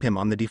and keep him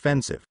on the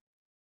defensive.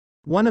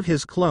 One of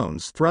his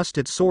clones thrust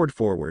its sword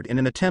forward in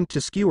an attempt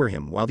to skewer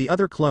him, while the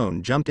other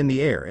clone jumped in the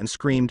air and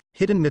screamed,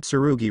 "Hidden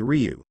Mitsurugi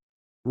Ryu!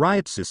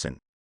 Ryutsusen!"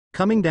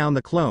 Coming down,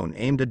 the clone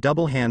aimed a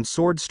double-hand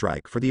sword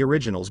strike for the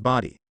original's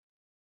body.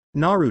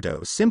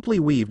 Naruto simply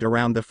weaved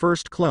around the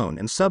first clone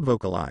and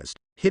subvocalized,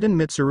 "Hidden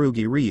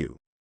Mitsurugi Ryu!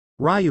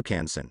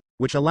 Ryukansen,"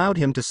 which allowed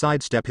him to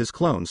sidestep his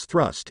clone's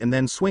thrust, and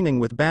then swinging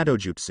with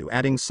Badojutsu,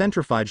 adding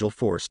centrifugal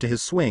force to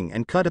his swing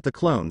and cut at the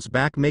clone's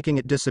back, making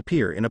it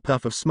disappear in a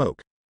puff of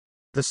smoke.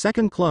 The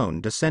second clone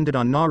descended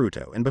on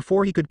Naruto, and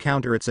before he could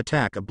counter its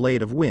attack, a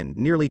blade of wind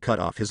nearly cut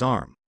off his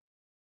arm.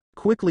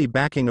 Quickly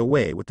backing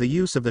away with the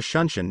use of the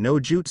Shunshin no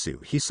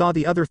Jutsu, he saw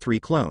the other 3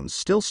 clones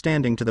still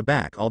standing to the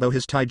back, although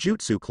his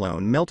taijutsu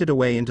clone melted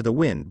away into the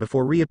wind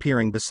before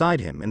reappearing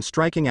beside him and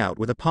striking out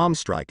with a palm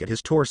strike at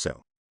his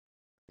torso.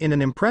 In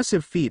an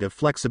impressive feat of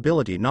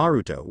flexibility,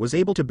 Naruto was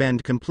able to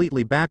bend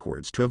completely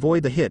backwards to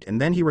avoid the hit,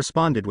 and then he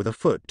responded with a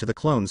foot to the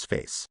clone's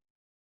face.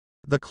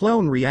 The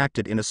clone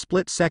reacted in a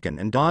split second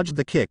and dodged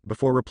the kick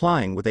before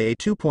replying with a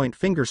 2-point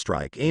finger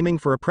strike, aiming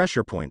for a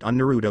pressure point on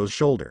Naruto's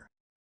shoulder.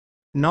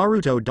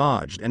 Naruto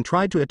dodged and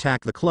tried to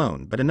attack the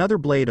clone, but another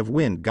blade of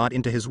wind got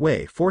into his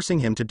way, forcing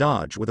him to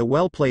dodge with a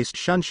well-placed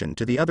Shunshin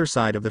to the other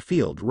side of the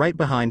field, right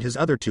behind his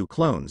other 2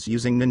 clones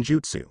using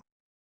ninjutsu.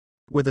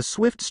 With a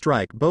swift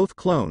strike, both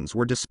clones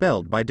were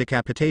dispelled by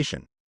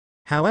decapitation.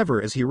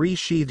 However, as he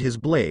re-sheathed his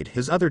blade,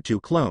 his other 2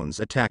 clones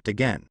attacked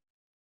again.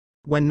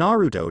 When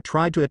Naruto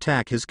tried to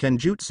attack his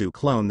Kenjutsu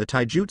clone, the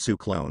Taijutsu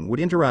clone would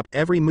interrupt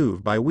every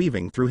move by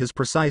weaving through his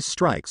precise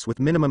strikes with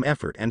minimum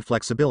effort and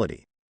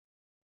flexibility.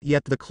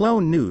 Yet the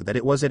clone knew that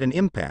it was at an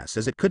impasse,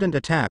 as it couldn't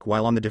attack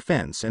while on the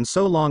defense, and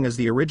so long as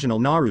the original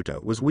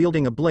Naruto was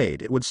wielding a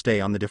blade, it would stay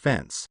on the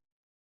defense.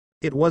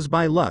 It was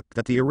by luck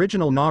that the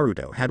original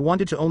Naruto had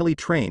wanted to only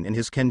train in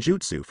his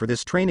Kenjutsu for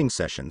this training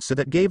session, so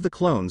that gave the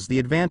clones the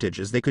advantage,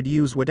 as they could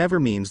use whatever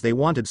means they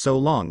wanted so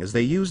long as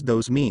they used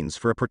those means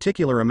for a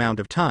particular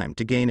amount of time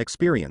to gain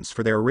experience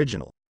for their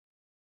original.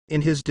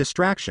 In his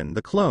distraction,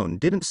 the clone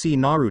didn't see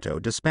Naruto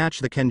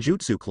dispatch the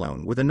Kenjutsu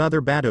clone with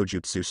another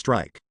Badojutsu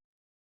strike.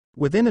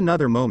 Within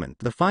another moment,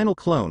 the final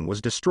clone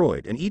was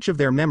destroyed, and each of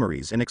their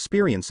memories and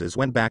experiences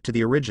went back to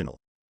the original.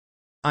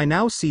 I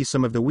now see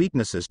some of the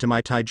weaknesses to my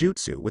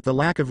taijutsu, with the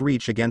lack of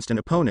reach against an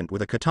opponent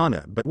with a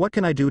katana, but what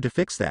can I do to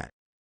fix that?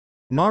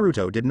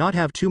 Naruto did not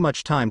have too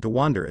much time to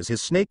wander, as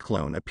his snake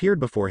clone appeared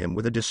before him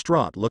with a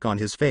distraught look on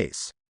his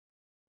face.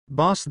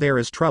 "Boss, there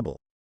is trouble,"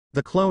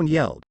 the clone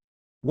yelled.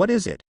 "What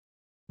is it?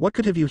 What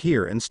could have you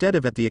here instead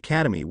of at the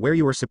academy where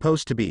you were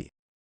supposed to be?"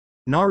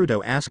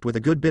 Naruto asked with a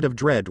good bit of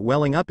dread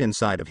welling up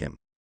inside of him.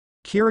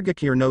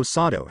 "Kirigakure no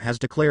Sato has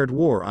declared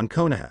war on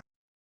Konoha,"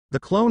 the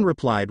clone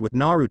replied, with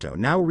Naruto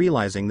now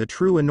realizing the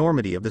true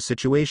enormity of the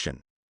situation.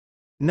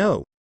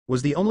 "No,"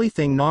 was the only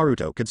thing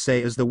Naruto could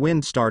say as the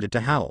wind started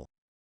to howl.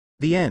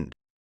 The end.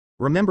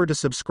 Remember to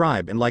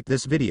subscribe and like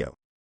this video.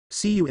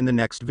 See you in the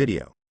next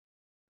video.